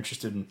if you're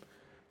interested in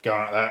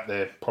going at that.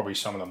 They're probably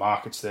some of the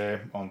markets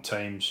there on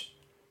teams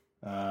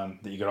that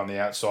you got on the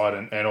outside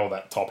and all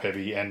that top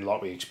heavy end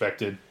like we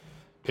expected.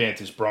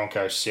 Panthers,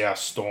 Broncos, South,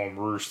 Storm,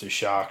 Roosters,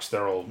 Sharks,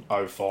 they're all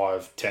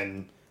 05,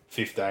 10,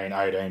 15,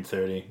 18,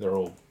 30. They're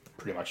all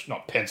pretty much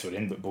not penciled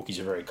in, but bookies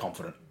are very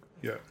confident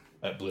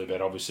at Bluebet,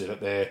 obviously, that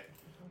they're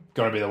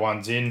going to be the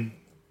ones in.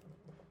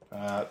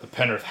 The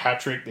Penrith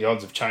hat-trick, the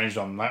odds have changed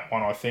on that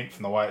one, I think,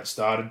 from the way it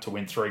started to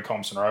win 3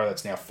 comps in a row.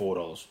 That's now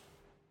 $4.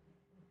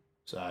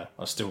 So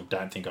I still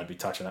don't think I'd be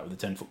touching that with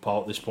a 10-foot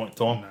pole at this point in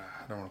time. Nah,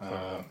 I don't want to play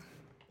that.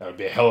 That would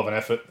be a hell of an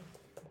effort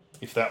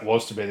if that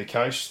was to be the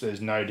case.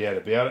 There's no doubt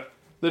about it.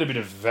 A little bit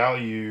of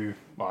value,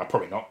 well,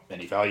 probably not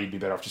any value. You'd be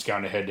better off just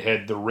going to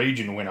head-to-head. The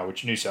region winner,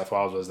 which New South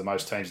Wales has the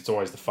most teams, it's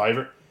always the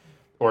favourite.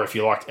 Or if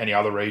you liked any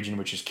other region,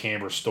 which is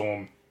Canberra,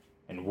 Storm,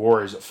 and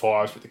Warriors at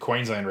 5s, but the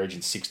Queensland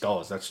region's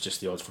 $6. That's just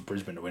the odds for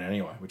Brisbane to win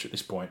anyway, which at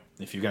this point,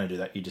 if you're going to do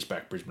that, you just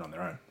back Brisbane on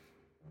their own.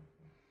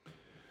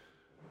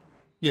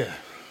 Yeah.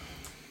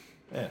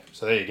 Yeah,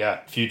 so there you go.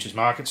 Futures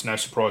markets, no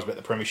surprise about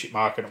the Premiership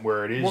market and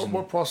where it is.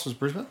 What price was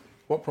Brisbane?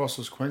 What price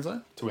was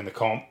Queensland? To win the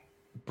comp.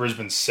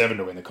 Brisbane's 7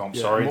 to win the comp,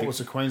 Yeah, sorry. what was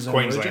the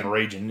Queensland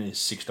region is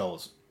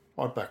 $6.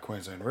 I'd back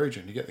Queensland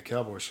region. You get the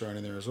Cowboys thrown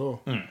in there as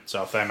well.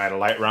 So if they made a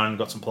late run,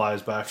 got some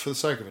players back, For the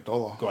sake of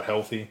 $1. got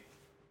healthy.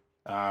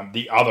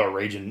 The other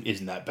region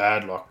isn't that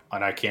bad. Like, I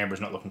know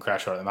Canberra's not looking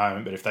crash right at the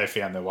moment, but if they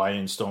found their way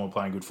in, Storm were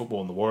playing good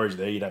football and the Warriors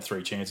there, you'd have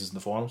 3 chances in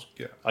the finals.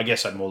 Yeah. I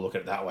guess I'd more look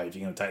at it that way if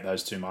you're going to take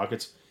those 2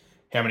 markets.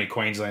 How many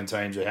Queensland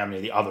teams or how many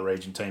of the other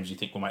region teams do you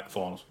think will make the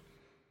finals?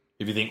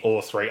 If you think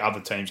all 3 other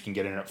teams can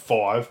get in at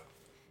 5,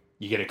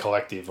 you get a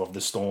collective of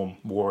the Storm,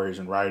 Warriors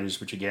and Raiders,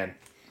 which again,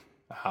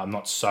 I'm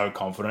not so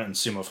confident, and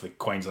similar for the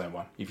Queensland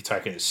one. If you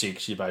take it at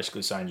 6, you're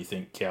basically saying you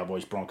think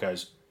Cowboys,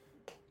 Broncos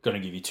going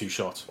to give you 2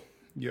 shots.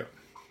 Yeah.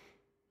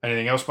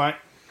 Anything else, mate?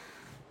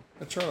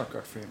 That's right, I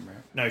got for you, mate.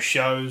 No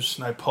shows,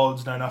 no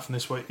pods, no nothing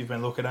this week you've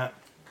been looking at?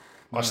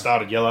 No. I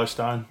started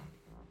Yellowstone.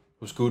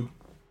 It was good.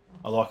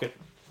 I like it.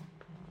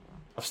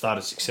 I've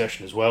started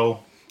Succession as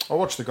well. I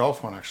watched the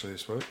golf one actually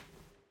this week.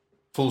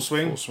 Full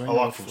swing? Full swing. I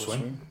like full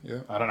swing. Yeah.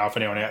 I don't know if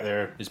anyone out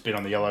there has been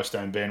on the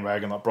Yellowstone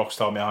bandwagon like Brock's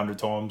told me 100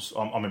 times.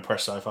 I'm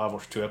impressed so far. I've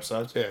watched 2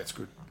 episodes. Yeah, it's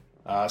good.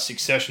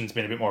 Succession's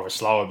been a bit more of a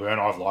slower burn.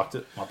 I've liked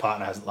it. My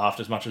partner hasn't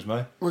laughed as much as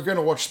me. We're going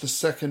to watch the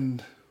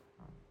second,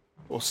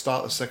 or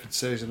start the second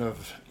season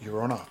of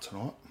Your Honour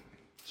tonight.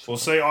 We'll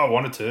see. I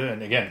wanted to,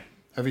 and again...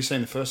 Have you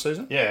seen the first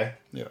season? Yeah.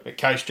 Yeah. But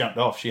Case jumped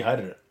off. She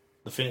hated it.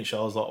 The finish,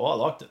 I was like, I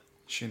liked it.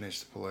 She needs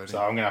to pull out. So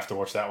I'm going to have to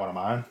watch that one on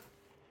my own.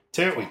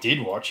 Tell you what we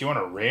did watch. You want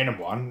a random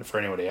one for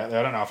anybody out there.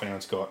 I don't know if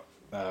anyone's got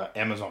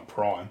Amazon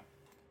Prime.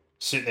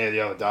 Sitting there the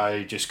other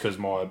day just because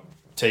my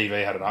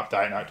TV had an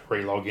update and I had to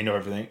re-log into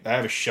everything. They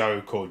have a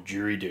show called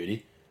Jury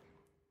Duty.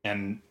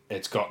 and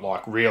it's got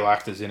like real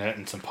actors in it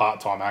and some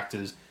part-time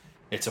actors.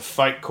 It's a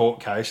fake court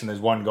case, and there's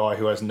one guy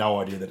who has no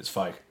idea that it's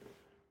fake.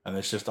 And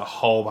there's just a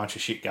whole bunch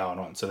of shit going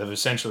on. So they've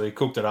essentially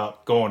cooked it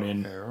up, gone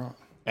in. Yeah, right.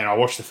 And I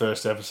watched the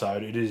first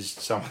episode. It is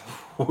some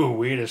of the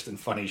weirdest and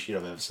funniest shit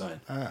I've ever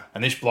seen. Ah.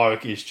 And this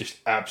bloke is just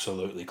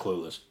absolutely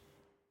clueless.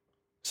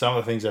 Some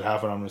of the things that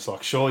happen, I'm just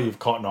like, surely you've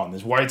cotton on.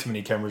 There's way too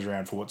many cameras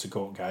around for what's a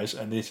court case.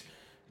 And it's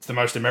the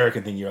most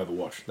American thing you ever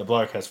watch. The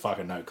bloke has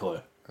fucking no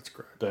clue. That's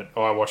great. But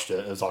I watched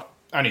it. It was like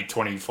only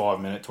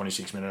 25-minute,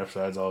 26-minute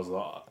episodes. I was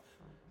like,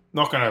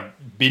 not going to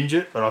binge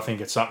it, but I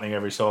think it's something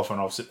every so often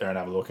I'll sit there and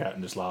have a look at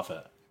and just laugh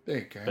at. There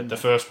you go. But the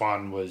first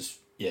one was,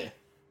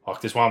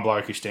 like this one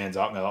bloke who stands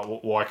up and they're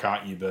like, why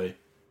can't you be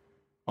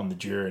on the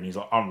jury? And he's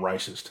like, I'm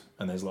racist.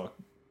 And there's like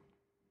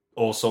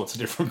all sorts of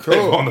different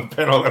people on the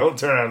panel. They all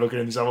turn around and look at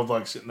him. This other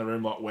bloke sitting in the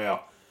room like,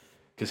 wow.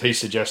 Because he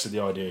suggested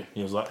the idea.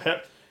 He was like,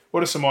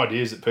 what are some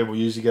ideas that people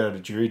use to get out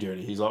of jury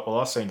duty? He's like, well,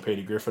 I've seen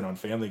Peter Griffin on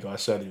Family Guy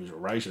say that he was a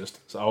racist.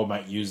 So old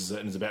mate uses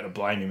it and is about to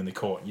blame him in the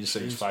court. And you see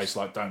his face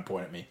like, don't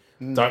point at me.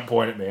 Don't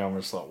point at me. I'm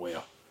just like,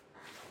 wow.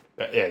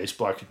 But yeah, this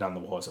bloke is none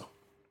the wiser.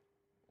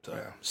 So,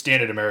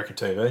 standard American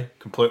TV,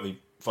 completely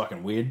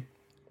fucking weird.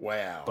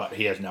 Wow. But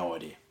he has no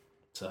idea.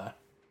 So,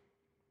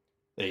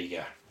 there you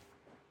go.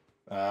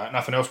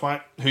 Nothing else,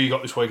 mate? Who you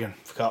got this weekend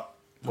for Cup?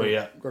 Where you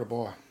at? Got a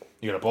buy.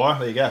 You got a buy?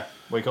 There you go.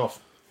 Week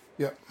off.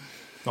 Yep.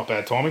 Not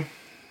bad timing.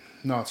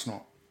 No, it's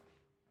not.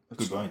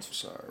 Good bones.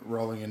 So,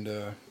 rolling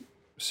into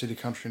City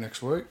Country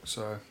next week.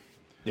 So,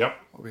 yep.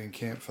 I'll be in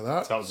camp for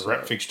that. So that was the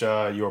rep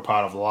fixture you were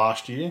part of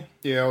last year?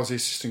 Yeah, I was the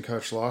assistant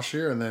coach last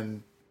year, and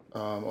then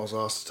I was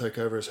asked to take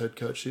over as head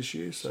coach this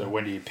year. So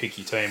when do you pick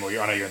your team? Or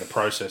I know you're in the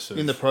process of...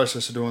 In the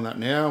process of doing that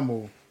now, and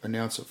we'll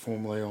announce it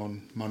formally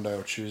on Monday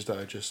or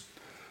Tuesday. Just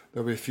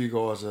there'll be a few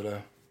guys that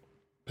are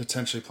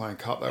potentially playing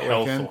Cup that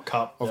weekend. Or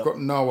Cup. I've got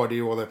no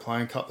idea why they're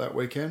playing Cup that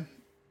weekend.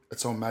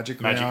 It's on Magic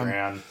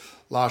Round.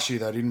 Last year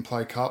they didn't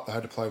play Cup. They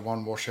had to play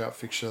one washout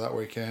fixture that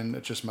weekend.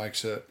 It just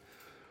makes it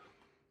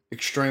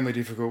extremely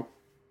difficult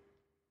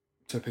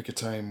to pick a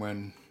team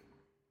when,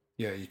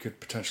 you could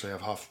potentially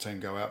have half the team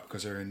go out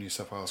because they're in New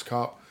South Wales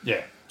Cup.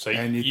 Yeah. So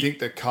and you think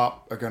that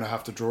Cup are going to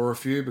have to draw a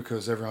few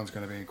because everyone's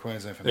going to be in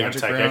Queensland for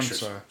Magic Round.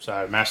 Extras.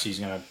 So Massey's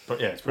going to...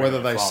 it's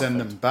whether they send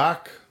them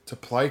back to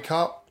play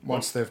Cup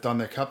once they've done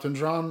their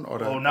captain's run. I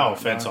don't no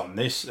offence on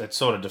this. It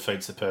sort of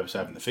defeats the purpose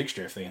of having the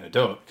fixture if they're going to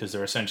do it because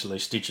they're essentially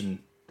stitching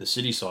the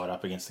city side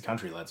up against the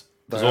country lads.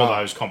 Because all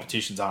those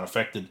competitions aren't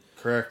affected.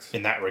 Correct.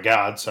 In that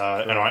regard. So,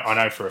 and I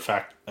know for a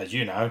fact, as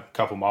you know, a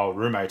couple of my old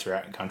roommates are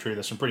out in country.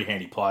 There's some pretty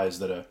handy players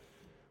that are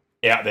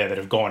out there that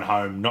have gone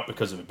home not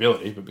because of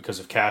ability, but because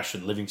of cash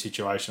and living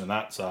situation and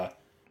that. So,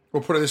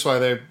 we'll put it this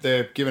way: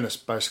 they're giving us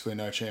basically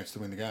no chance to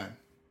win the game.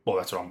 Well,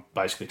 that's what I'm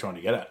basically trying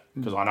to get at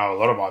because I know a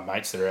lot of my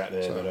mates that are out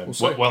there that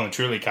are well and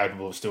truly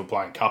capable of still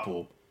playing Cup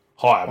or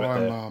higher,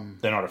 but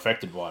they're not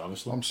affected by it.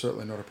 Obviously, I'm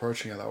certainly not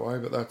approaching it that way,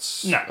 but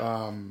that's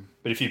no.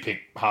 But if you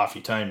pick half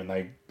your team and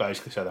they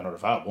basically say they're not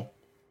available,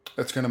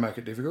 it's going to make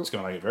it difficult. It's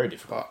going to make it very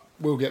difficult. But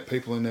we'll get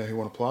people in there who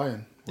want to play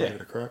and we'll give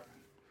it a crack.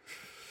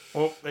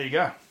 Well, there you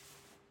go.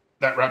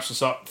 That wraps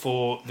us up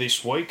for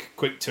this week.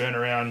 Quick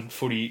turnaround,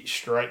 footy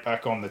straight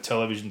back on the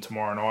television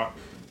tomorrow night.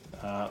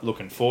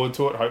 Looking forward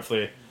to it.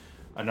 Hopefully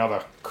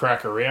another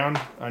crack around.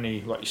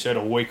 Only, like you said,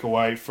 a week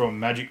away from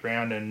Magic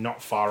Round and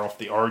not far off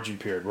the origin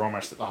period. We're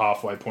almost at the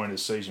halfway point of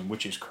the season,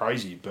 which is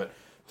crazy. But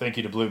thank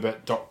you to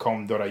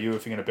bluebet.com.au. If you're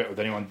going to bet with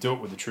anyone, do it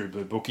with the True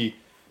Blue Bookie.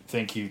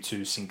 Thank you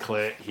to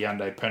Sinclair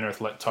Hyundai Penrith.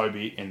 Let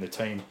Toby and the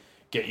team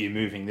get you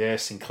moving there.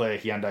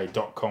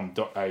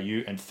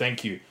 SinclairHyundai.com.au. And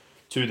thank you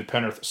to the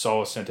Penrith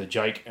Solar Centre,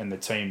 Jake and the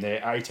team there.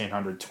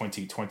 1800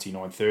 20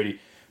 29 30.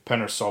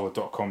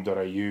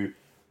 PenrithSolar.com.au.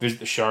 Visit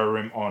the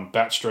showroom on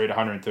Bat Street,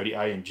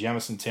 130A in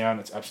Jamison Town.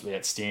 It's absolutely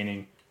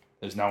outstanding.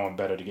 There's no one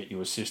better to get you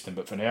a system.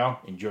 But for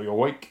now, enjoy your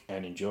week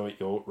and enjoy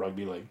your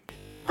rugby league.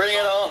 Bring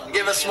it on.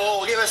 Give us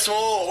more. Give us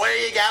more. Where are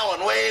you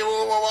going?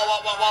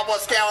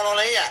 What's going on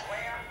here?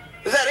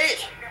 Is that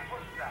it?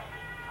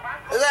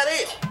 Is that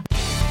it?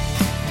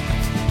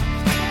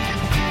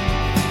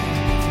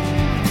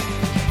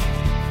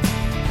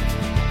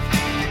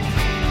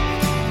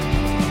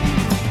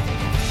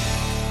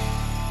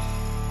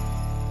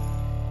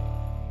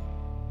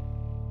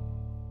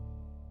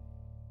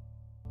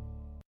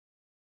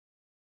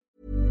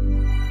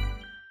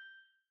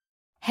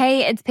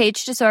 Hey, it's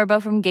Paige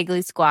DeSorbo from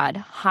Giggly Squad.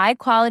 High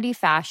quality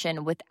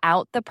fashion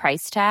without the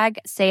price tag.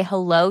 Say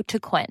hello to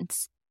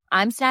Quince.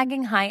 I'm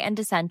snagging high-end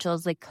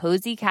essentials like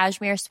cozy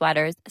cashmere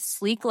sweaters,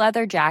 sleek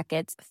leather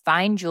jackets,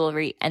 fine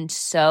jewelry, and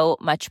so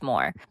much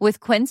more. With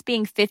Quince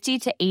being 50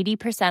 to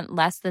 80%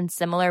 less than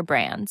similar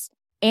brands.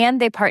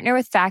 And they partner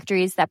with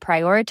factories that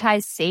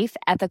prioritize safe,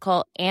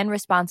 ethical, and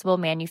responsible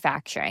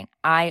manufacturing.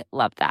 I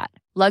love that.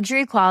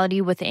 Luxury quality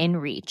within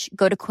reach.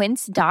 Go to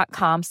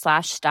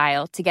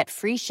quince.com/style to get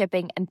free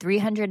shipping and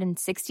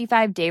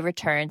 365-day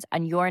returns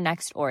on your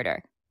next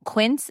order.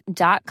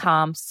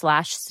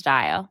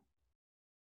 Quince.com/style.